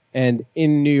and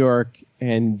in New York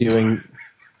and doing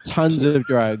tons of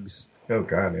drugs. Oh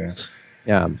God, yeah.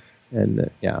 Yeah. And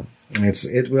yeah.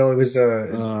 It was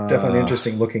definitely an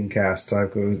interesting looking cast.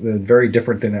 It was very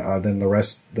different than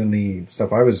the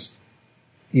stuff I was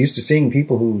used to seeing,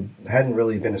 people who hadn't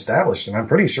really been established. And I'm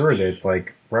pretty sure that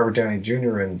like Robert Downey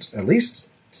Jr. and at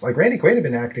least like Randy Quaid had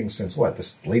been acting since the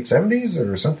late 70s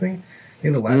or something.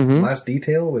 In the last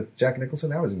Detail with Jack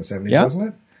Nicholson, that was in the 70s, wasn't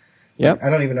it? Yeah.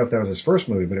 I don't even know if that was his first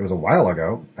movie, but it was a while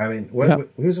ago. I mean, who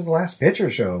was in the Last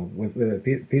Picture Show with the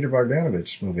Peter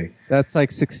Bogdanovich movie? That's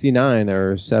like 69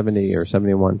 or 70 or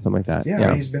 71, something like that. Yeah. I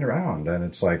mean, he's been around, and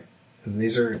it's like,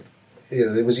 these are,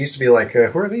 it was used to be like,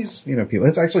 who are these people?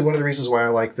 It's actually one of the reasons why I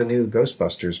like the new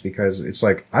Ghostbusters, because it's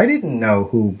like I didn't know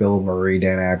who Bill Murray,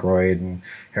 Dan Aykroyd, and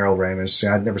Harold Ramis.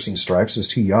 I'd never seen Stripes. I was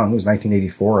too young. It was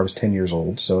 1984. I was 10 years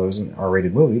old, so it was an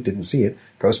R-rated movie. Didn't see it.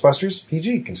 Ghostbusters,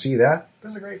 PG, can see that.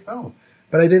 This is a great film.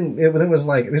 But I didn't. It was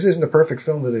like, this isn't a perfect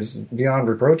film that is beyond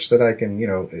reproach that I can,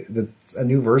 a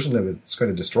new version of it's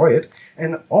going to destroy it.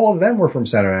 And all of them were from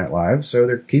Saturday Night Live, so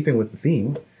they're keeping with the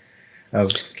theme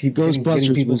of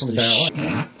getting people from Saturday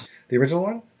Night Live. The original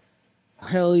one?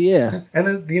 Hell yeah. And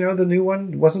then, the new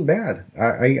one wasn't bad.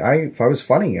 I thought it was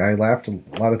funny. I laughed a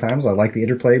lot of times. I like the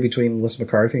interplay between Melissa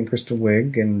McCarthy and Kristen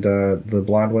Wiig and the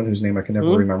blonde one whose name I can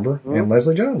never remember, and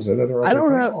Leslie Jones. I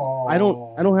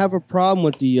don't have a problem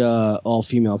with the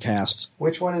all-female cast.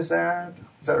 Which one is that?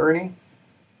 Is that Ernie?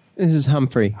 This is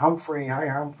Humphrey. Humphrey. Hi,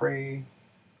 Humphrey.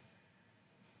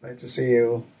 Nice to see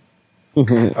you.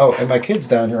 Oh, and my kid's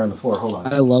down here on the floor. Hold on.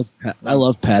 I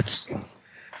love pets.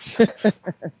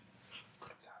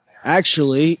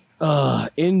 Actually,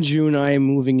 in June I am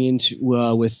moving into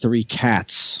with 3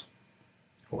 cats.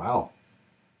 Wow.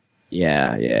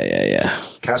 Yeah.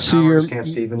 Cat So Powers, Cat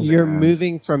Stevens. You're and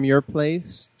moving from your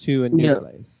place to a new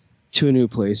place. To a new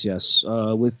place, yes.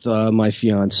 With my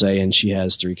fiance, and she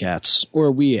has 3 cats,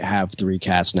 or we have 3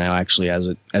 cats now, actually,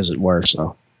 as it were.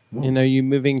 So. And are you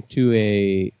moving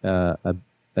to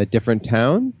a different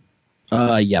town?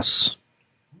 Yes.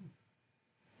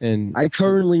 And I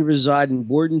currently reside in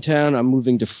Bordentown. I'm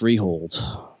moving to Freehold.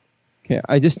 Okay,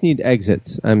 I just need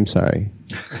exits. I'm sorry.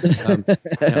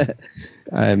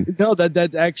 No,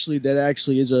 that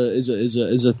actually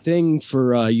is a thing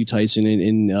for you, Tyson,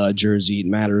 in Jersey. It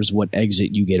matters what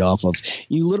exit you get off of.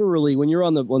 You literally, when you're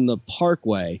on the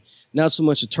Parkway, not so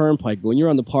much the Turnpike, but when you're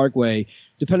on the Parkway,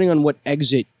 depending on what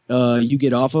exit you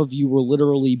get off of, you will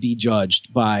literally be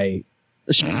judged by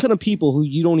a ton of people who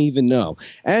you don't even know,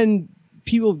 and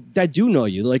people that do know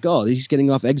you. Like, oh, he's getting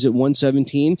off exit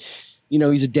 117.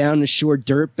 He's a down the shore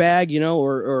dirtbag,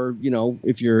 or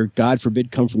if you're, God forbid,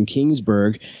 come from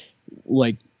Kingsburg,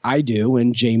 like I do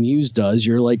and Jay Muse does,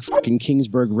 you're like fucking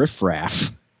Kingsburg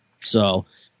riffraff. So,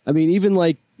 I mean, even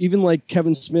like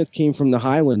Kevin Smith came from the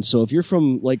Highlands. So if you're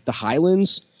from like the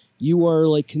Highlands, you are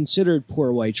like considered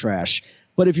poor white trash.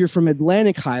 But if you're from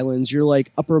Atlantic Highlands, you're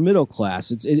like upper middle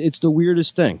class. It's the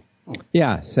weirdest thing.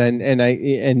 Yes,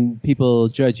 and people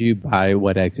judge you by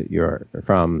what exit you're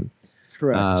from.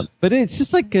 Correct. But it's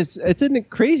just like it's a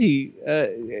crazy.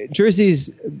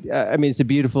 Jersey's. I mean, it's a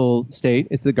beautiful state.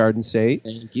 It's the Garden State.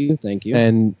 Thank you.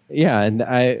 And yeah, and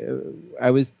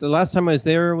I was, the last time I was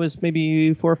there was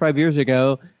maybe 4 or 5 years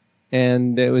ago,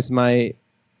 and it was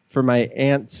for my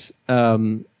aunt's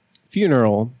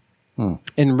funeral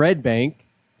in Red Bank.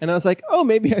 And I was like, oh,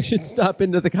 maybe I should stop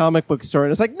into the comic book store.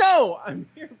 And it's like, no, I'm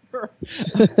here for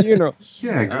a funeral.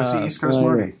 Yeah, go see East Coast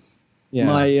Marty. Yeah.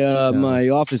 My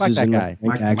office is in Red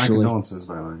Bank, actually. My condolences,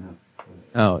 by the way.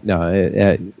 Yeah. Oh, no.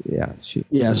 Yeah.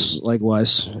 Yes,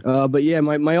 likewise. But yeah,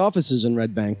 my office is in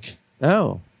Red Bank.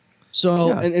 Oh. So,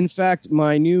 Yeah. and in fact,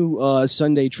 my new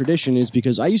Sunday tradition is,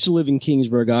 because I used to live in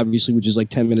Kingsburg, obviously, which is like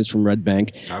 10 minutes from Red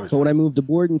Bank. But when I moved to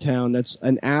Bordentown, that's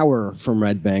an hour from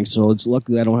Red Bank. So it's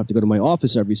lucky I don't have to go to my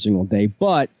office every single day.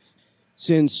 But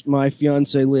since my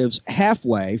fiance lives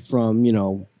halfway from,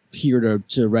 here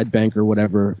to Red Bank or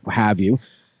whatever have you,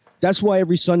 that's why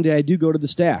every Sunday I do go to the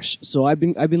stash. So I've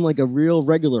been like a real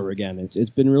regular again. It's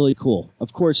been really cool.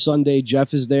 Of course, Sunday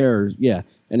Jeff is there,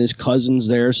 and his cousin's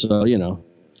there. So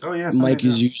Oh yeah, Mike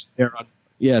is usually there on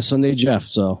Sunday Jeff.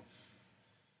 So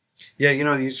yeah,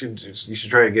 you should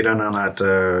try to get on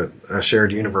that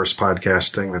Shared Universe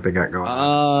podcast thing that they got going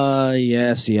on.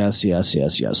 Yes.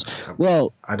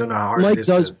 Well, I don't know how hard Mike it is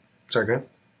does. Sorry, go ahead.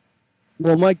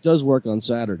 Well, Mike does work on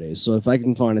Saturdays, so if I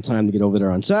can find a time to get over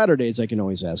there on Saturdays, I can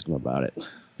always ask him about it.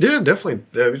 Yeah, definitely.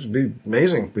 It would be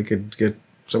amazing. We could get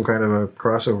some kind of a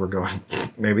crossover going.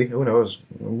 Maybe. Who knows?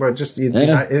 But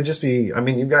it would just be, I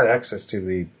mean, you've got access to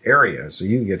the area, so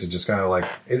you get to just kind of like,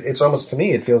 it's almost, to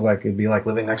me, it feels like it'd be like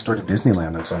living next door to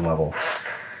Disneyland on some level.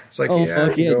 It's like,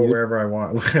 I can go wherever I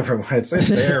want, whenever I want. It's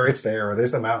there.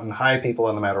 There's the mountain. Hi, people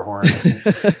on the Matterhorn.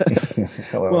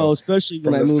 Hello. Well, especially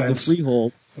when I moved to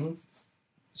Freehold.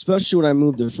 Especially when I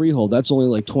moved to Freehold, that's only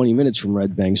like 20 minutes from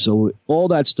Red Bank, so all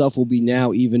that stuff will be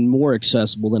now even more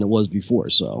accessible than it was before.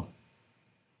 So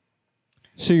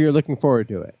you're looking forward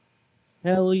to it?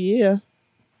 Hell yeah!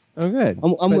 Oh, good.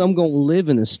 I'm going to live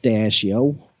in a stash,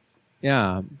 yo.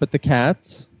 Yeah, but the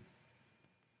cats?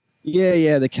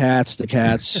 Yeah, the cats.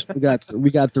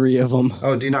 we got 3 of them.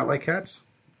 Oh, do you not like cats?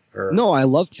 Or? No, I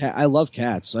love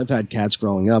cats. I've had cats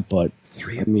growing up, but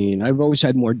 3. I mean, I've always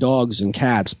had more dogs than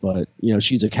cats. But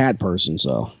she's a cat person,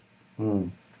 so.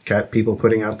 Cat people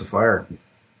putting out the fire.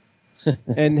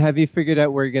 And have you figured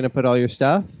out where you're going to put all your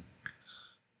stuff?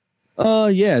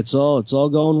 Yeah, it's all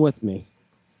going with me.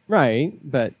 Right,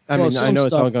 but I Well, mean, I some know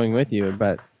it's stuff- all going with you,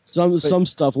 but Some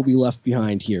stuff will be left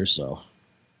behind here, so.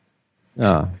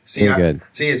 See, very good.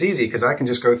 See, it's easy because I can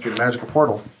just go through the magical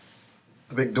portal,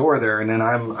 the big door there, and then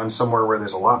I'm somewhere where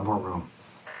there's a lot more room.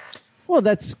 Well,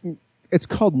 it's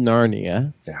called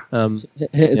Narnia. Yeah.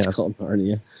 It's Yeah. called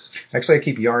Narnia. Actually, I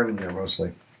keep yarn in there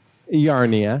mostly.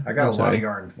 Yarnia. I got a lot of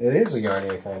yarn. It is a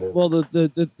Yarnia kind of. Well,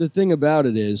 the thing about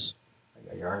it is,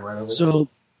 I got yarn right over so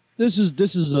this is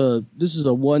a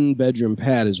 1-bedroom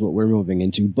pad is what we're moving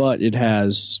into, but it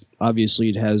has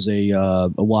a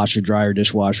washer, dryer,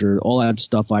 dishwasher, all that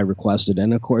stuff I requested,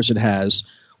 and of course it has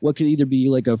what could either be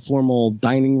like a formal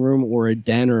dining room or a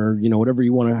den or whatever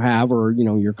you want to have, or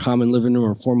your common living room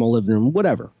or formal living room,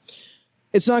 whatever.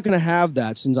 It's not going to have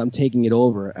that since I'm taking it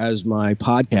over as my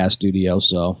podcast studio,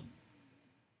 so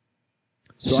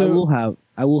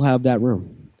I will have that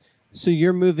room. So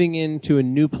you're moving into a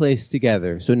new place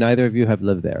together. So neither of you have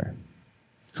lived there.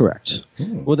 Correct.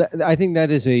 Well, I think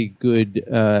that is a good.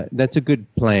 That's a good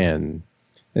plan,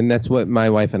 and that's what my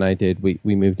wife and I did. We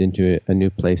moved into a new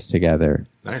place together,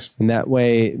 Nice. and that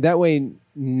way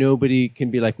nobody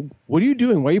can be like, "What are you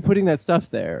doing? Why are you putting that stuff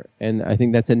there?" And I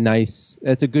think that's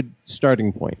a good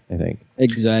starting point. I think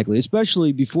Exactly,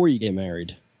 especially before you get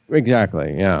married.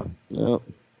 exactly. Yeah. Yep.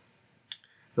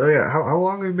 So yeah, how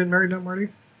long have you been married now, Marty?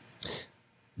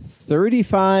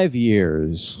 35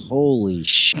 years. Holy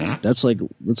shit! That's like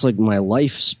my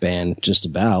lifespan, just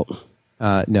about.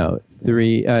 No,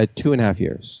 2.5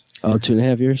 years. Oh,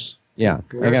 2.5 years. Yeah,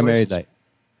 I got married late.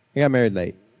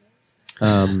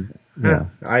 Yeah.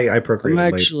 I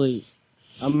procreated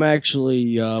I'm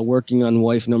actually working on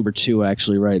wife number 2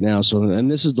 actually right now. So,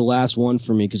 and this is the last one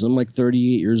for me because I'm like 38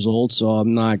 years old, so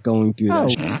I'm not going through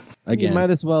that shit again. You might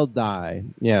as well die.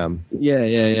 Yeah.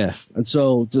 Yeah. And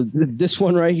so this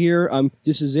one right here,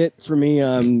 this is it for me.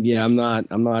 I'm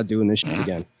not doing this shit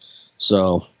again.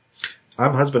 So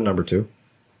I'm husband number 2.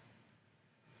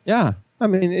 Yeah. I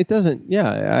mean, it doesn't.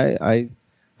 Yeah.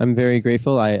 I'm very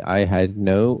grateful. I had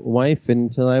no wife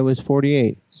until I was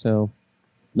 48. So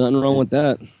nothing wrong with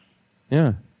that.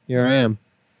 yeah, here I am.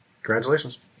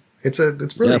 Congratulations. It's really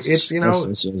Yes. it's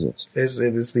Yes.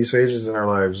 it's these phases in our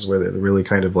lives where they really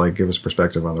kind of like give us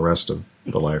perspective on the rest of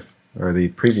the life or the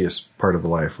previous part of the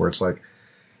life where it's like,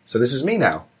 so this is me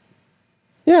now.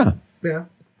 Yeah. Yeah,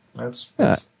 that's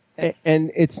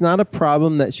And it's not a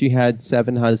problem that she had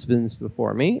 7 husbands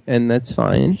before me, and that's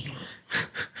fine.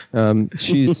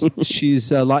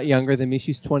 She's a lot younger than me.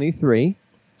 She's 23,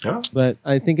 yeah. but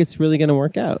I think it's really going to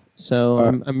work out. So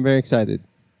I'm very excited.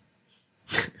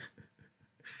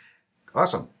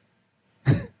 Awesome.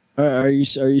 Are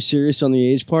you serious on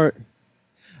the age part?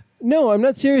 No, I'm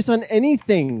not serious on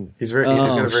anything. He's got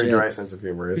a very shit. dry sense of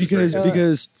humor. It's Because great.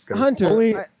 because It's got- Hunter,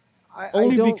 only I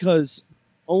don't- because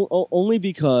if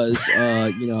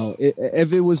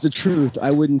it was the truth,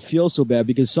 I wouldn't feel so bad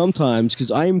because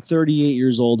I'm 38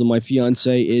 years old and my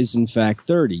fiance is in fact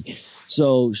 30.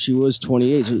 So she was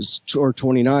 28 or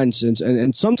 29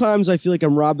 and sometimes I feel like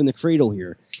I'm robbing the cradle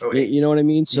here. Oh, You know what I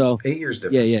mean? So 8 years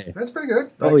difference. Yeah. That's pretty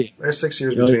good. Oh, yeah. There's 6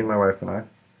 years Oh, between my wife and I.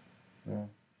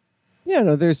 Yeah,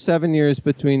 no, there's 7 years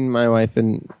between my wife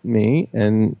and me,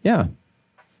 and yeah.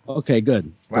 okay,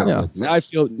 good. Wow. Yeah. Now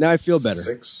I feel better.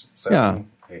 6, 7,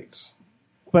 8.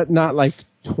 But not like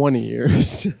 20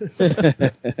 years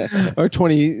or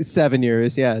 27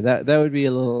 years. Yeah, that would be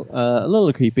a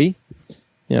little creepy.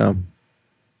 Yeah.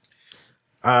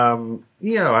 I don't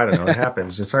know. It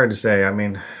happens. It's hard to say. I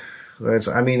mean, it's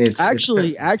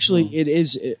Actually, it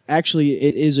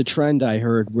is a trend I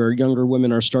heard where younger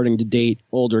women are starting to date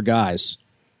older guys.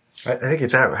 I think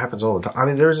it happens all the time. I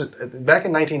mean, back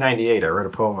in 1998, I read a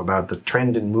poem about the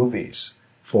trend in movies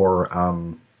for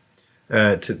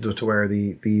to where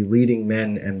the leading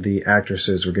men and the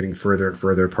actresses were getting further and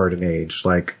further apart in age,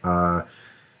 like in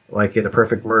A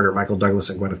Perfect Murder, Michael Douglas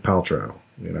and Gwyneth Paltrow.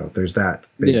 There's that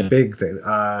big thing.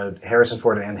 Harrison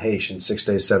Ford and Anne Heche in 6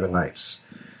 Days, 7 Nights.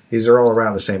 These are all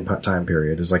around the same time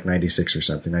period. It's like 96 or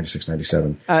something, 96,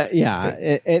 97.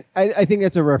 Yeah, I think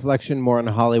that's a reflection more on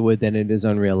Hollywood than it is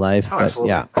on real life. Oh, but absolutely.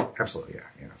 Yeah. Absolutely, yeah.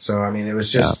 So, I mean, it was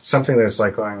just something that's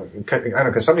like going, I don't know,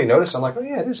 because somebody noticed, I'm like, oh,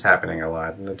 yeah, it is happening a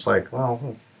lot. And it's like,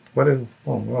 well,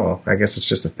 I guess it's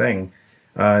just a thing.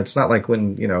 It's not like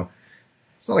when,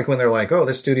 it's not like when they're like, oh,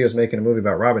 this studio's making a movie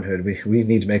about Robin Hood. We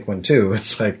need to make one too.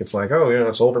 It's like, oh,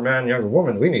 it's older man, younger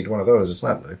woman. We need one of those. It's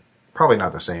probably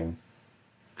not the same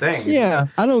thing. Yeah.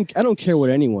 I don't care what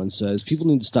anyone says. People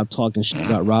need to stop talking shit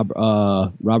about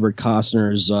Robert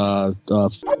Costner's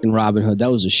fucking Robin Hood.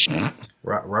 That was a shit.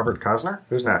 Robert Costner?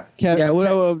 Who's that? Kevin.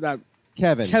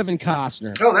 Kevin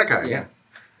Costner. Oh, that guy. Yeah.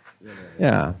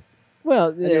 Yeah. Well,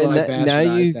 Anyway, I now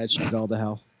bastardized that shit all to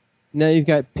hell. Now you've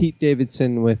got Pete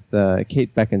Davidson with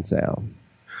Kate Beckinsale.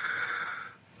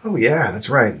 Oh yeah, that's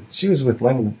right. She was with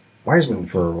Len Wiseman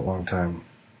for a long time.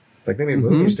 Like they made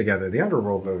movies together, the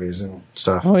Underworld movies and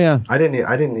stuff. Oh yeah. I mean,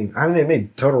 they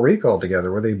made Total Recall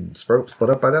together. Were they split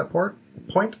up by that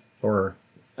point? Or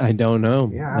I don't know.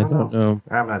 yeah, I don't know.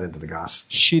 I'm not into the goss.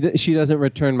 She doesn't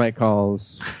return my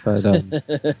calls, but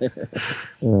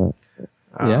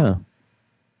yeah.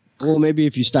 Well, maybe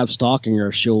if you stop stalking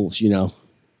her, she'll,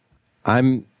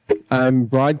 I'm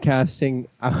broadcasting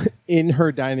in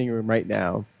her dining room right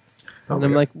now, and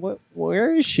I'm like, "What?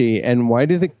 Where is she? And why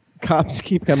do the cops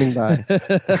keep coming by?"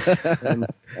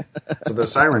 So the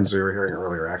sirens we were hearing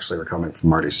earlier actually were coming from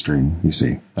Marty's stream. You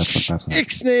see, that's what.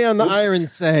 Ixnay on the iron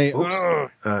say. Oops,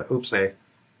 hey.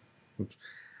 Oops.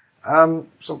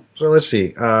 So let's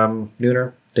see.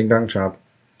 Nooner, Ding Dong Chomp,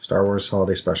 Star Wars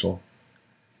Holiday Special,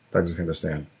 Thugs of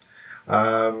Hindustan.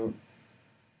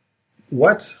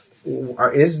 What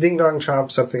is Ding Dong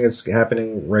Chomp something that's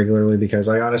happening regularly? Because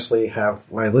I honestly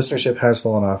my listenership has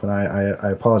fallen off, and I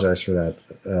apologize for that.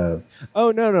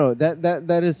 Oh no,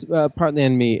 that is partly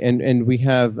on me, and we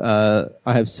have I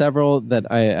have several that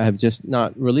I have just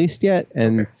not released yet,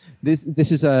 and this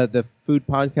is the food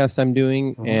podcast I'm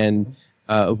doing, and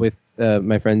with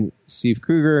my friend Steve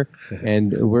Kruger,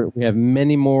 and we have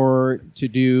many more to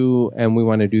do, and we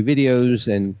want to do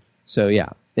videos, and so yeah,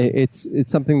 it's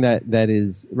something that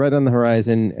is right on the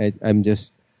horizon.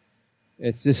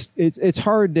 It's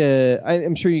hard to.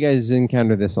 I'm sure you guys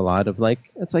encounter this a lot.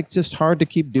 It's just hard to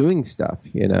keep doing stuff,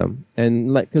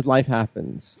 and because life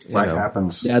happens. Life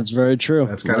happens. Yeah, it's very true.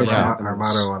 That's kind of our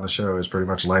motto on the show is pretty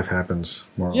much life happens.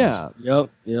 More or less. Yep.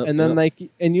 And then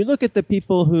and you look at the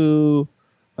people who,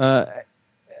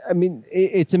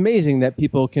 it's amazing that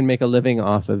people can make a living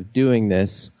off of doing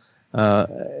this.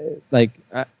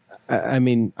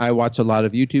 I watch a lot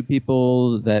of YouTube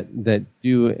people that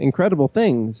do incredible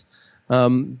things,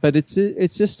 but it's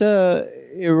just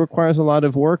it requires a lot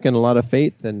of work and a lot of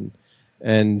faith and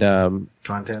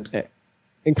content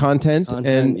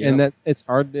and that it's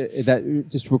hard that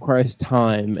just requires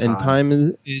time. And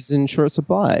time is in short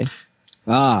supply.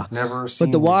 Never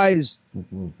seen. But the wise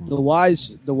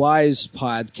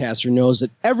podcaster knows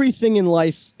that everything in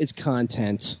life is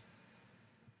content.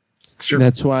 Sure.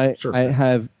 That's why Sure. I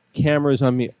have cameras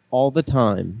on me all the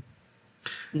time.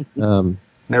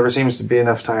 Never seems to be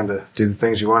enough time to do the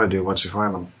things you want to do once you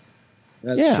find them.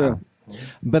 That's true.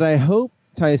 But I hope,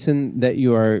 Tyson, that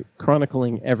you are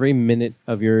chronicling every minute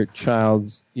of your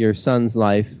son's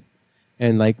life,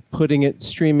 and putting it,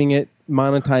 streaming it,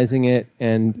 monetizing it,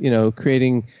 and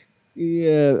creating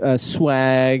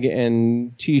swag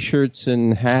and T-shirts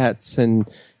and hats, and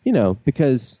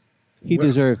because he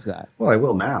deserves that. Well, I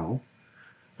will now.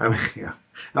 Yeah.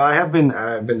 No, I've been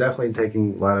definitely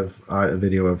taking a lot of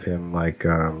video of him,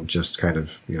 just kind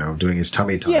of doing his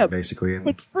tummy time, basically. And,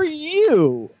 but for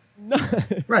you.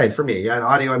 Right, for me, yeah. And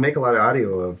audio, I make a lot of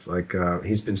audio of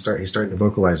he's starting to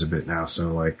vocalize a bit now,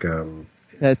 so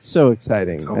that's so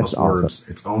exciting. It's almost That's awesome. words.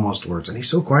 It's almost words, and he's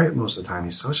so quiet most of the time.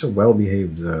 He's such a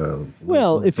well-behaved.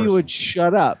 Well, if person. he would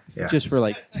shut up just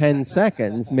for 10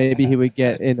 seconds, maybe he would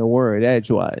get in a word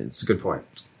edgewise. It's a good point.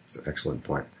 It's an excellent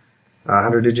point.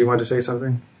 Hunter, did you want to say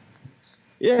something?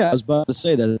 Yeah, I was about to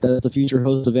say that's the future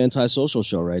host of Antisocial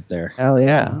Show right there. Hell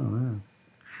yeah. Oh, yeah.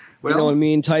 Well,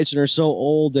 me and Tyson are so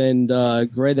old and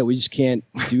gray that we just can't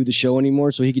do the show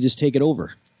anymore, so he could just take it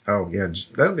over. Oh, yeah,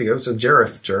 that would be good. So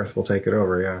Jareth will take it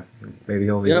over, yeah. Maybe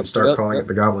he'll even start calling it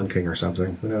the Goblin King or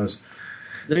something. Who knows?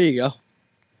 There you go.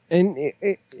 And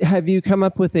have you come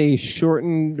up with a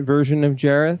shortened version of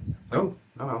Jareth? No.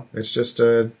 It's just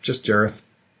Jareth.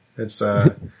 It's,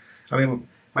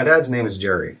 my dad's name is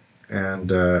Jerry,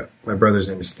 and my brother's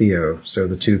name is Theo, so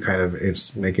the two kind of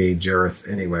make a Jareth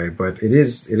anyway, but it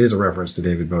is a reference to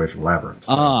David Bowie from Labyrinth.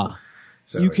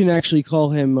 So you can actually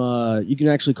call him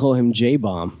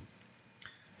J-Bomb.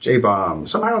 J-Bomb.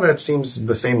 Somehow that seems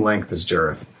the same length as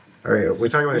Jareth. All right, we're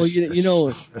talking about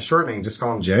a shortening. Just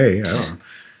call him Jay. I don't know.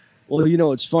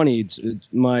 Well, it's funny.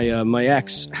 My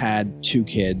ex had 2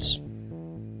 kids,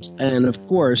 and of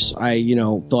course I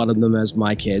thought of them as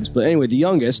my kids. But anyway, the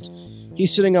youngest,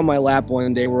 he's sitting on my lap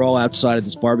one day. We're all outside at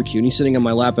this barbecue, and he's sitting on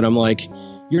my lap, and I'm like,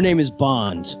 "Your name is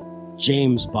Bond,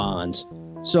 James Bond."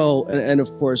 So, and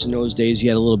of course, in those days, he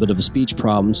had a little bit of a speech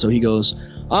problem. So he goes,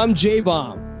 "I'm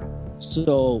J-Bomb."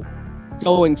 So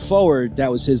going forward,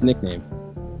 that was his nickname.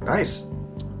 Nice.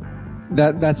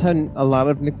 That's how a lot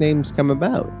of nicknames come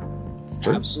about. It's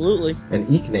true. Absolutely. And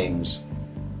eek names.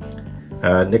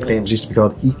 Nicknames used to be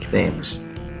called eek names.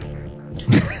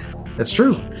 That's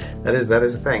true. That is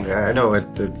a thing. I know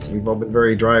it's we've all been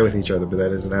very dry with each other, but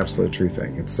that is an absolute true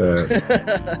thing. It's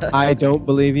I don't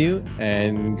believe you,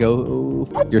 and go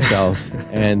f- yourself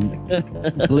and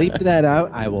bleep that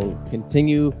out. I will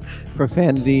continue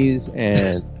profanities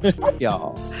and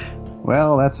y'all.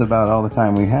 well, that's about all the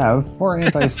time we have for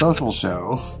Antisocial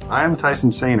Show. I'm Tyson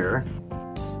Sainer.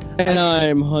 And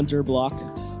I'm Hunter Block.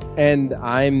 And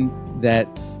I'm that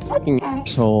fucking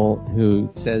asshole who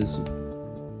says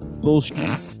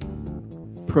bullshit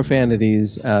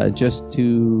profanities just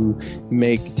to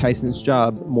make Tyson's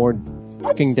job more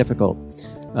fucking difficult.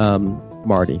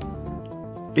 Marty.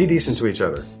 Be decent to each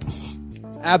other.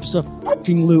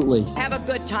 Absolutely. Have a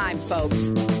good time, folks.